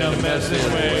been a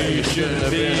messin' where you shouldn't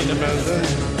have been a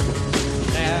messin'.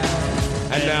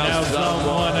 And now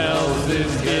someone else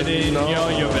is getting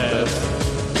your best.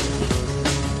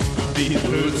 These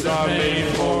boots are made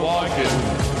for walking,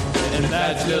 and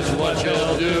that's just what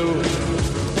you'll do.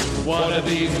 One of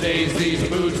these days, these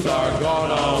boots are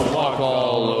gonna walk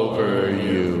all over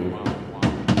you.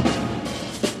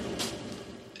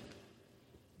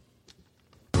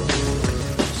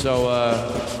 So,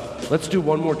 let's do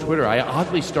one more Twitter. I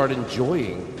oddly start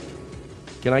enjoying.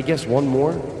 Can I guess one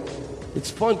more? It's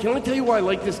fun. Can I tell you why I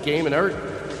like this game? And Eric,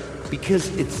 because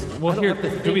it's... Well, here,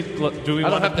 do we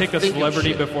want to pick a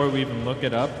celebrity before we even look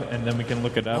it up, and then we can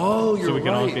look it up Oh, you're so we can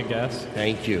all right. get guess?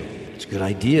 Thank you. It's a good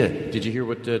idea. Did you hear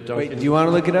what Duncan... Wait, do you want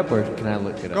to look it up, or can I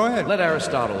look it up? Go ahead. Let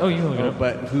Aristotle. Oh, you can look it up.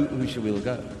 But who should we look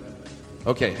up?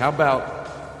 Okay, how about...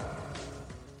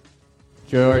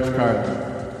 George Carlin.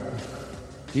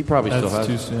 He probably That's still has...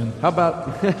 too soon. How about...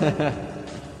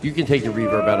 You can take the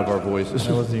reverb out of our voices.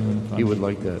 That wasn't even funny. He would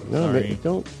like that. No, Sorry.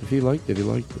 don't. If he liked it, he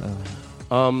liked it.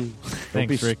 Don't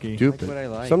Thanks, be Ricky. stupid. Like what I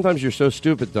like. Sometimes you're so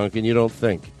stupid, Duncan, you don't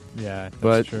think. Yeah, that's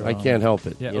But true. I can't help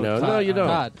it. Yeah, you know? Todd, No, you don't.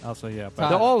 Todd. Also, yeah.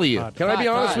 To all of you. Todd. Can I be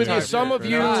honest with you? Todd. Some of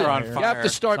you, Notes are on you have to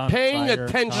start It's on paying fire.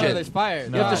 attention. Oh, there's fire.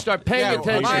 You have to start paying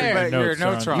attention. But your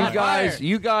notes are on fire.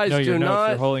 You guys No, do your notes, not.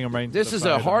 you're holding them right into This the is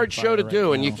fire. a hard They're on show to fire do,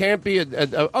 right and you now. can't be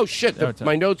oh shit! No, it's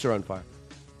my notes are on fire.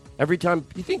 Every time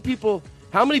you think people.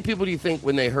 How many people do you think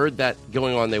when they heard that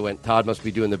going on, they went, Todd must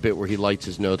be doing the bit where he lights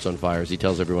his notes on fire as he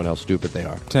tells everyone how stupid they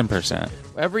are? 10%.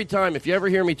 Every time, if you ever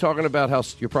hear me talking about how,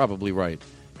 you're probably right,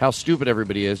 how stupid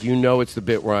everybody is, you know it's the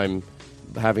bit where I'm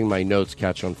having my notes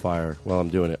catch on fire while I'm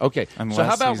doing it. Okay, Unless so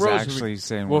how about he's Rose? actually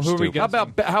saying Well, we're who are we stupid. How about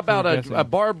Who are we guessing? a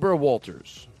Barbara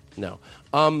Walters? No.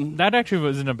 That actually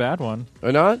wasn't a bad one.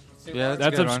 Or not? Yeah, That's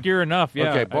a good one. obscure enough.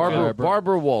 Yeah. Okay,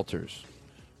 Barbara Walters.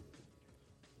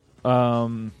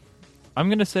 I'm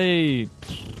gonna say.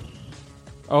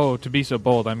 Oh, to be so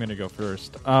bold, I'm gonna go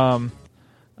first. I'm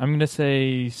gonna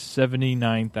say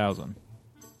 79,000.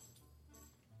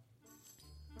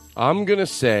 I'm going to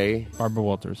say... Barbara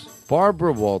Walters.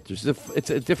 Barbara Walters. It's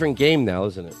a different game now,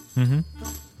 isn't it? Mm-hmm.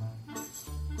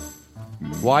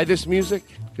 Why this music?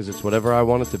 Because it's whatever I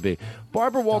want it to be.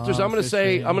 Barbara Walters, I'm going to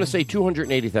say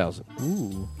 280,000.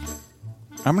 Ooh.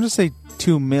 I'm going to say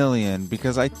 2 million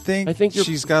because I think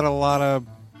she's got a lot of...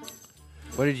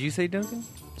 What did you say, Duncan?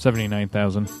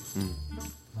 79,000.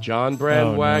 John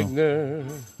Brand Wagner.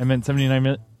 No. I meant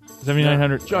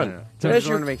 7,900. John, I just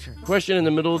wanted to make sure. Question in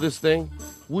the middle of this thing.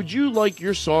 Would you like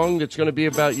your song that's going to be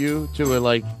about you to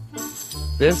like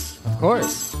this? Of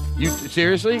course. You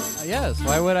seriously? Yes.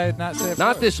 Why would I not say it?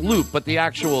 Not this loop, but the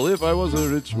actual "If I Was a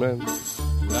Rich Man." He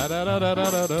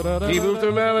moved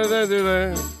to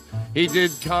Maryland. He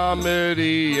did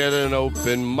comedy at an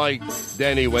open mic.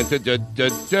 Then he went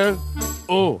to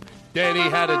Oh, then he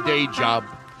had a day job.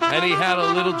 And he had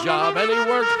a little job, and he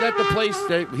worked at the place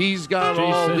that he's got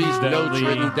all Jason these notes Dudley.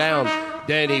 written down.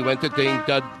 Then he went to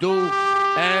Ding-da-doo,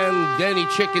 and then he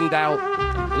chickened out,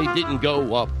 and he didn't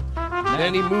go up.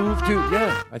 Then he moved to,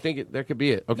 I think that could be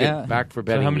it. Okay, Yeah. back for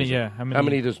betting. how many- music. yeah, how many- How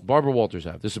many does Barbara Walters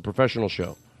have? This is a professional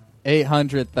show.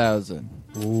 800,000.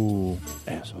 Ooh,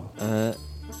 asshole.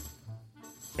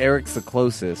 Eric's the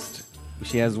closest.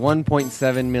 She has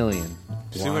 1.7 million.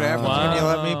 See what happens when you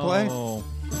let me play?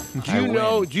 Do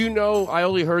you know, I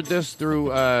only heard this through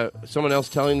someone else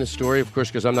telling the story, of course,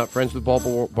 because I'm not friends with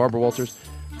Barbara Walters,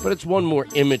 but it's one more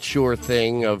immature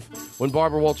thing of when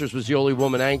Barbara Walters was the only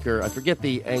woman anchor. I forget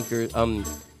the anchor.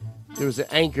 There was an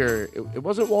anchor. It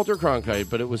wasn't Walter Cronkite,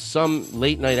 but it was some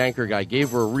late-night anchor guy.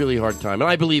 Gave her a really hard time, and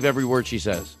I believe every word she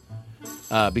says.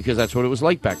 Because that's what it was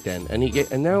like back then. And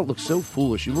now it looks so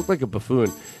foolish. You look like a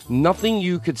buffoon. Nothing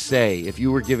you could say if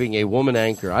you were giving a woman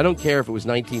anchor. I don't care if it was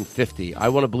 1950. I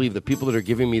want to believe the people that are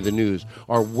giving me the news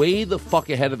are way the fuck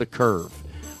ahead of the curve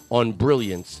on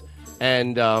brilliance.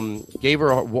 And gave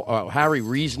her Harry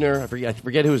Reasoner. I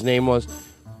forget who his name was.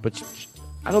 But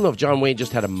I don't know if John Wayne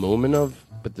just had a moment of.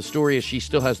 But the story is she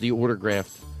still has the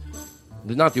autographed.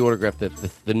 Not the autograph,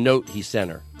 the note he sent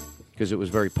her. Because it was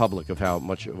very public of how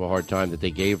much of a hard time that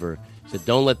they gave her. He said,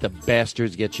 don't let the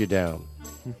bastards get you down.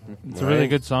 It's a really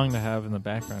good song to have in the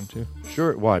background, too.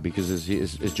 Sure. Why? Because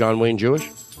is John Wayne Jewish?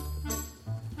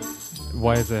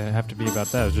 Why does it have to be about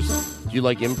that? It's just. Do you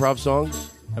like improv songs?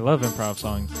 I love improv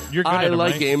songs. You're good I at them,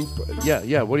 like right?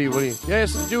 Yeah. What do you?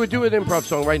 Yes, do an improv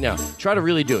song right now. Try to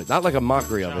really do it. Not like a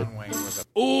mockery of it.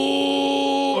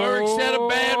 Ooh, Eric said a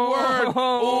bad word.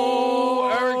 Ooh,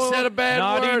 Eric said a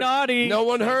bad word. Naughty. No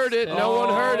one heard it. No one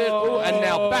heard it. Ooh,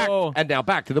 and now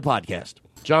back to the podcast.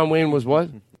 John Wayne was what?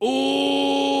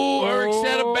 Ooh, Eric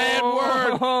said a bad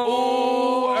word.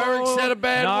 Ooh, Eric said a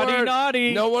bad word.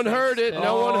 naughty. No one heard it.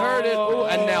 No one heard it. Ooh,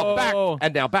 and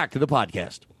now back to the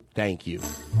podcast. Thank you.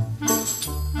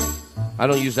 I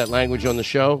don't use that language on the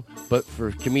show, but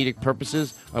for comedic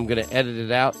purposes, I'm going to edit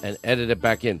it out and edit it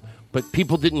back in. But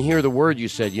people didn't hear the word you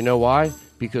said. You know why?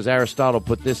 Because Aristotle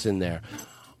put this in there.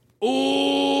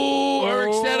 Ooh,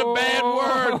 Eric said a bad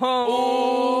word.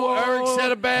 Ooh, Eric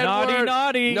said a bad word.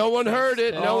 Naughty. No one heard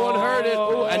it. No one heard it.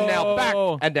 Ooh,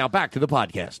 and now back to the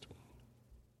podcast.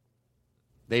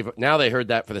 They heard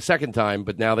that for the second time,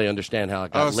 but now they understand how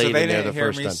it got laid in there the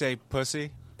first time. So they didn't hear me say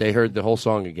pussy? They heard the whole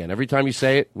song again. Every time you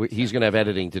say it, he's going to have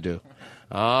editing to do.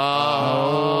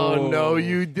 Oh, no,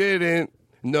 you didn't.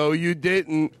 No, you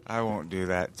didn't. I won't do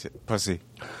that. Pussy.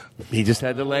 He just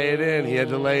had to lay it in. He had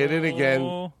to lay it in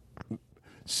again.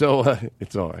 So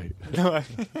it's all right. I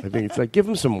think it's like, give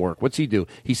him some work. What's he do?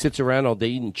 He sits around all day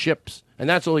eating chips. And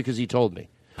that's only because he told me.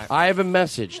 I have a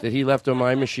message that he left on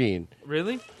my machine.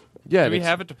 Really? Yeah. Do we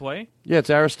have it to play? Yeah,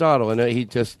 it's Aristotle. And he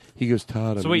goes,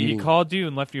 Todd, So wait, he called you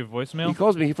and left you a voicemail? He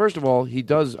calls me. First of all, he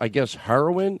does, I guess,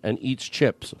 heroin and eats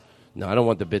chips. No, I don't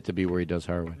want the bit to be where he does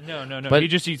heroin. No. But he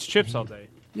just eats chips all day.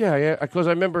 Yeah, because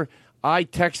I remember I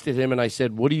texted him and I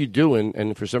said, what are you doing?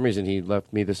 And for some reason, he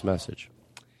left me this message.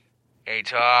 Hey,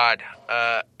 Todd.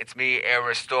 It's me,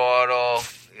 Aristotle.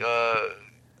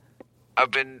 I've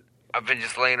been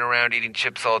just laying around eating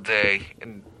chips all day,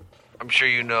 and I'm sure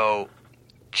you know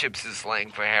chips is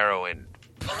slang for heroin.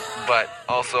 But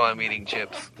also I'm eating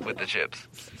chips with the chips.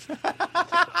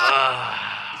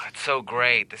 It's so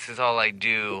great. This is all I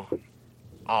do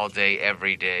all day,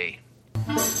 every day.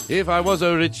 If I was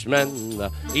a rich man,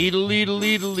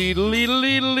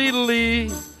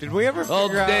 eedle-eedle-eedle-eedle-eedle-eedle-eedle-lee. Did we ever all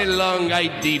day long, I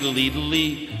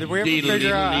deedle-eedle-lee. Did we ever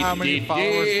figure out how many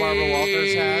followers Barbara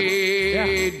Walters had? Yeah.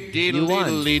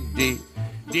 Deedle-eedle-lee.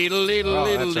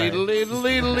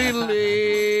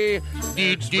 Deedle-eedle-eedle-eedle-eedle-lee.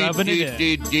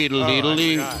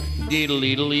 Deedle-eedle-lee.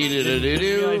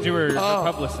 Deedle-eedle-eedle-eedle-eedle. You were a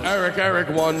publicist. Eric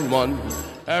won.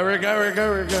 Eric,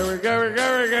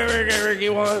 he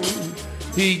won.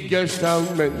 He guessed how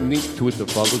many Twitter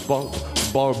followers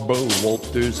Barbara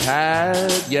Walters had.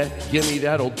 Yeah, give me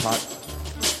that old pot.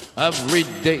 Every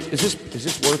day. Is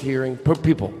this worth hearing?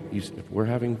 People, if we're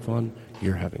having fun,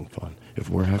 you're having fun. If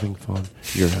we're having fun,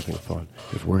 you're having fun.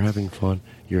 If we're having fun,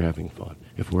 you're having fun.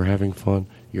 If we're having fun,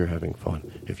 you're having fun.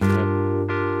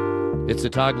 It's the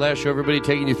Todd Glass Show. Everybody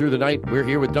taking you through the night. We're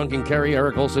here with Duncan Kerry,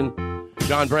 Eric Olson,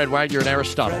 John Brad Wagner, and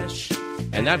Aristotle.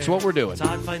 And that's what we're doing.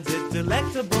 Todd finds it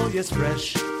delectable, yes,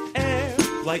 fresh air.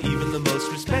 Why, even the most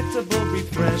respectable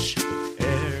breathe fresh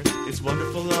air. It's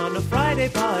wonderful on a Friday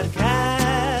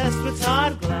podcast with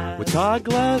Todd Glass. With Todd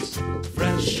Glass?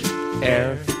 Fresh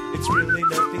air. It's really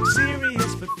nothing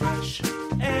serious but fresh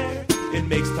air. It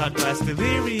makes Todd Glass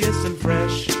delirious, and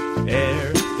fresh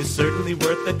air is certainly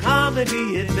worth the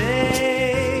comedy it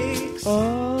makes.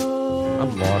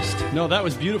 I'm lost. No, that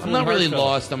was beautiful. I'm not really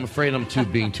lost. I'm afraid I'm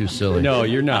being too silly. No,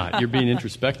 you're not. You're being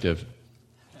introspective.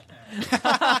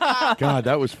 God,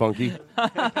 that was funky.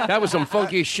 That was some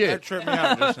funky shit. That tripped me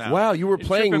out just now. Wow, you were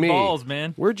playing me. Balls,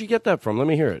 man. Where'd you get that from? Let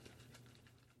me hear it.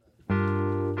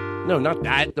 No, not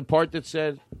that. The part that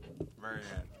said.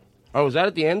 Oh, is that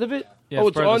at the end of it? Yeah, oh,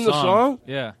 it's on the song?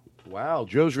 Yeah. Wow,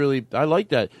 Joe's really. I like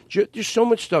that. There's so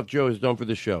much stuff Joe has done for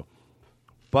the show.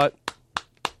 But.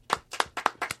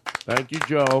 Thank you,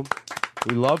 Joe.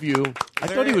 We love you. I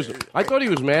thought he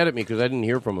was mad at me because I didn't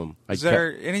hear from him. Is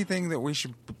there anything that we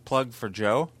should plug for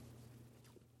Joe?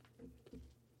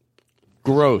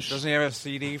 Gross. Doesn't he have a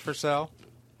CD for sale?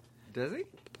 Does he?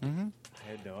 Mm-hmm. I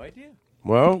had no idea.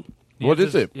 Well, what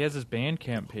is it? He has his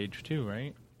Bandcamp page too,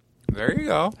 right? There you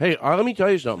go. Hey, let me tell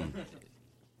you something.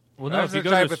 Well, no, That's if you the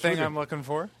go type to of thing Twitter. I'm looking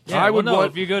for. Yeah,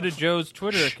 if you go to Joe's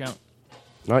Twitter account.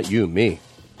 Not you, me.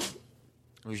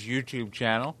 His YouTube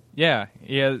channel. Yeah.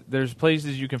 There's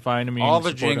places you can find him. All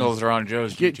the jingles are on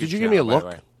Joe's YouTube Did you give me a channel, by the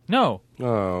look? way. No.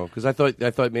 Oh, because I thought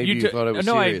maybe you thought I was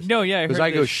serious. I because heard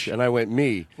I go this. shh and I went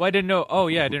me. Well, I didn't know. Oh,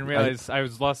 yeah, I didn't realize I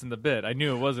was lost in the bit. I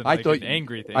knew it wasn't an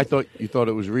angry thing. I thought you thought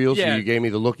it was real, so Yeah. you gave me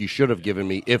the look you should have given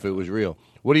me if it was real.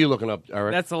 What are you looking up,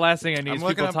 Eric? That's the last thing I need I'm is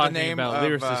looking people up the talking name about of,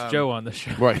 lyricist Joe on the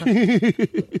show.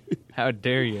 Right. How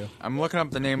dare you? I'm looking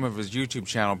up the name of his YouTube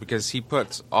channel because he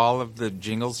puts all of the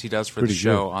jingles he does for Pretty the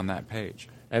show good. on that page.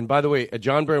 And by the way,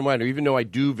 John Byrne Weiner, even though I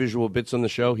do visual bits on the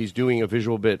show, he's doing a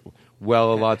visual bit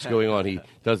while a lot's going on. He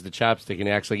does the chapstick and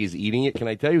acts like he's eating it. Can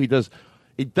I tell you, he does.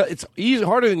 It's easy,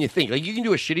 harder than you think. Like you can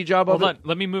do a shitty job Hold of on. it.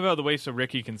 Let me move out of the way so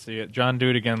Ricky can see it. John, do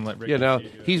it again. Let Ricky Yeah, now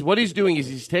see it. what he's doing is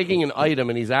he's taking an item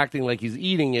and he's acting like he's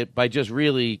eating it by just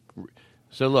really.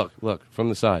 So look from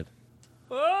the side.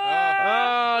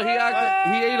 Oh,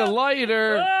 he ate a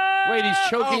lighter. Wait, he's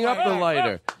choking up the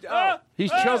lighter.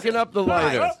 He's choking up the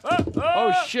lighter.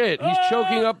 Oh, shit. He's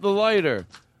choking up the lighter.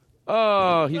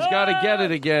 Oh, he's got to get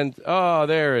it again. Oh,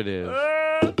 there it is.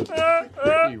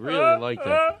 He really liked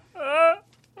that.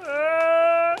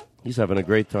 He's having a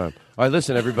great time. All right,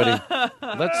 listen, everybody.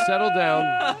 Let's settle down.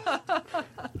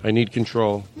 I need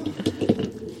control.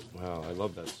 Wow, I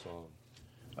love that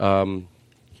song.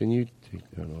 Can you take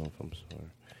that off? I'm sorry.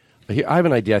 Here, I have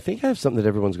an idea. I think I have something that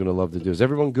everyone's going to love to do. Is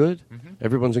everyone good? Mm-hmm.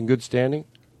 Everyone's in good standing?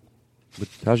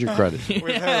 How's your credit?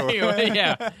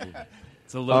 Yeah.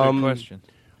 It's a loaded question.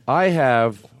 I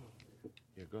have...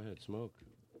 Yeah, go ahead. Smoke.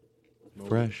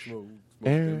 Fresh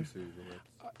air.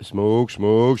 Smoke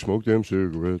them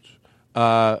cigarettes.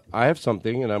 I have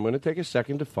something, and I'm going to take a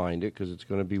second to find it because it's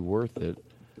going to be worth it.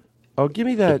 Oh, give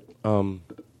me that.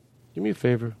 Give me a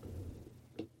favor.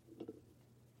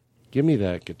 Give me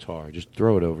that guitar. Just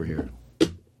throw it over here.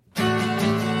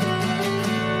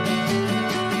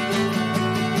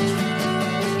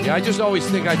 Yeah, I just always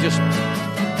think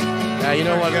Yeah, you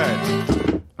know what?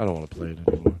 Good. I don't want to play it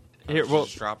anymore. Here, well,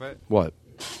 just drop it. What?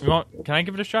 Can I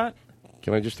give it a shot?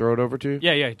 Can I just throw it over to you?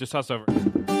 Yeah, just toss it over.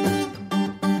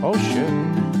 Oh, shit.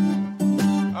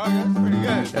 Oh, that's pretty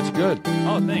good. That's good.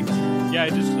 Oh, thanks. Yeah,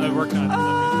 I worked on it.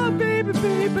 Oh, baby.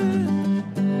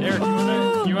 Eric,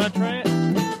 you wanna try it?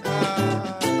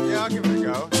 Yeah, I'll give it a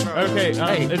go. Okay,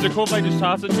 is it cool if I just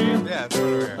toss it to you? Yeah, throw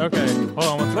it over here. Okay,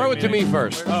 hold on. Throw it to me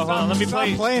first. Oh, hold on. Let me play.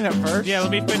 Stop playing it first. Yeah,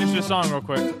 let me finish the song real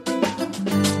quick.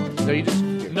 No, you just...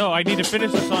 No, I need to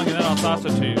finish the song and then I'll toss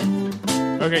it to you.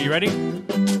 Okay, you ready?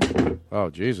 Oh,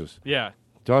 Jesus. Yeah.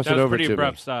 Toss it over to me. That was pretty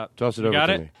abrupt stop. Toss it You over got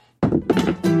to it? me.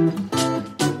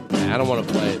 Nah, I don't want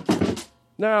to play it.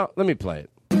 No, let me play it.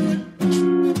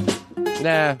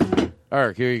 Nah.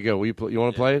 Eric, here you go. You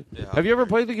want to play it? Yeah. Have you ever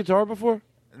played the guitar before?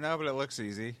 No, but it looks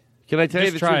easy. Can I tell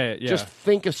you the Just try truth? it, yeah. Just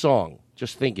think a song.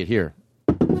 Just think it. Here.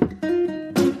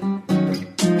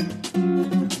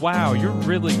 Wow, you're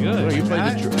really good. Oh, you played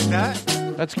Like the like that?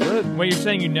 That's good. Wait, you're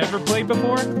saying you never played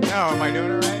before? No, am I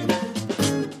doing it right?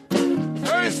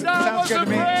 First I Sounds was good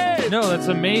to me. afraid. No, that's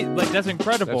amazing. Like, that's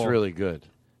incredible. That's really good.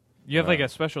 You have, like, a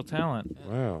special talent.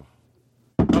 Wow.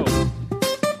 Oh.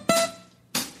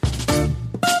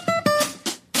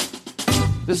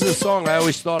 This is a song I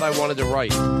always thought I wanted to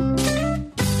write.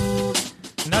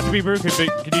 Not to be rude, could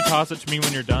you toss it to me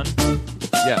when you're done?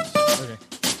 Yes. Okay.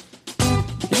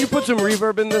 Can you put some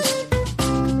reverb in this?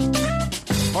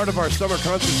 Part of our summer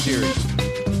concert series.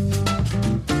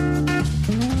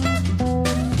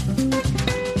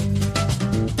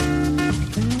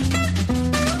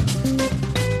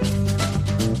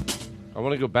 I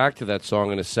want to go back to that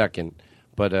song in a second,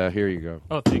 but here you go.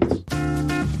 Oh, thanks.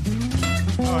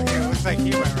 Oh, yeah, it looks like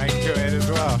he went right to it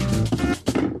as well.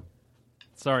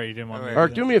 Sorry, you didn't want me to.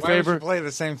 Eric, do me a Why favor. would you play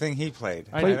the same thing he played?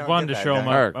 I don't wanted get to that, show him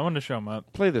guy. up. Eric. I wanted to show him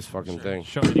up. Play this fucking thing.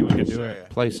 Show anyone can do it.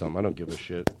 Play some. I don't give a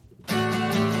shit.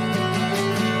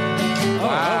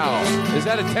 Wow. Is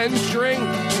that a 10 string?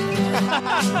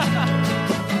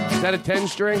 Is that a 10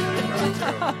 string?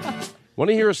 Want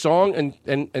to hear a song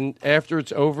and after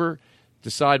it's over,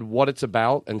 decide what it's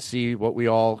about and see what we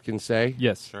all can say?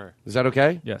 Yes. Sure. Is that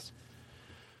okay? Yes.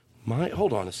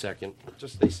 Hold on a second.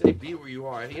 They say be where you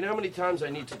are. You know how many times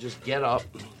I need to just get up?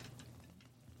 Do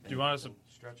you want us to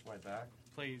stretch my back?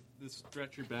 Play this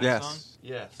Stretch Your Back Yes. song?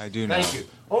 Yes. I do know. Thank you.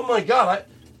 Oh my God.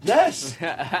 Yes.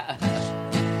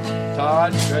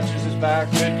 Todd stretches his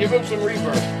back. Give him some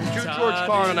reverb. To George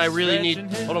Carlin, I really need.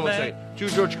 Hold on one second. To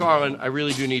George Carlin, I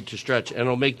really do need to stretch, and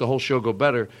it'll make the whole show go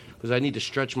better because I need to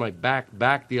stretch my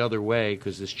back the other way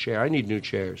because this chair. I need new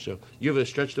chairs. So you have a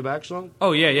stretch the back song?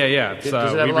 Oh, yeah. It's,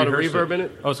 Does it have we a lot of rehearsed reverb in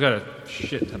it? Oh, it's got a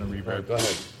shit ton of reverb. All right, go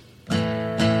ahead.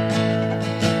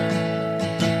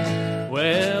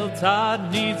 Well,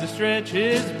 Todd needs to stretch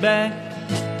his back,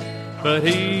 but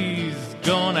he's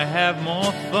gonna have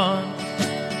more fun.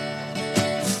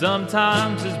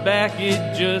 Sometimes his back,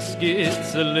 it just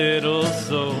gets a little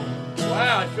sore.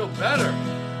 Wow, I feel better.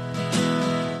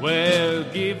 Well,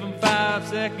 give him 5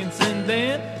 seconds and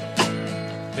then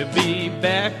he'll be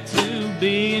back to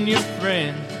being your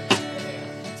friend.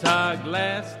 Todd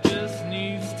Glass just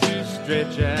needs to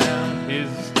stretch out his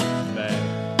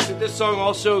back. Did this song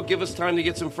also give us time to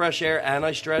get some fresh air and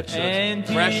I stretch? So And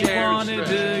he fresh air and wanted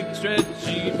stretch. to stretch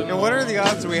even Yeah, what are the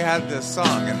odds we had this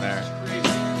song in there?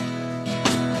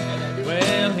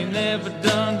 Well, he never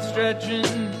done stretching,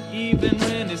 even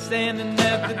when he's standing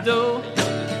at the door.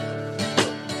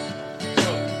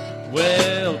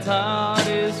 Well, Todd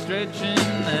is stretching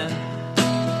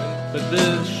now, but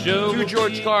the show To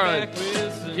George Carlin.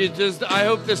 I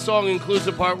hope this song includes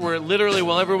the part where literally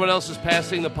while everyone else is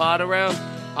passing the pot around,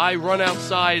 I run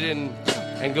outside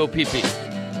and go pee-pee.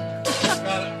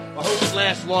 I hope doesn't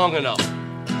last long enough.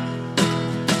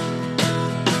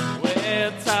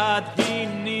 Well, Todd, he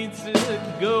needs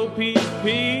to go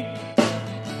pee-pee,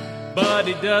 but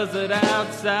he does it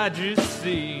outside, you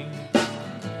see.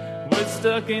 We're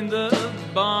stuck in the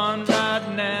barn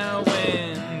right now,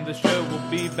 and the show will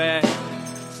be back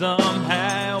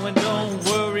somehow. And don't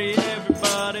worry,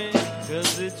 everybody,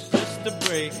 'cause it's just a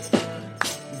break.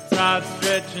 Todd's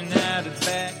stretching out his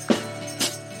back.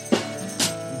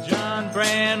 John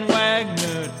Brand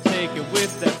Wagner, take it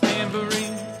with that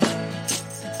tambourine.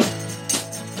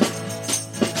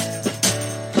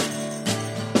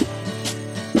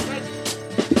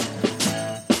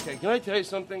 Okay, can I tell you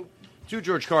something? To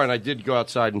George Carlin, I did go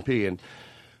outside and pee, and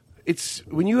it's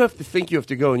when you have to think you have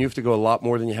to go, and you have to go a lot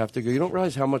more than you have to go. You don't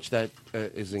realize how much that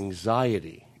is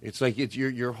anxiety. It's like it's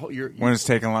you're when it's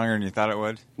taking longer than you thought it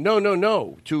would. No.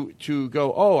 To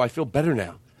go. Oh, I feel better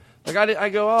now. Like I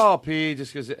go. Oh, I'll pee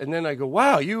just because, and then I go.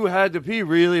 Wow, you had to pee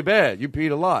really bad. You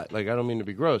peed a lot. Like I don't mean to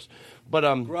be gross, but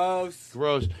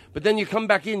gross. But then you come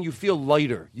back in, you feel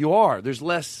lighter. You are. There's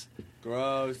less.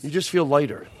 Gross. You just feel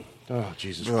lighter. Oh,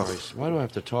 Jesus Christ. Why do I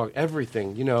have to talk?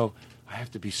 Everything, I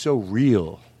have to be so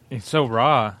real. It's so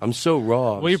raw. I'm so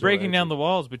raw. Well, you're breaking down the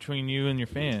walls between you and your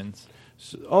fans.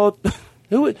 You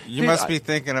must be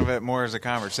thinking of it more as a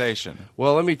conversation.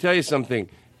 Well, let me tell you something.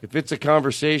 If it's a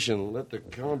conversation, let the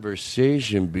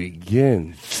conversation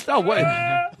begin. Oh, wait.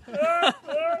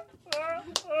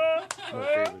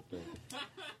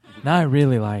 Now I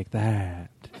really like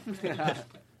that.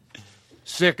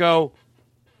 Sicko.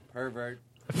 Pervert.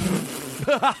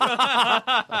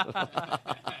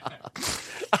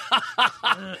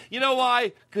 You know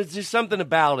why? Because there's something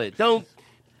about it. I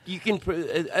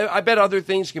bet other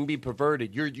things can be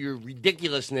perverted. Your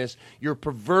ridiculousness, you're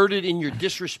perverted in your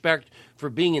disrespect for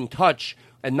being in touch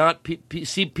and not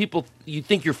see people. You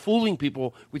think you're fooling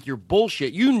people with your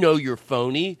bullshit. You know you're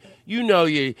phony. You know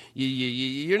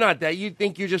you're not that. You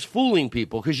think you're just fooling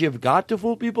people because you've got to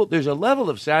fool people. There's a level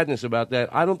of sadness about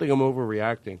that. I don't think I'm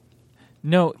overreacting.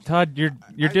 No, Todd, you're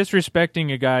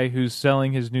disrespecting a guy who's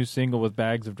selling his new single with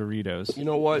bags of Doritos. You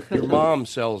know what? Your mom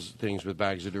sells things with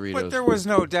bags of Doritos. But there was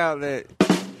no doubt that.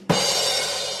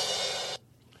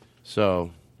 So,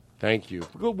 thank you.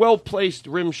 Well placed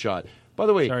rim shot. By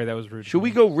the way, sorry that was rude. Should we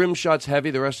go rim shots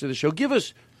heavy the rest of the show? Give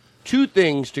us two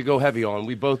things to go heavy on.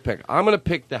 We both pick. I'm going to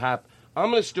pick the hap. I'm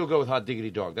going to still go with Hot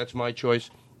Diggity Dog. That's my choice.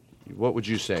 What would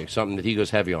you say? Something that he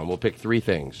goes heavy on. We'll pick three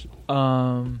things.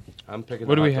 I'm picking.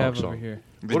 What the do we hot have dog over song. here?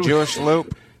 The Jewish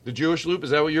loop. The Jewish loop.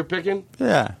 Is that what you're picking?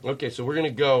 Yeah. Okay, so we're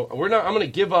gonna go. We're not. I'm gonna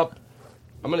give up.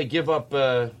 I'm gonna give up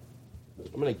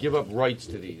rights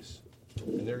to these,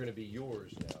 and they're gonna be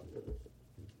yours now.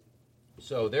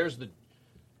 So there's the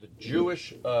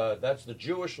Jewish. That's the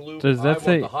Jewish loop. Does that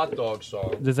say the hot dog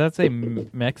song? Does that say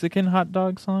Mexican hot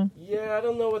dog song? Yeah, I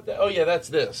don't know what that. Oh yeah, that's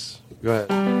this. Go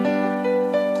ahead.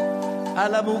 A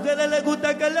la mujer le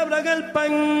gusta que le abran el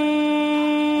pan.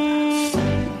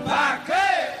 ¿Pa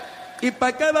qué? ¿Y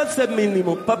pa qué va a ser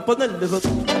mínimo? Pa ponerle dos.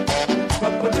 Pa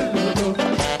ponerle dos.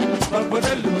 Pa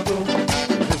ponerle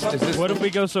dos. What if we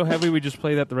go so heavy we just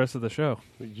play that the rest of the show?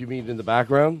 You mean in the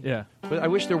background? Yeah. But I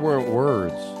wish there weren't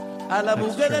words. A la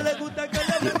mujer le gusta que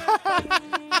le abran el pan.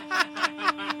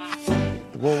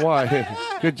 Well, why?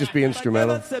 Could just be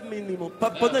instrumental.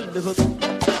 Pa ponerle dos.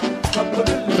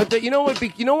 But you know what?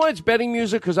 You know why it's betting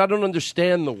music? Because I don't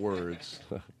understand the words.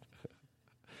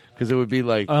 Because it would be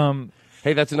like,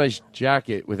 "Hey, that's a nice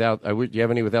jacket." Without, do you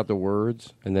have any without the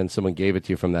words? And then someone gave it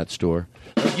to you from that store.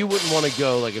 Like, you wouldn't want to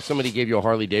go. Like if somebody gave you a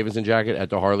Harley Davidson jacket at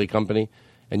the Harley company,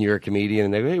 and you're a comedian,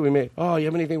 and they go, "Hey, we made. Oh, you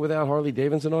have anything without Harley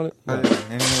Davidson on it?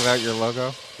 Anything without your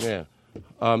logo? Yeah.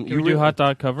 Can we do hot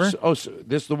dog cover? So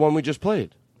this is the one we just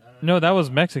played. No, that was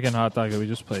Mexican hot dog that we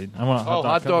just played. I want a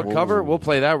hot dog cover. We'll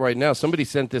play that right now. Somebody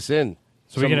sent this in.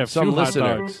 So we can have some two hot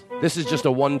listener. dogs. This is just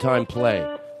a one-time play.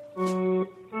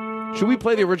 Should we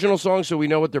play the original song so we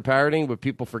know what they're parodying, but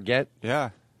people forget?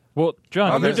 Yeah. Well,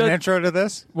 John, there's an intro to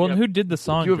this? Well, who did the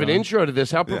song? Do you have an John? intro to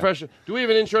this? How professional? Do we have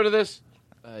an intro to this?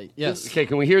 Yes. Okay,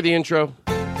 can we hear the intro?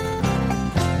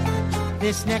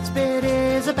 This next bit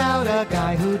is about a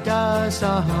guy who does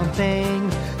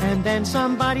something, and then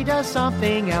somebody does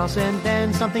something else, and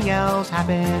then something else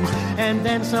happens, and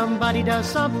then somebody does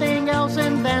something else,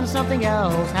 and then something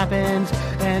else happens,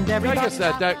 and everybody... I guess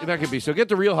that could be. So get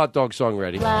the real hot dog song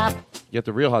ready. Get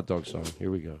the real hot dog song. Here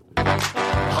we go.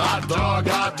 Hot dog,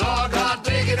 hot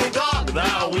diggity dog.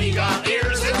 Now we got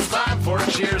ears, it's time for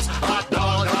cheers. Hot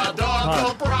dog,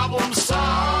 no problem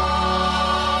solved.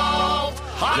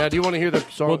 Now, do you want to hear the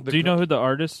song? Well, do you know who the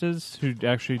artist is who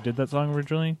actually did that song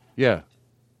originally? Yeah.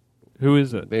 Who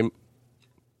is it?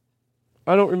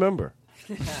 I don't remember.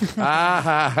 No,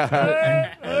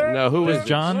 who Does is it?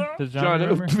 John? Does John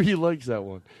remember? He likes that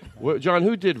one. John,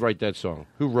 who did write that song?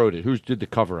 Who wrote it? Who did the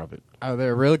cover of it? Oh,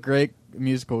 they're a real great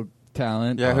musical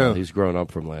talent. He's grown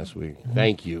up from last week.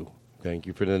 Thank you. Thank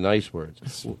you for the nice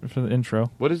words. For the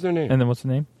intro. What is their name? And then what's the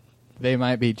name? They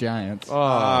Might Be Giants.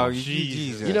 Oh,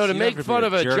 Jesus. You know, to You make have to fun be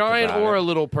of a a jerk giant about or it. a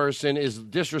little person is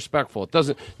disrespectful. It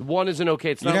doesn't. One isn't okay.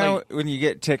 It's You not know, like when you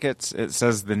get tickets, it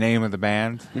says the name of the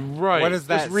band. right. What does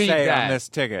that Just read say that. on this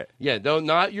ticket? Yeah, no,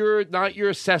 not your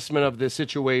assessment of the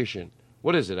situation.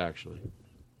 What is it actually?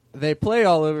 They play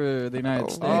all over the United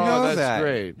States. Oh, that's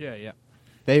great. Yeah.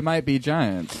 They Might Be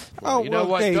Giants. Oh, You know well,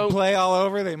 what? they Don't- play all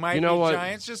over. They might You know be what?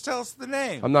 Giants. Just tell us the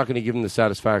name. I'm not going to give them the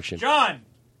satisfaction. John,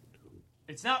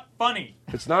 it's not funny.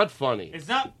 It's not funny. It's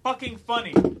not fucking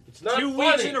funny. It's not 2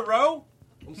 weeks funny. in a row?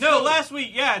 No, silly. last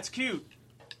week. Yeah, it's cute.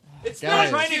 It's not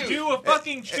trying to do a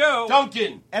fucking show.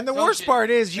 Duncan. And the worst part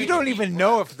is, you don't even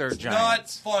know if they're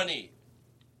Giants. Not funny.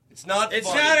 It's not. It's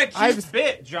funny. not a cute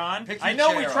bit, John. Pick I your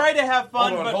know we chair try up. to have fun,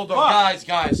 Hold on, but hold fuck. on,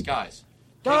 guys.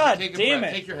 God take a damn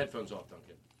breath. it. Take your headphones off, Duncan.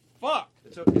 Fuck.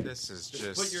 It's okay. This is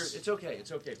just. Put your. It's okay.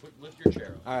 It's okay. Lift your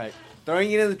chair up. All right,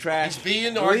 throwing it in the trash. He's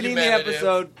being deleting the argumentative.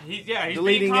 episode. He's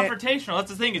deleting being it. confrontational.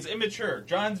 That's the thing. It's immature.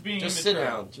 John's being Just immature. sit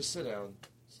down. Just sit down.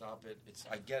 Stop it.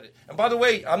 I get it. And by the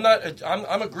way,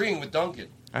 I'm agreeing with Duncan.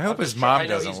 I hope I'm his just- mom I know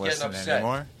doesn't he's getting listen upset.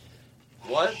 anymore.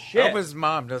 What? I hope his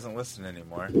mom doesn't listen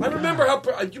anymore. I remember how.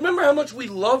 Do you remember how much we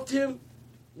loved him?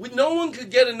 No one could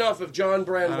get enough of John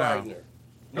Brand Wagner.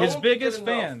 No His one could biggest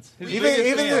get enough. fans. His Even biggest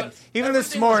even fans. even this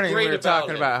Everything was morning, we great were about talking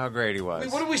him. about how great he I was.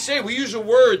 mean, what do we say? We use a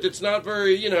word that's not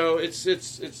very. It's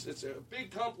a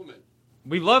big compliment.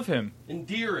 We love him.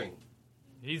 Endearing.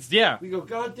 Yeah. We go,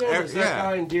 God damn, is that Yeah.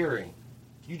 guy endearing?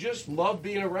 You just love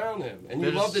being around him, and you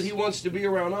There's- love that he wants to be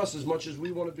around us as much as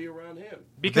we want to be around him.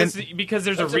 Because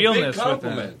there's That's a realness big with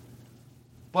compliment. him.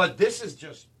 But this is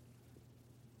just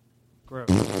Gross.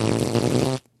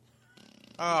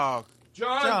 Oh,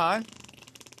 John.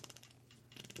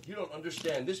 You don't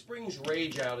understand. This brings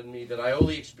rage out in me that I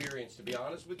only experienced, to be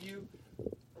honest with you,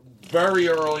 very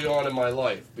early on in my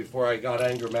life before I got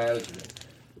anger management.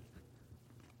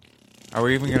 Are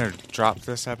we even gonna drop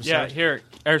this episode? Yeah, here,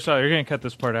 Aristotle, you're going to cut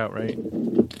this part out, right?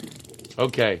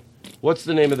 Okay. What's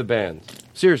the name of the band?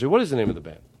 Seriously, what is the name of the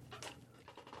band?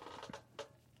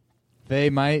 They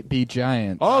Might Be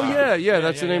Giants. Oh, yeah,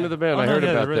 that's the name of the band. Oh, I no, heard yeah,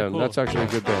 about they're really them. cool. That's actually a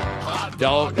good band.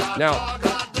 Now,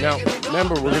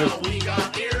 remember,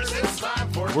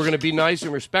 we're gonna be nice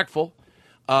and respectful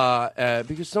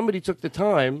because somebody took the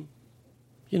time,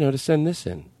 to send this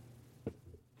in.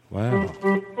 Wow.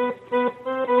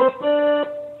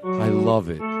 I love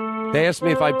it. They asked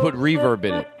me if I put reverb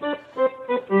in it.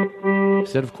 I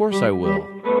said, of course I will.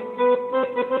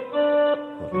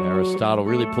 Well, Aristotle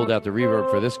really pulled out the reverb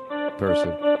for this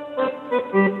person.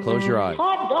 Close your eyes.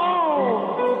 Hot dog!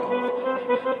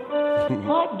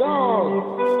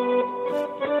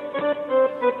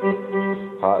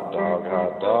 Hot dog!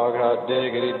 Hot dog, hot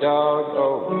diggity dog.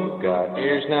 Oh, we've got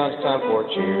ears, now it's time for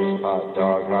cheers. Hot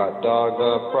dog,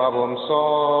 the problem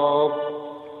solved.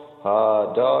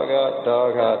 Hot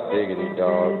dog, hot diggity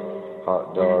dog.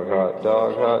 Hot dog,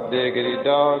 hot diggity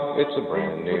dog. It's a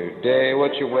brand new day,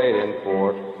 what you waiting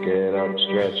for? Get up,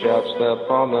 stretch out, step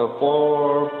on the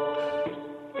floor.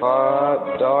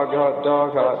 Hot dog,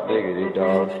 hot diggity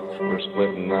dog. We're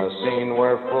splitting the scene,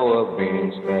 we're full of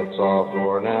beans. That's all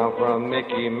for now from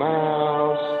Mickey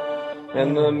Mouse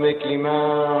and the Mickey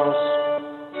Mouse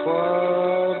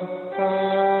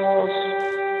Clubhouse.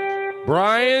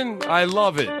 Brian, I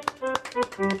love it.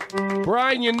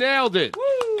 Brian, you nailed it.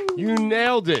 You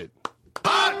nailed it.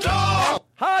 Hot dog!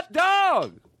 Hot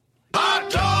dog!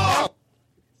 Hot dog!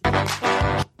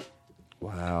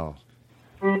 Wow.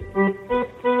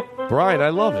 Brian, I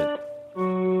love it.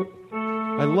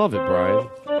 I love it, Brian.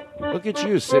 Look at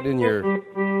you sitting in your...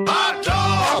 Hot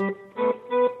dog!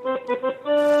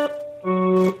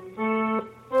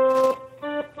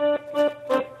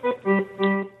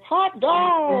 Hot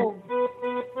dog!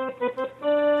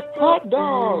 Hot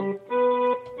dog!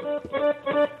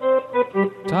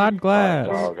 Todd Glass.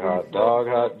 Hot dog,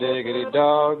 hot diggity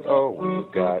dog. Oh,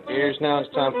 we've got ears, now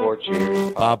it's time for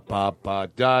cheers. Ba, ba, ba,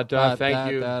 da, da.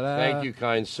 Thank you. Thank you,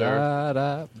 kind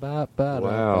sir.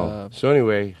 Wow. So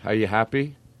anyway, are you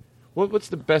happy? What's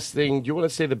the best thing? Do you want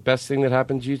to say the best thing that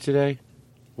happened to you today?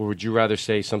 Or would you rather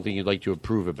say something you'd like to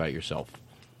improve about yourself?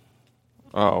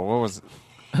 Oh, what was...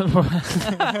 You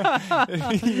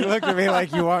look at me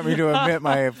like you want me to admit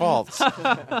my faults. Can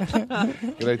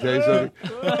I tell you something?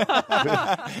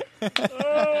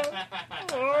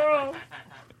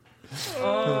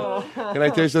 Can I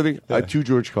tell you something? To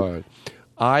George Carlin.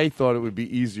 I thought it would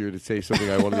be easier to say something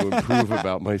I wanted to improve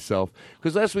about myself.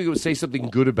 Because last week it was say something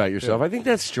good about yourself. I think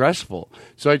that's stressful.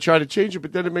 So I try to change it,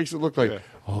 but then it makes it look like,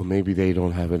 oh, maybe they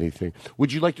don't have anything.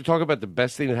 Would you like to talk about the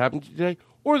best thing that happened to you today?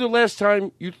 Or the last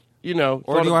time you know.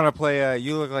 Or do you want to play,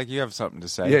 you look like you have something to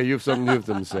say. Yeah, you have something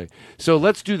to say. So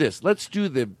let's do this. Let's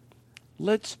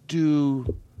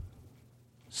do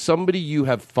somebody you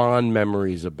have fond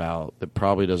memories about that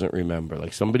probably doesn't remember.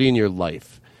 Like somebody in your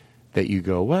life that you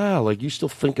go, wow, like you still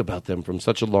think about them from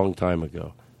such a long time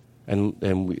ago. And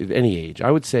at any age.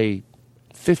 I would say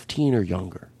 15 or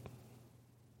younger.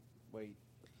 Wait,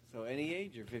 so any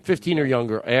age or 15? 15 or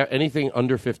younger. Anything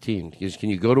under 15. Can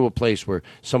you go to a place where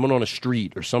someone on a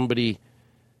street or somebody...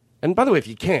 And by the way, if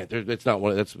you can't, that's not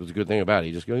one. That's what's a good thing about it.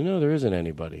 You just go, no, there isn't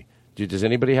anybody. Does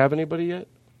anybody have anybody yet?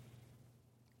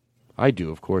 I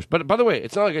do, of course. But by the way,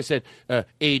 it's not like I said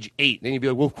age 8. Then you'd be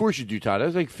like, well, of course you do, Todd. I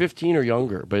was like 15 or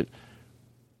younger. But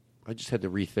I just had to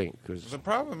rethink. Cause, the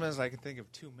problem is I can think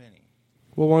of too many.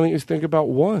 Well, why don't you just think about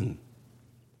one?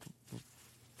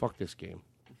 Fuck this game.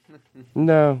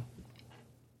 No.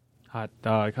 Hot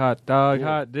dog,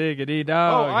 hot diggity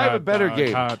dog. Oh, I have a better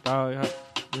game. Hot dog, hot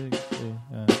diggity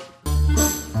dog.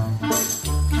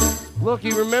 Look,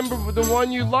 you remember the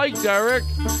one you liked, Eric.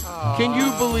 Can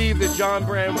you believe that John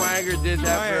Brandwagner did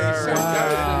that for Eric? Wow. That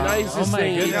was the nicest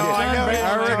thing he did.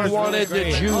 Eric wanted the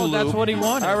Jew loop. That's what he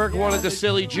wanted. Eric wanted the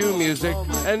silly Jew music.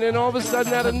 And then all of a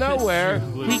sudden, out of nowhere,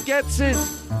 he gets it.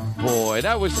 Boy,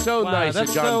 that was so nice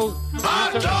of John.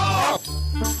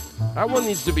 That one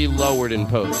needs to be lowered in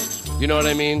post. You know what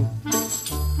I mean?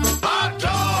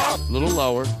 A little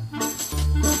lower.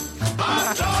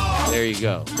 There you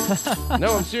go.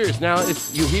 No, I'm serious. Now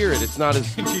you hear it. It's not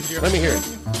as. Let me hear it.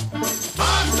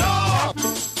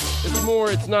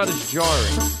 It's not as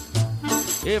jarring.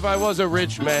 If I was a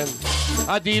rich man,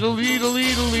 a deedle deedle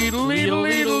deedle deedle deedle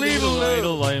deedle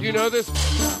deedle. You know this?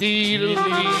 Deedle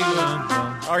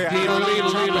deedle. Oh yeah. Deedle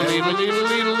deedle deedle deedle deedle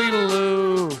deedle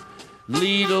deedle.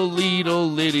 Leedle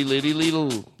leedle liddy liddy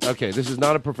leedle. Okay, this is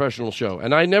not a professional show,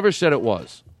 and I never said it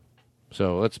was.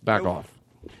 So let's back off.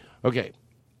 Okay.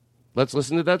 Let's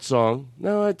listen to that song.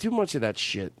 No, too much of that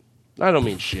shit. I don't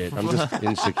mean shit. I'm just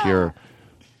insecure.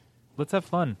 Let's have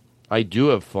fun. I do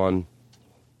have fun.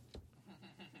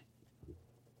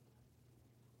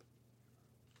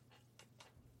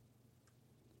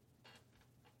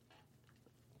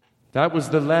 That was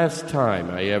the last time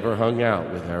I ever hung out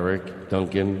with Eric,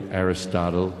 Duncan,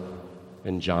 Aristotle,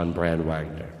 and John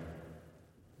Brandwagner.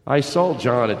 I saw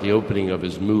John at the opening of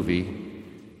his movie.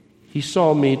 He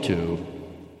saw me too.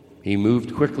 He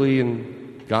moved quickly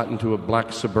and got into a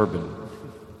black Suburban.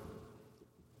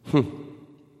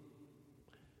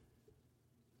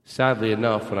 Sadly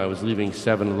enough, when I was leaving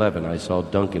 7-Eleven, I saw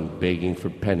Duncan begging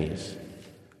for pennies.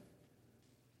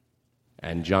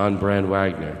 And John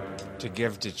Brandwagner. To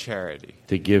give to charity.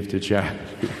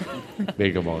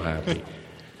 Make them all happy.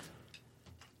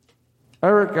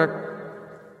 Eric got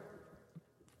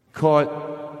caught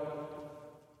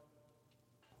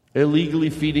illegally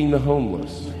feeding the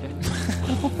homeless.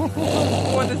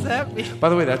 What does that mean? By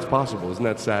the way, that's possible. Isn't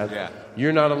that sad? Yeah.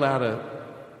 You're not allowed to...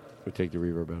 We take the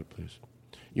reverb out, please.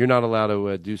 You're not allowed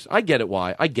to do... I get it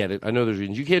why. I get it. I know there's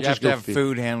reasons. You can't just go... You have to have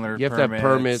food handler You have to have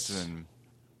permits.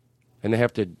 And they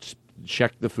have to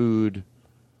check the food.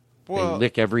 Well, they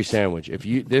lick every sandwich.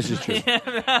 This is true.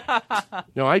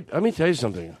 No, let me tell you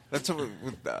something. That's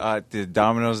what the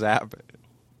Domino's app...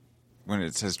 When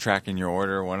it says tracking your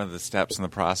order, one of the steps in the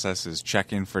process is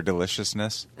checking for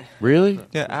deliciousness. Really?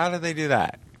 Yeah, how do they do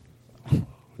that?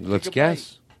 Let's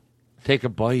guess. Take a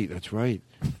bite. That's right.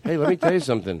 Hey, let me tell you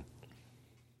something.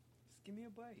 Give me a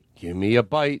bite. Give me a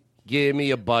bite. Give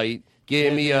me a bite.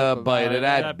 Give me a bite of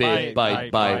that big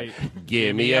bite.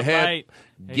 Give me a hip.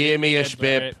 Give me a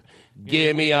spip.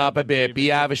 Give me up a bip.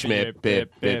 You have a schmip.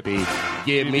 Bip, bippy.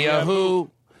 Give me a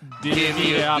who. Give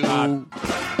me a do.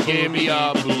 Give me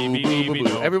a boo, boo, boo,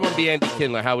 boo. Everyone be Andy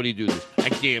Kindler. How would he do this?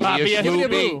 Give me a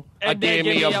schmoobie. Give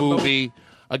me a boobie.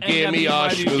 Give me a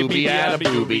schmoobie and a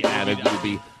boobie and a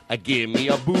doobie. Give me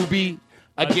a boobie.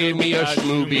 Give me a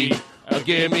schmoobie.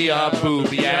 Give me a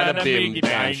boobie and a bim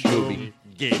and schmoobie.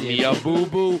 Give me a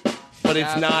boo-boo, but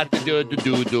it's not the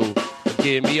do-do-do-do.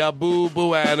 Give me a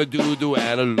boo-boo and a do-do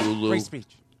and a lulu. Free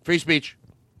speech. Free speech.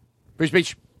 Free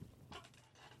speech.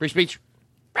 Free speech.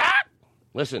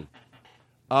 Listen.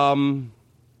 You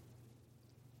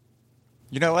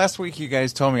know, last week you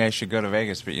guys told me I should go to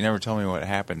Vegas, but you never told me what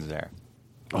happens there.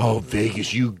 Oh,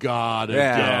 Vegas, you gotta go.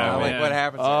 Like what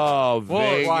happens there? Oh,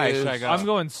 Vegas. Why should I go? I'm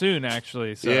going soon,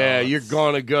 actually. So yeah, you're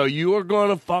gonna go. You are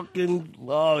gonna fucking...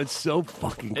 Oh, it's so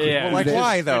fucking cool. Yeah, well, like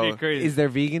why, though? Is there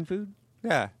vegan food?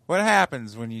 Yeah. What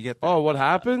happens when you get there? Oh, what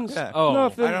happens? Yeah. Oh,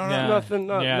 nothing. I don't know. Nothing.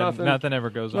 Yeah, nothing ever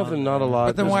goes on. Nothing. Not a lot.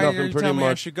 But then There's why nothing are you pretty telling me I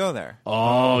much. should go there?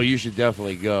 Oh, you should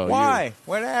definitely go. Why?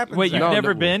 What happens? Wait, you've there?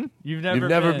 never been? You've never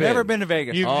never been. Never been to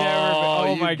Vegas. You've never been.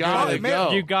 Oh you my gotta god!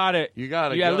 go. You got it. You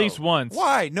gotta At go. least once.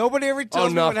 Why? Nobody ever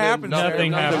tells me what happens.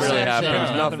 Nothing there. happens. really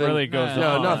happens. Nothing really goes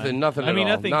No, on. nothing I mean,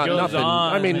 at all. nothing Not- goes nothing.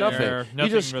 on. I mean, there. nothing. You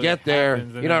Nothing just really get there.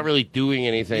 happens in You're not there. really doing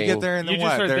anything. You get there and then You what?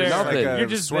 just are There's there. like a You're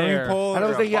just swimming there. pool. I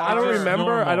don't or think. a I don't bar?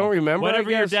 remember. I don't remember. Whatever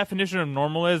I your guess. definition of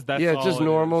normal is, that's Yeah, all just it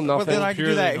normal. is. Nothing. Well, then I could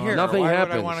do that Purely here. Nothing Why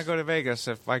happens. would I want to go to Vegas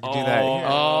if I could do that here?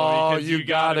 Oh, because you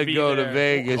gotta be go to there.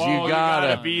 Vegas. Oh, You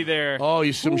gotta be there. Oh,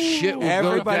 you some shit will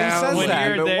Everybody go down. says when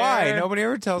that, you're but why? there. Nobody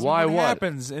ever tells Why me what what?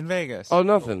 happens in Vegas. Oh,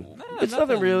 nothing. It's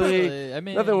nothing really. really. I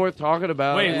mean- nothing worth talking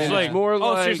about. Wait, I mean, it's it's like more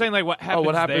like. so you're saying like what happens,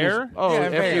 what happens there? Oh, Yeah,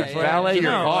 after you Vegas. valet your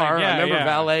No, car. like, yeah, I remember yeah.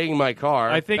 valeting my car.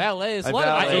 I think Valet is I love.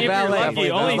 valet- if you're valet.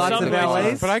 lucky, only Lots some of valets.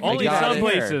 places. But I can Only get some out of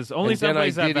here. places. Only And some then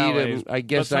places I have did eat valets. I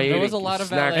guess But I some- ate There was a lot of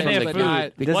snack valets, from the but food.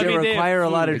 not- Does Well, I it mean, they have require a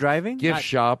lot food. of driving? Gift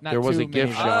shop. not There was too a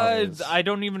gift many shop. I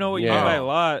don't even know what you Yeah. mean by a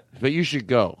lot. But you should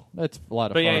go. That's a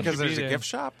lot of But yeah, fun. you Because should there's be a there. gift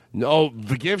shop? No,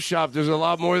 the gift shop. There's a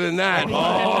lot more than that.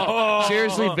 Oh,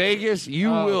 seriously, Vegas, you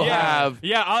will have.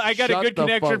 Yeah, I got a Shut good the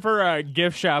connection fuck- for a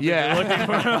gift shop. Yeah. If you're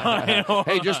looking for,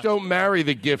 Hey, just don't marry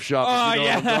the gift shop. Oh, if you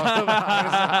know what I'm talking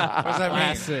about. What does that mean?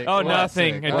 Classic. Oh,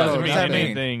 Classic. nothing. It What doesn't does mean that mean?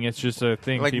 anything. It's just a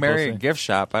thing. Like people marry a say. gift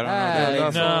shop. I don't know.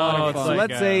 That's a No, lot of it's fun. So like,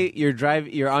 let's say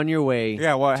you're on your way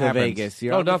Yeah, what to happens? Vegas.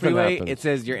 You're Oh, on the nothing freeway. happens. It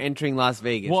says you're entering Las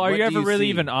Vegas. Well, are What you do ever really see?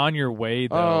 even on your way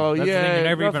though? Oh, That's the thing, yeah, you're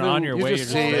never even nothing. on your You way.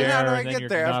 just You're see just it. Well, how do there, I and then get you're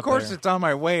there? not Of course, there. it's on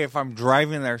my way if I'm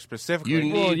driving there specifically. You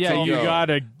need Well, yeah, to you go.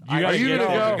 gotta Are you get gonna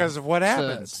there go? because of what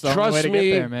happens. It's the only Trust way to me.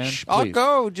 get there, man. Shh, I'll please.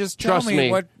 go. Just tell Trust me.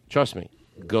 what. Trust me.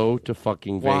 Go to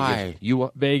fucking Why? Vegas.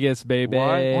 You. Vegas, baby.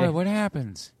 Why? What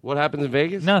happens? What happens in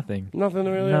Vegas? Nothing. Nothing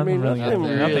really. Nothing I mean, really nothing goes-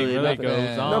 really. nothing really nothing,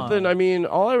 goes on. Nothing. I mean,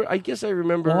 I guess I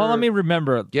remember. Well, let me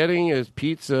remember. Getting is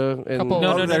pizza and No,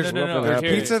 no, no, there's no, no, no. There's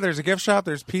Here. pizza. There's a gift shop.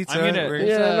 There's pizza. I'm gonna- Where-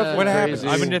 Yeah, nothing what crazy. happens?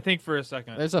 I'm going to think for a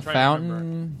second. There's a Try to remember.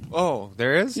 fountain. Oh,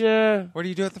 there is. Yeah. What do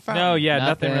you do at the fountain? No, yeah,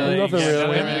 nothing really. Nothing yeah, really.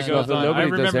 nothing really goes Nothing. on. I Nobody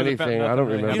remember does the anything. I don't nothing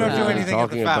remember. really You don't do goes on. anything at the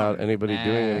talking about fountain. anybody doing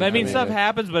anything. I mean, stuff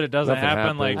happens, but it doesn't Nothing happen.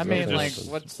 happens. Like, I mean, Nothing like, happens.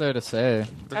 what's there to say?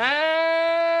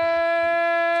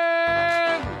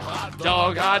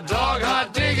 Dog,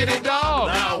 hot, diggity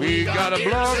dog. We got a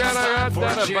blog and a got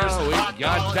that about. We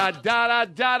got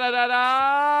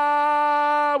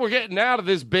da. We're getting out of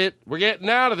this bit. We're getting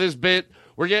out of this bit.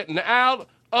 We're getting out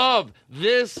of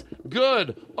this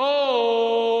good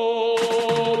old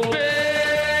bit.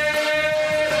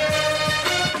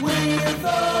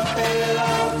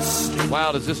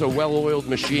 Wow, is this a well-oiled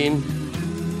machine?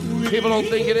 People don't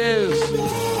think it is.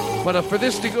 But for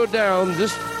this to go down,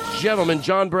 this gentleman,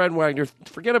 John Brad Wagner,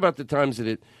 forget about the times that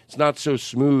it's not so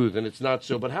smooth and it's not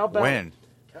so. But how about When?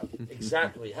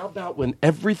 Exactly. How about when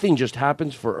everything just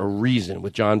happens for a reason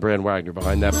with John Brad Wagner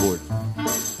behind that board?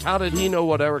 How did he know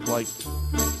what Eric liked?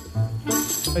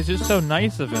 It's just so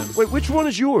nice of him. Wait, which one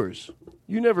is yours?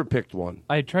 You never picked one.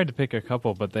 I tried to pick a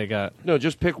couple, but they got... No,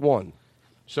 just pick one.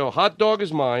 So hot dog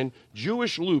is mine.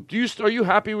 Jewish Loop. Are you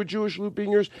happy with Jewish Loop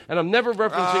being yours? And I'm never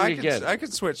referencing it again. I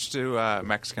could switch to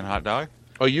Mexican hot dog.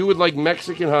 Oh, you would like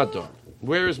Mexican hot dog.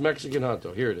 Where is Mexican hot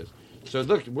dog? Here it is. So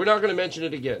look, we're not going to mention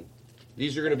it again.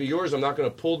 These are going to be yours. I'm not going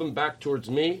to pull them back towards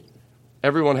me.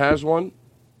 Everyone has one.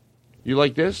 You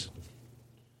like this?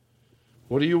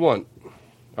 What do you want?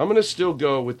 I'm going to still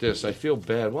go with this. I feel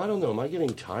bad. Well, I don't know. Am I getting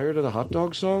tired of the hot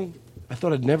dog song? I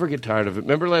thought I'd never get tired of it.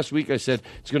 Remember last week I said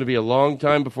it's going to be a long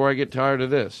time before I get tired of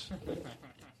this.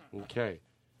 Okay.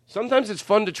 Sometimes it's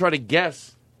fun to try to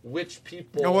guess which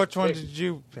people... Oh, which one pick. did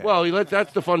you pick? Well,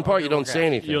 that's the fun part. You don't okay. say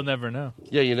anything. You'll never know.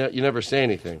 Yeah, you never say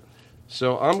anything.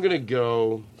 So I'm going to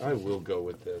go... I will go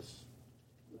with this.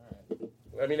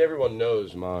 I mean, everyone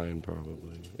knows mine,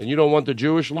 probably. And you don't want the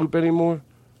Jewish Loop anymore?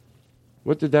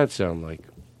 What did that sound like?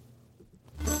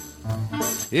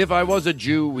 If I was a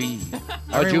Jewy.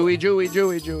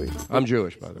 Jewy. I'm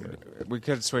Jewish, by the way. We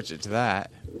could switch it to that.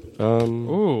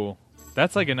 Ooh,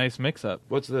 that's like a nice mix-up.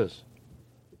 What's this?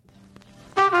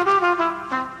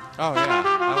 Oh, yeah.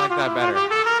 I like that better.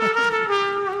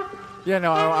 Yeah,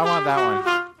 no, I want that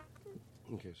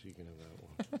one. Okay, so you can have that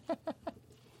one.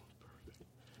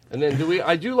 And then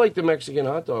I do like the Mexican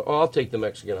hot dog. Oh, I'll take the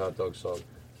Mexican hot dog song.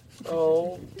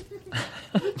 Oh.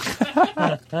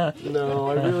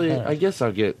 No,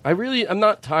 I'm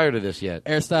not tired of this yet.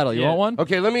 Aristotle, you want one?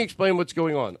 Okay, let me explain what's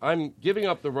going on. I'm giving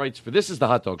up the rights for this is the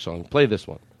hot dog song. Play this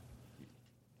one.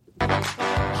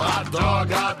 Hot dog,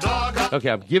 hot dog, hot Okay,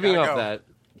 I'm giving up go. that.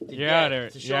 Yeah,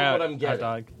 to show what I'm getting.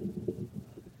 Hot dog.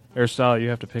 Aristotle, you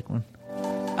have to pick one.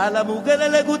 It's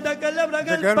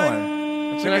a good one.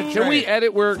 Can we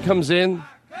edit where it comes in?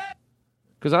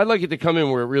 Because I'd like it to come in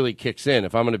where it really kicks in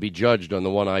if I'm going to be judged on the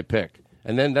one I pick.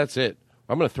 And then that's it.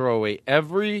 I'm going to throw away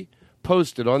every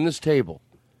Post-it on this table.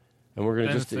 And we're going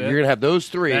to you're going to have those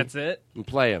three. That's it. And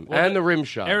play them. Well, and the rim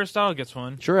shot. Aristotle gets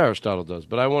one. Sure, Aristotle does.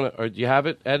 But I want to, do you have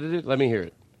it edited? Let me hear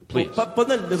it. Please. Come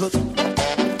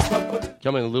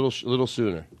in a little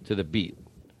sooner to the beat.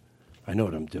 I know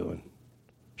what I'm doing.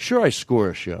 Sure, I score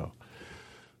a show.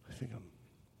 I think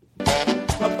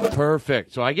I'm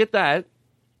perfect. So I get that.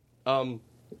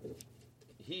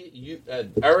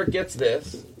 Eric gets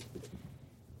this.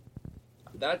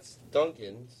 That's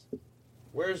Duncan's.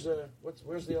 Where's the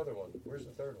other one? Where's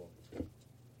the third one?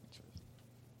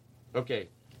 Okay,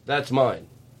 that's mine,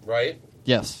 right?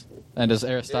 Yes. And does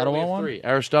Aristotle want one? Three.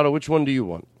 Aristotle, which one do you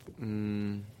want?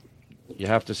 You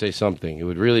have to say something. It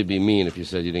would really be mean if you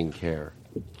said you didn't care.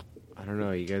 I don't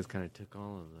know. You guys kind of took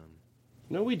all of them.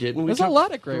 No, we didn't. There's a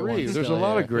lot of great ones. There's a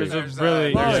lot of great ones.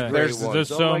 There's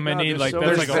so many. Like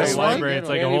that's like a whole library. It's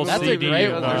like a whole CD.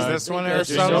 There's this one.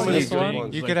 There's so many good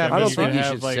ones. You could have. I don't think you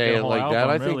should say it like that.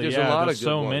 I think there's a lot of good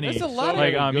so ones. many. There's a lot of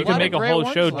like you can make a whole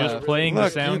show just playing the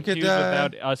Look, sound you could, cues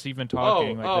without us even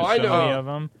talking. Like I there's so know. many of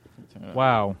them.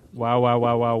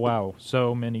 Wow.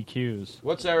 So many cues.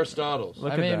 What's Aristotle's?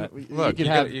 Look at that. Look, you could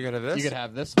have this. You could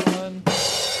have this one.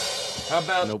 How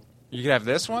about? Nope. You could have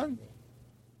this one.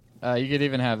 You could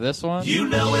even have this one. You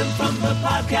know him from the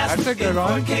podcast. That's a good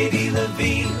one. Katie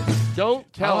Levine.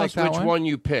 Don't tell like us that which one. one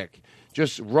you pick.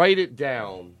 Just write it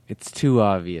down. It's too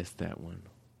obvious, that one.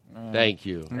 Thank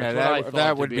you. Yeah, That's what I thought, that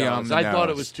to would be honest. on the I thought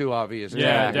it nose. was too obvious.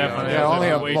 Yeah, definitely. Yeah, only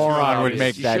a Way too moron would obvious.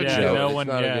 make that Yeah, joke. No It's one.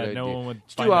 not a Yeah, good no idea. one would.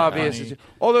 It's find too that obvious. funny.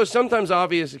 Although sometimes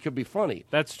obvious, it could be funny.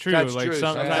 That's true. That's like true.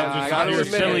 sometimes I it's gotta your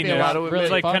admit it. silliness. I gotta admit It's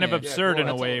it. like kind of Funny. absurd in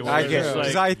a Yeah, way. well, where I it's get it. like,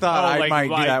 Because I thought I might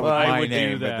do that with I my would do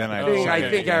name, but that. then I I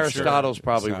think okay, Aristotle's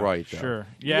probably So, right. Though. Sure.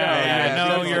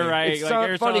 Yeah. No, you're right. It's like, not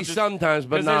Aristotle funny just- sometimes,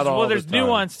 but 'cause not all Well, the there's time.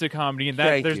 nuance to comedy, and that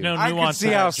Thank there's you. no I nuance. could see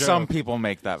to how that some joke. people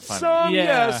make that funny. Some, Yeah.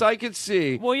 yes, I could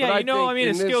see. Well, yeah, But you know, I mean,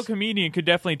 a think in skilled this- comedian could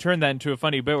definitely turn that into a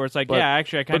funny bit where it's like, But- yeah,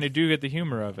 actually, I kind but- of do get the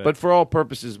humor of it. But for all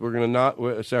purposes, we're going to not,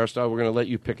 Aristotle, we're going to let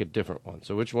you pick a different one.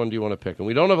 So which one do you want to pick? And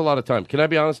we don't have a lot of time. Can I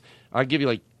be honest? I'll give you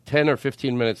like 10 or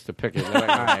 15 minutes to pick it. All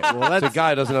right, well, the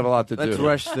guy doesn't have a lot to do. Let's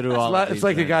rush through all of It's these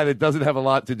like a then. guy that doesn't have a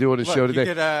lot to do on his Look, show you today.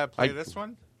 could play this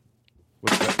one.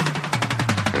 What's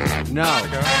that? No.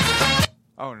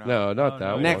 Oh no. No, not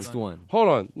that one. Next one. Hold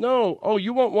on. No. Oh,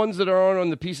 you want ones that are on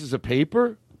the pieces of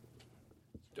paper?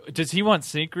 Does he want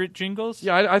secret jingles?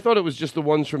 Yeah, I thought it was just the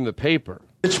ones from the paper.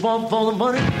 It's one for the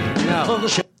money. No. For the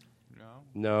show.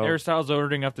 No. Aristotle's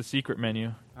ordering up the secret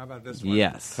menu. How about this one?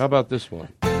 Yes. How about this one?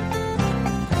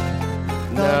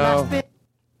 No.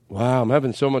 Wow, I'm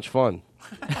having so much fun.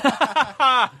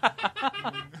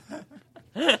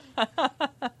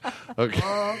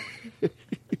 Okay.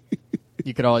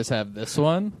 You could always have this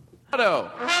one.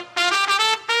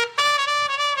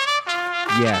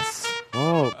 Yes.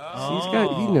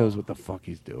 Oh, he knows what the fuck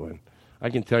he's doing. I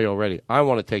can tell you already. I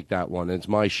want to take that one. And it's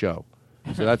my show.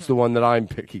 So that's the one that I'm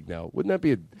picking now. Wouldn't that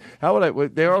be how would I?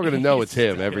 They're all going to know it's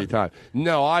him every time.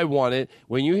 No, I want it.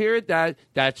 When you hear it,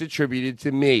 that's attributed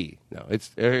to me. No,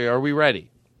 it's. Are we ready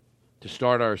to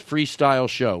start our freestyle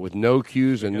show with no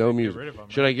cues and no music?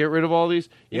 Should I get rid of all these?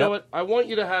 You know what? I want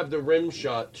you to have the rim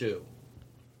shot too.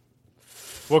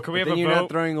 Well, can we have Then a you're vote? not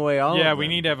throwing away all Yeah, of we them.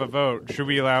 need to have a vote. Should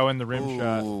we allow in the rim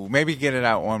shot? Ooh, maybe get it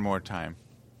out one more time.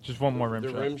 Just one more rim The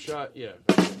shot. rim shot, yeah.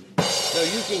 No,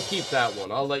 you can keep that one.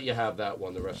 I'll let you have that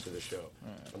one the rest of the show.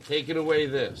 I'm taking away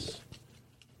this.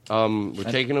 We're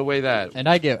taking away that. And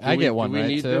I get one, do we right,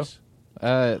 need too? this?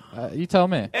 You tell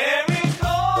me.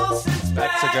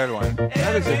 That's a good one.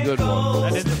 That is a good one.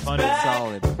 That is a funny.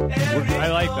 Solid. I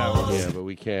like that one. Yeah, but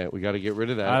we can't. We got to get rid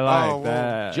of that. I like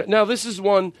that. Now, this is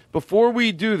one. Before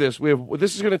we do this,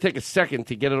 this is going to take a second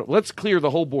to get it. Let's clear the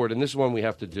whole board, and this is one we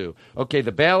have to do. Okay,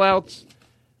 the bailouts.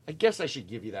 I guess I should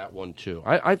give you that one too.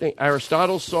 I think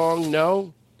Aristotle's song,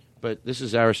 no, but this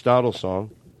is Aristotle's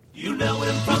song. You know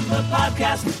him from the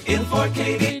podcast in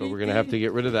 4K. So we're going to have to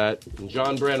get rid of that. And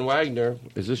John Brand Wagner,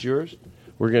 is this yours?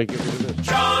 We're going to get rid of this.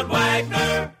 John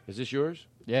Wagner. Is this yours?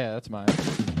 Yeah, that's mine.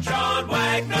 John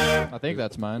Wagner. I think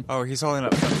that's mine. Oh, he's holding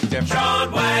up something different.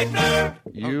 John Wagner.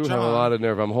 You have a lot of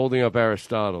nerve. I'm holding up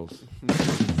Aristotle's.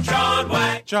 John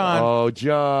Wagner. John. Oh,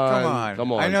 John.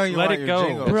 Come on. I know you Let want it your go.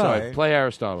 jingle. That's all Right. right. Play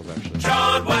Aristotle's, actually.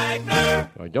 John Wagner.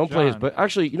 All right, don't play his. John. But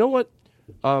actually, you know what?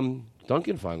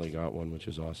 Duncan finally got one, which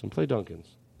is awesome. Play Duncan's.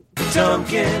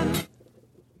 Duncan.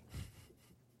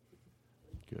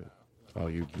 Good. Oh,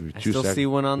 you I 2 still seconds. see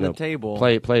one on No, the table.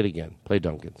 Play it again. Play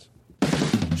Duncan's.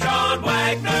 John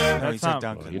Wagner. No, he That's said not-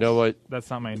 Duncan. You know what? That's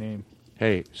not my name.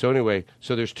 Hey, so anyway,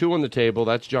 so there's 2 on the table.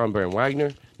 That's John Brand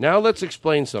Wagner. Now let's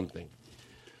explain something.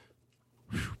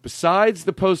 Besides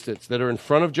the Post-its that are in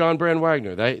front of John Brand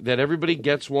Wagner, that everybody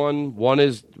gets one. One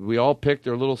is, we all pick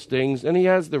their little stings, and he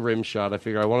has the rim shot. I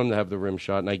figure I want him to have the rim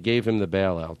shot, and I gave him the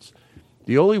bailouts.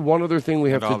 The only one other thing we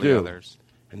have to do,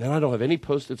 and then I don't have any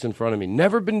Post-its in front of me.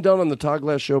 Never been done on the Todd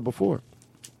Glass Show before.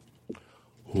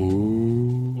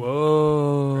 Ooh.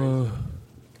 Whoa.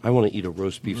 I want to eat a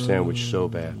roast beef sandwich so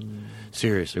bad.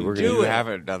 Seriously, we're going to You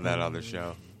haven't done that on the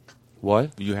show.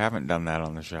 What? You haven't done that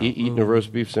on the show. Eating a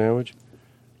roast beef sandwich?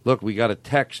 Look, we got a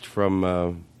text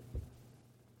from...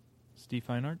 Steve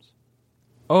Feinarts?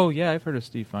 Oh, yeah, I've heard of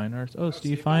Steve Feinarts. Oh,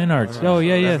 Steve Feinarts. Oh,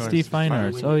 yeah, Steve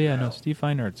Feinarts. Oh, yeah, no, Steve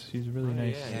Feinarts. He's really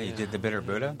nice. Yeah, you did the Bitter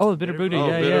Buddha? Oh, the Bitter Buddha.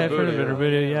 Yeah, I've heard of Bitter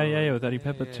Buddha. Yeah, with Eddie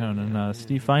Pepitone. And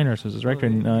Steve Feinarts was his director.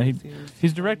 And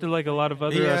he's directed like a lot of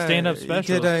other stand-up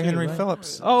specials. He did Henry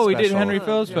Phillips. Oh, he did Henry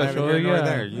Phillips special. There.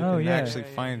 You can actually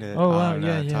find it on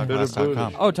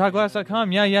ToddGlass.com. Oh,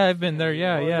 ToddGlass.com. Yeah, I've been there.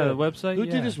 Yeah, the website. Who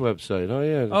did his website? Oh,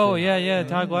 yeah. Oh, yeah,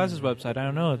 Todd Glass's website. I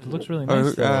don't know. It looks really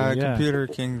nice. Computer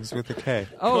Kings with a K.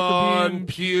 Oh,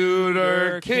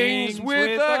 Computer Kings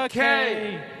with a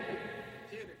K.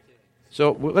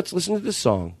 So let's listen to this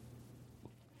song.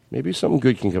 Maybe something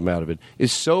good can come out of it.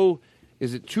 Is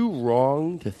it too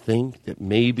wrong to think that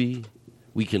maybe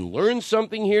we can learn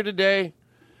something here today?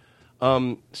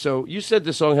 So you said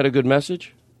this song had a good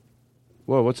message?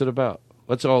 Well, what's it about?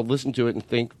 Let's all listen to it and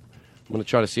think. I'm going to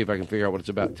try to see if I can figure out what it's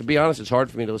about. To be honest, it's hard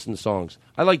for me to listen to songs.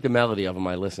 I like the melody of them.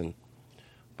 I listen.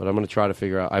 But I'm going to try to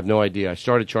figure out. I have no idea. I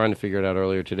started trying to figure it out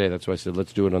earlier today. That's why I said,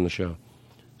 let's do it on the show.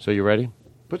 So you ready?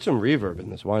 Put some reverb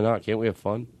in this. Why not? Can't we have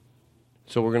fun?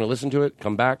 So we're going to listen to it,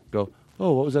 come back, go,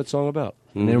 oh, what was that song about?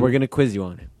 And then we're going to quiz you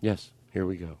on it. Yes. Here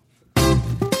we go.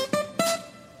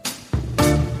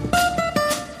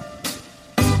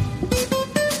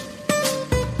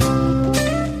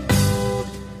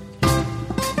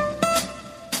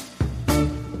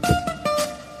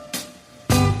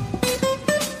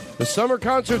 The Summer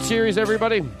Concert Series,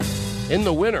 everybody, in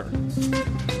the winter.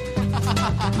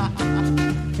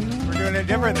 We're doing it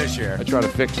different this year. I try to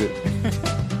fix it.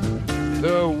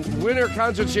 The Winter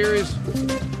Concert Series,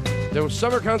 the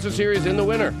Summer Concert Series in the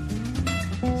winter.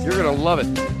 You're going to love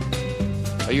it.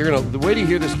 The way to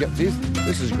hear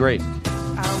this is great.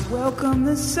 I welcome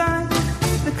the sun,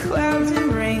 the clouds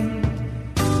and rain.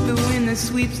 The wind that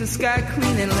sweeps the sky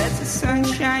clean and lets the sun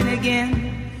shine again.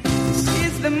 This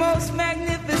is the most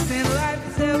magnificent life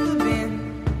has ever been.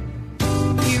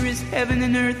 Here is heaven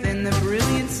and earth and the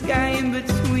brilliant sky in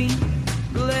between.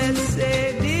 Blessed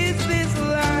is this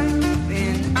life,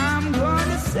 and I'm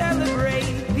gonna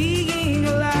celebrate being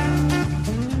alive.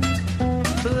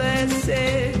 Blessed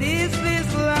is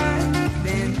this life,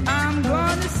 and I'm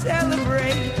gonna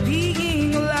celebrate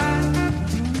being alive.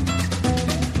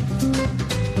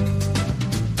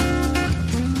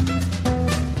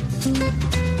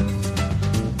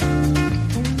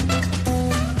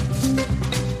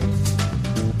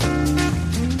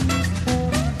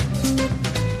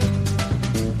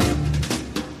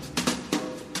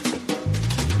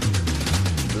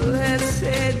 Blessed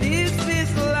is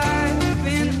this life,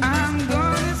 and I'm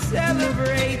gonna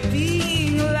celebrate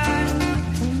being alive.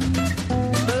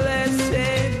 Blessed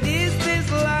is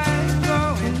this life,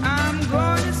 oh, and I'm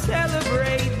gonna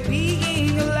celebrate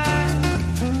being alive.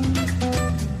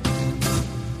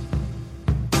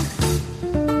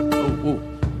 Oh,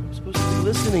 I'm supposed to be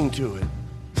listening to it.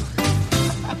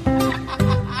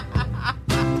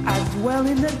 I dwell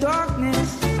in the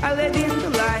darkness, I let in the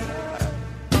light.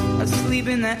 I sleep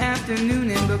in the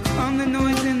afternoon and become the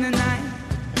noise in the night.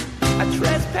 I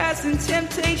trespass in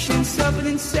temptation, suffered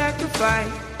in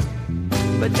sacrifice,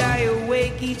 but I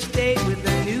awake each day with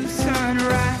a new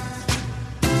sunrise.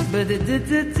 Blessed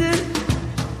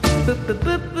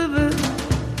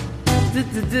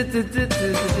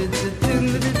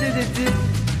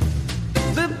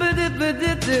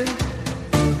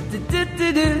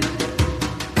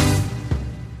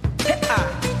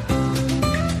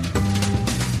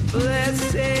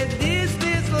is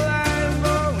this life,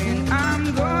 oh, and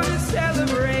I'm gonna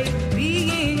celebrate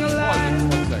being alive.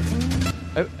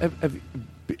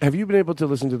 Have you been able to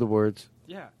listen to the words?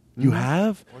 Yeah. You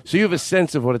have? So you have a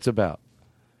sense of what it's about.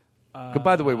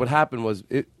 By the way, what happened was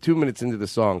 2 minutes into the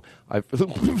song, I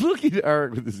look at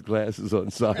Eric with his glasses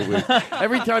on sideways.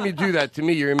 Every time you do that, to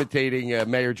me, you're imitating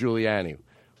Mayor Giuliani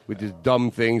with his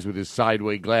dumb things, with his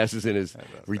sideways glasses and his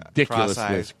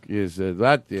ridiculousness.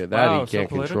 That he can't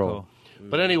control.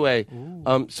 But anyway,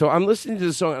 so I'm listening to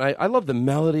the song, and I love the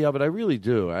melody of it. I really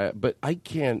do. But I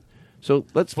can't So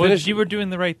let's Well, finish. you were doing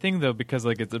the right thing though, because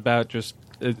like it's about just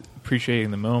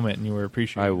appreciating the moment, and you were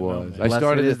appreciating. I the was. moment. I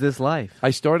started. is this life?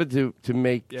 I started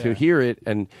to hear it,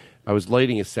 and I was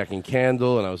lighting a second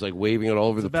candle, and I was like waving it all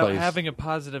over It's the about place. having a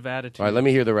positive attitude. All right, let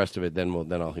me hear the rest of it. Then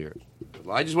I'll hear it.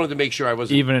 Well, I just wanted to make sure I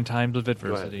wasn't even in times of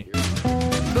adversity.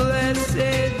 Blessed,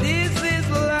 this is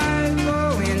life,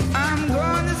 oh, and I'm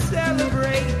gonna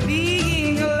celebrate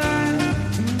being alive.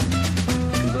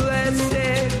 Blessed,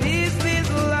 this is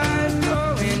life,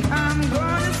 oh, and I'm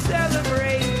gonna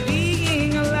celebrate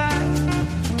being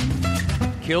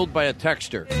alive. Killed by a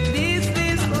texter. This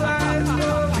is life,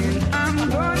 oh, and I'm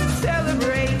gonna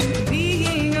celebrate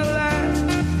being alive.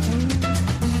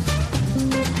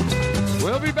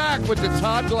 We'll be back with the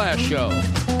Todd Glass Show.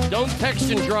 Don't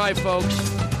text and drive, folks.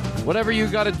 Whatever you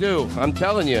got to do, I'm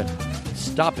telling you,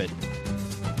 stop it.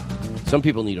 Some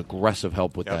people need aggressive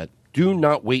help with that. Do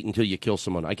not wait until you kill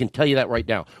someone. I can tell you that right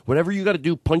now. Whatever you got to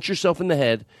do, punch yourself in the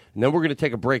head, and then we're going to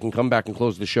take a break and come back and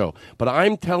close the show. But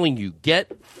I'm telling you,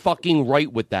 get fucking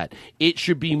right with that. It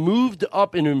should be moved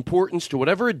up in importance to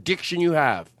whatever addiction you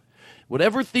have.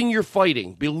 Whatever thing you're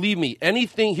fighting, believe me,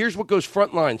 anything, here's what goes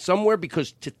front line somewhere,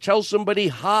 because to tell somebody,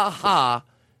 ha,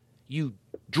 you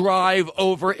drive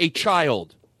over a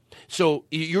child. So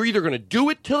you're either going to do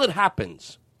it till it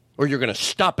happens, or you're going to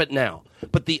stop it now.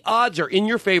 But the odds are in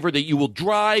your favor that you will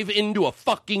drive into a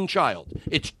fucking child.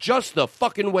 It's just the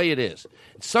fucking way it is.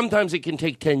 Sometimes it can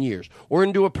take 10 years. Or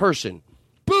into a person.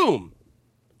 Boom!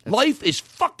 Life is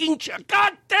fucking...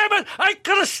 God damn it! I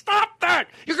could have stopped that!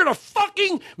 You're going to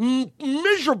fucking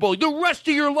miserable the rest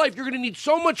of your life. You're going to need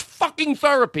so much fucking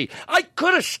therapy. I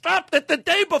could have stopped it the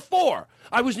day before.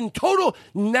 I was in total...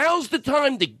 Now's the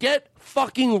time to get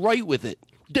fucking right with it.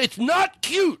 It's not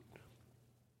cute.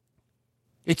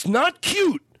 It's not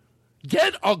cute.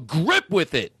 Get a grip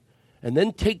with it. And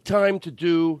then take time to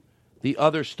do the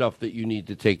other stuff that you need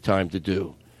to take time to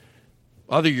do.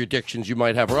 Other addictions you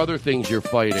might have, or other things you're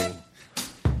fighting.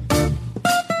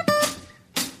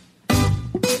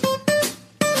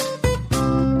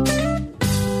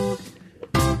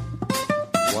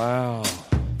 Wow.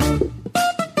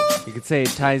 You could say it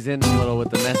ties in a little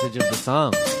with the message of the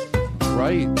song.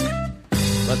 Right.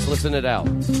 Let's listen it out.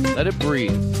 Let it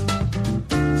breathe.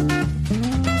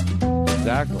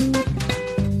 Exactly.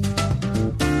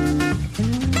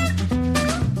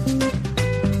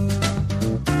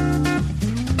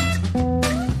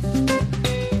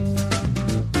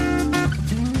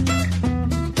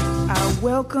 I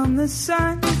welcome the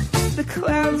sun, the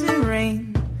clouds and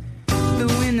rain. The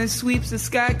wind that sweeps the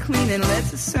sky clean and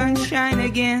lets the sun shine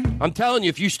again. I'm telling you,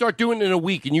 if you start doing it in a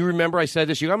week and you remember I said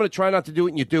this, I'm going to try not to do it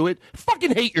and you do it,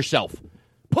 fucking hate yourself.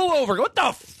 Pull over. What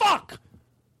the fuck?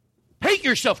 Hate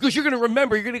yourself because you're going to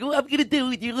remember. You're going to go, I'm going to do it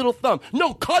with your little thumb.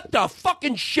 No, cut the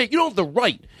fucking shit. You don't have the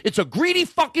right. It's a greedy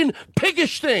fucking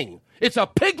piggish thing. It's a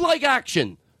pig-like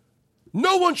action.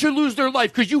 No one should lose their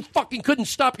life because you fucking couldn't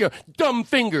stop your dumb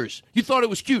fingers. You thought it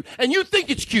was cute. And you think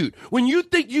it's cute. When you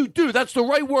think you do, that's the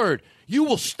right word. You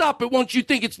will stop it once you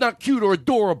think it's not cute or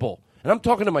adorable. And I'm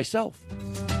talking to myself.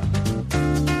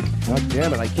 God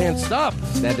damn it, I can't stop.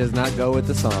 That does not go with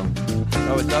the song.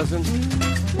 Oh, it doesn't?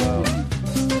 Well.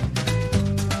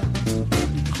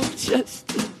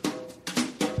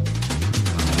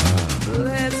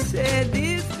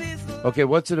 Okay,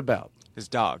 what's it about? His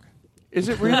dog. Is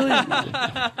it really?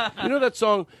 You know that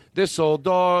song, This Old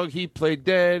Dog, He Played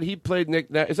Dead, He Played Nick.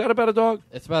 Is that about a dog?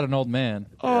 It's about an old man.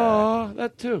 Oh,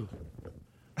 that too.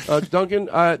 Duncan,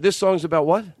 this song's about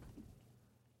what?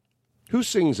 Who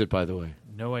sings it, by the way?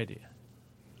 No idea.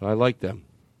 I like them.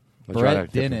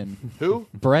 Brett Dinnan. Who?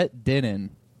 Brett Dinnan.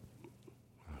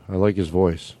 I like his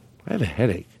voice. I have a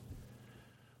headache.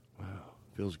 Wow.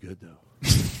 Feels good, though.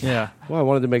 Yeah. Well, I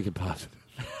wanted to make it positive.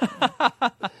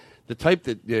 The type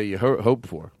that you hope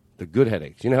for. The good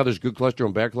headaches. You know how there's good cholesterol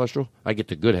and bad cholesterol? I get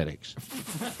the good headaches.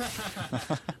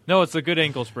 No, it's the good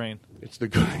ankle sprain. It's the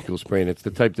good ankle sprain. It's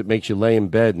the type that makes you lay in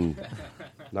bed and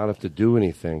not have to do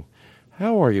anything.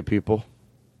 How are you, people?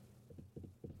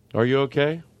 Are you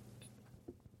okay?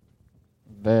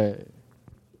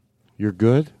 You're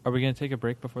good? Are we going to take a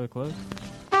break before the close?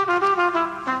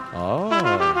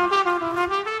 Oh.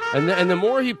 And the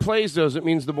more he plays those, it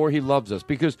means the more he loves us.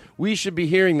 Because we should be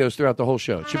hearing those throughout the whole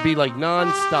show. It should be like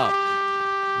nonstop.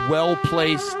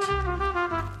 Well-placed.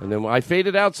 And then I fade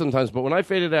it out sometimes, but when I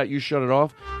fade it out, you shut it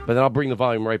off. But then I'll bring the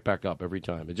volume right back up every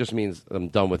time. It just means I'm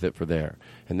done with it for there.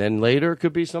 And then later, it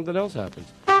could be something else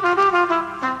happens. Well,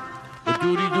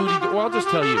 I'll just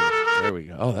tell you. There we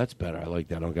go. Oh, that's better. I like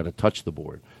that. I don't got to touch the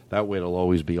board. That way it'll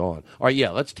always be on. All right, yeah,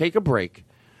 let's take a break.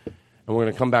 And we're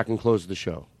going to come back and close the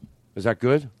show. Is that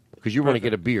good? Because you want to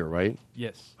get a beer, right?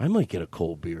 Yes. I might get a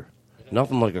cold beer.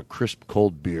 Nothing like a crisp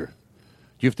cold beer. Do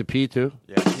you have to pee too?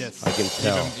 Yes. I can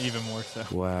tell. Even more so.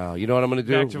 Wow. You know what I'm going to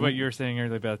do? Back to what you were saying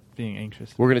earlier about being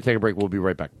anxious. We're going to take a break. We'll be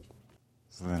right back.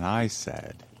 So then I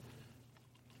said,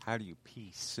 how do you pee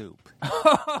soup?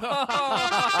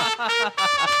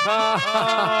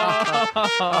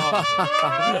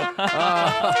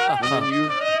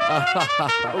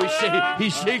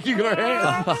 He's shaking her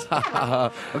hands.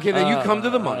 Okay, then you come to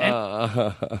the mic.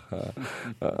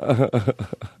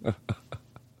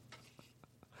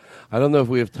 I don't know if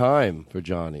we have time for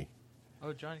Johnny.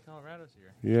 Oh, Johnny Colorado's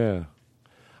here. Yeah.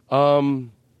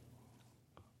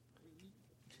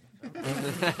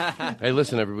 Hey,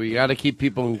 listen, everybody. You got to keep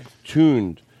people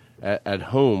tuned at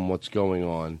home. What's going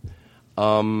on?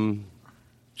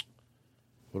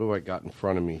 What do I got in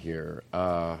front of me here?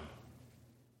 Oh,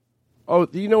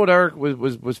 you know what, Eric,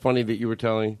 was funny that you were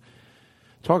telling?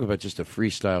 Talk about just a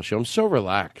freestyle show. I'm so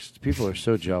relaxed. People are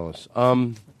so jealous.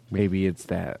 Maybe it's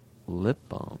that lip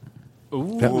balm.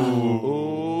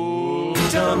 Ooh,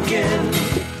 Duncan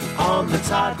on the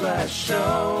Todd Glass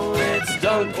Show. It's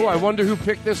Duncan. Oh, I wonder who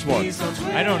picked this one.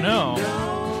 I don't know.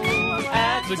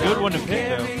 It's a good one to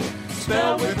pick, though.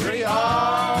 Spell with 3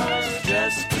 R's.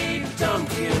 Just keep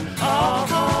Duncan on.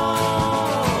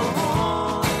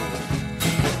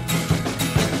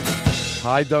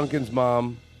 Hi, Duncan's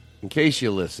mom. In case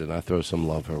you listen, I throw some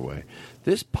love her way.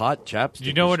 This pot chapstick. Do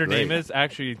you know is what her great. name is?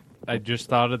 Actually, I just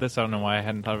thought of this. I don't know why I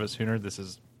hadn't thought of it sooner. This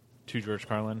is to George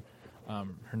Carlin.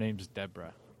 Her name's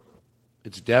Deborah.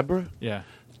 It's Deborah? Yeah.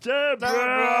 Deborah!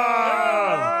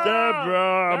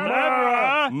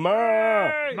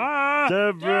 Ma!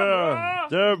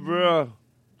 Deborah!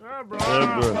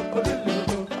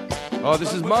 Oh,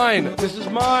 this is mine. This is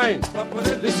mine.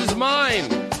 This is mine.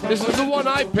 This is the one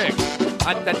I picked.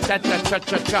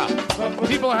 Cha-cha-cha-cha-cha.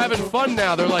 People are having fun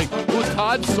now. They're like, oh,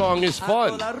 Todd's song is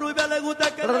fun.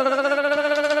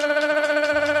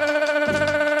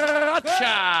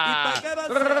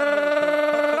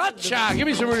 Acha! Give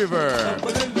me some reverb.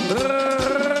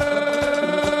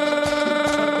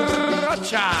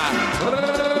 Acha!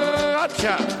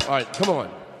 All right, come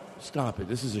on. Stop it.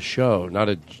 This is a show, not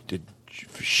a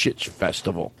shit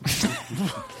festival.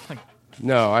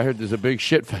 No, I heard there's a big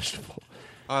shit festival.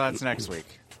 Oh, that's next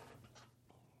week.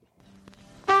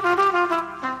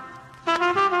 I'm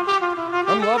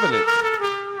loving it.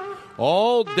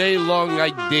 All day long I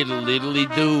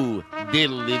diddle-diddly-do.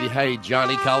 Diddle-diddly. Hey,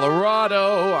 Johnny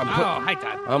Colorado. Hi,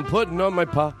 Todd. I'm putting on my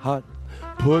pot.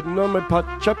 Putting on my pot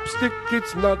chapstick.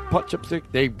 It's not pot chapstick.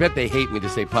 They bet they hate me to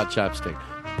say pot chapstick.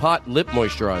 Pot lip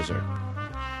moisturizer.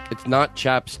 It's not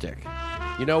chapstick.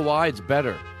 You know why? It's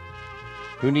better.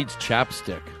 Who needs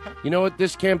chapstick? You know what?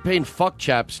 This campaign, fuck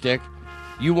chapstick.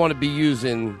 You want to be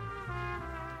using...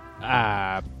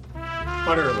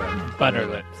 Butter lips. Butter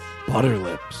lips. Butter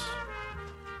lips.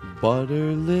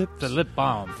 Butter lips. The lip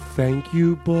balm. Thank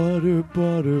you, butter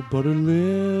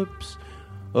lips.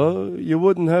 You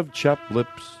wouldn't have chapped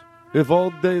lips if all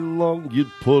day long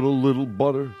you'd put a little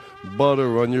butter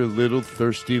on your little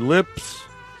thirsty lips.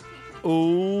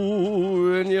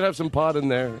 Oh, and you'd have some pot in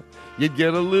there. You'd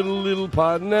get a little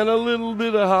pot and then a little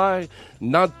bit of high.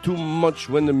 Not too much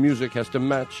when the music has to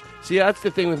match. See, that's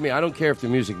the thing with me. I don't care if the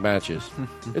music matches.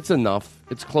 It's enough.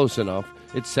 It's close enough.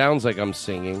 It sounds like I'm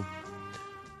singing.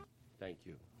 Thank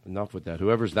you. Enough with that.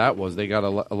 Whoever's that was, they got a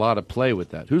lot of play with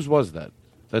that. Whose was that?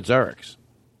 That's Eric's.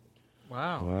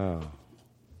 Wow.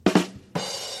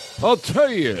 I'll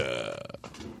tell you.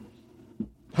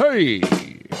 Hey.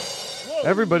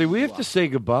 Everybody, we have to say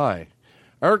goodbye.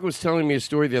 Eric was telling me a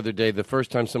story the other day, the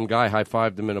first time some guy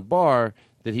high-fived him in a bar,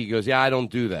 that he goes, yeah, I don't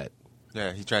do that.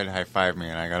 Yeah, he tried to high five me,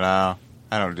 and I go, no,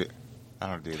 I don't do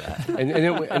that.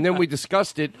 and then we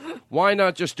discussed it. Why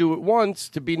not just do it once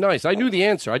to be nice? I knew the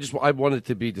answer. I wanted it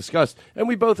to be discussed. And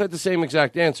we both had the same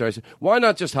exact answer. I said, why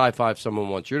not just high-five someone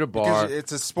once? You're at a bar. Because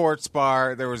it's a sports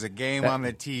bar. There was a game on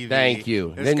the TV. Thank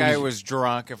you. This guy was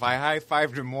drunk. If I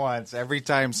high-fived him once, every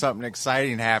time something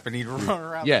exciting happened, he'd run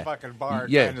around the fucking bar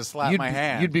trying to slap my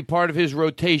hand. You'd be part of his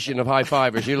rotation of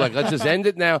high-fivers. You're like, let's just end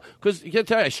it now. Because you can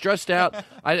tell you, I stressed out.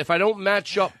 If I don't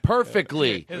match up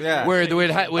perfectly, Yeah.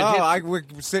 I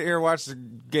would sit here, watch the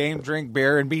game, drink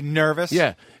beer, and be nervous.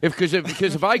 Yeah, because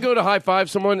if I go to high five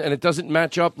someone and it doesn't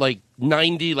match up like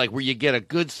 90, like where you get a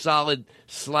good solid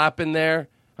slap in there,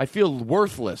 I feel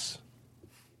worthless.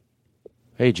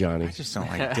 Hey, Johnny. I just don't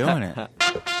like doing it.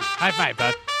 High five,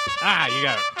 bud. You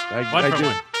got it. I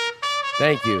do.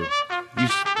 Thank you.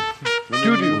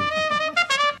 You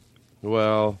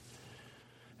Well,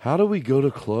 how do we go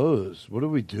to close? What do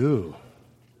we do?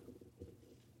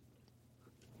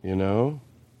 You know?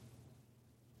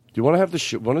 you want to have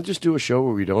the want to just do a show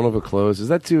where we don't have a close? Is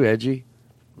that too edgy?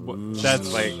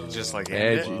 That's just like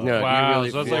edgy. No, wow,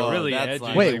 you so that's like really edgy.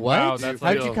 Wait, like, what? Wow, that's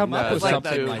How'd like, you come up with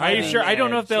something like Are you that? sure? I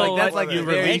don't know if they'll that's let like you a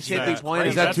very release tippy that. point.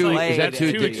 Is that too? Is that too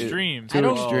extreme?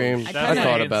 Too extreme. I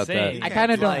thought about that. I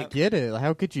kind of don't get it.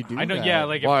 How could you do that? I know. Yeah,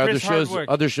 like why if Chris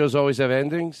other shows always have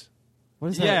endings?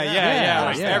 What is that? Yeah.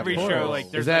 Like every of show, course. like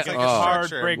there's Is that, like a hard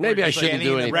break. Maybe where I it's shouldn't like,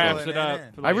 do anything. Wraps it up.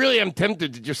 I really am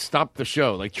tempted to just stop the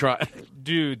show. Like try.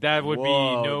 Dude, that would be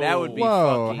no. That would be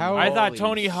Whoa, fucking. I thought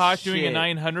Tony Hawk doing a shit.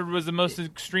 900 was the most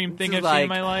extreme thing I've like seen in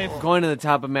my life. Going to the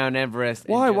top of Mount Everest.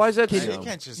 and Why? just, Why is that? you You know,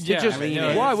 can't just. Yeah, just I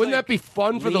know. why? Wouldn't that be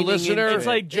fun for the leaning listener? into It's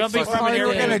like jumping from an If you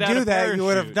were airplane going to without do a that, you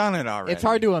would have parachute. done it already. It's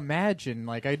hard to imagine.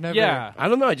 Like I never. Yeah. I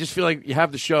don't know. I just feel like you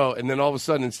have the show, and then all of a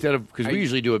sudden, instead of because we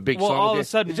usually do a big Well, song, all of at a the-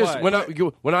 sudden it's just what?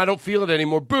 when I don't feel it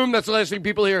anymore. Boom! That's the last thing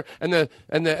people hear, and they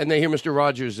hear Mr.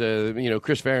 Rogers,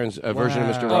 Chris Farron's version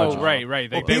of Mr. Rogers. Oh, right. Well,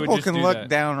 They would people just can do look that.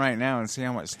 down right now and see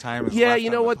how much time is Yeah, left you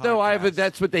know on the what though? podcast.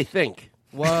 That's what they think.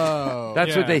 Whoa. That's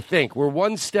Yeah. what they think. We're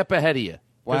one step ahead of you.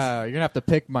 Wow, you're gonna have to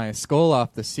pick my skull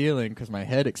off the ceiling because my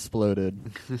head exploded.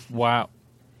 Wow.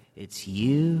 It's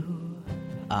you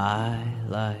I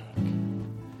like.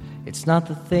 It's not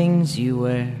the things you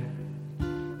wear,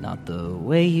 not the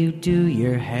way you do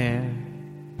your hair,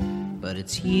 but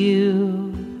it's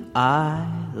you I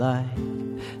like.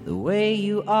 The way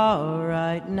you are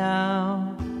right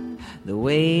now, the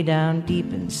way down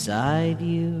deep inside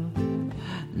you.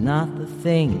 Not the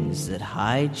things that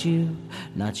hide you,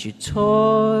 not your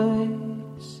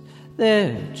toys,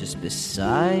 they're just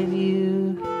beside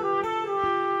you.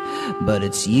 But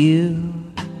it's you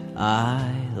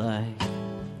I like,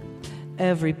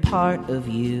 every part of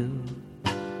you.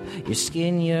 Your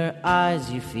skin, your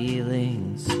eyes, your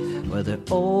feelings, whether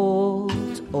old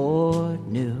or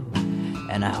new.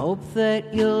 And I hope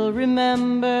that you'll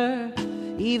remember,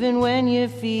 even when you're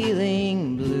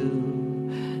feeling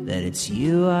blue, that it's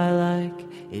you I like,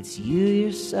 it's you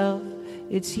yourself,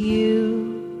 it's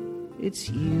you, it's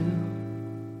you,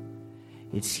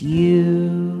 it's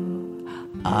you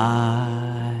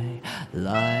I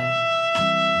like.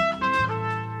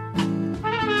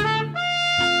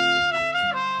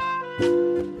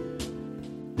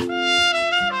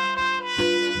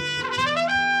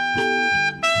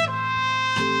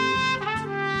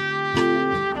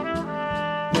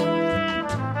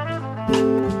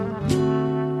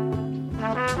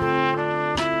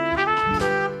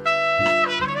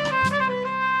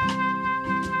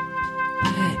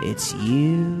 It's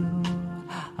you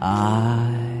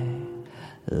I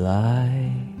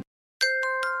like.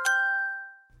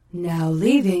 Now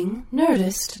leaving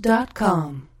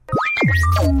Nerdist.com.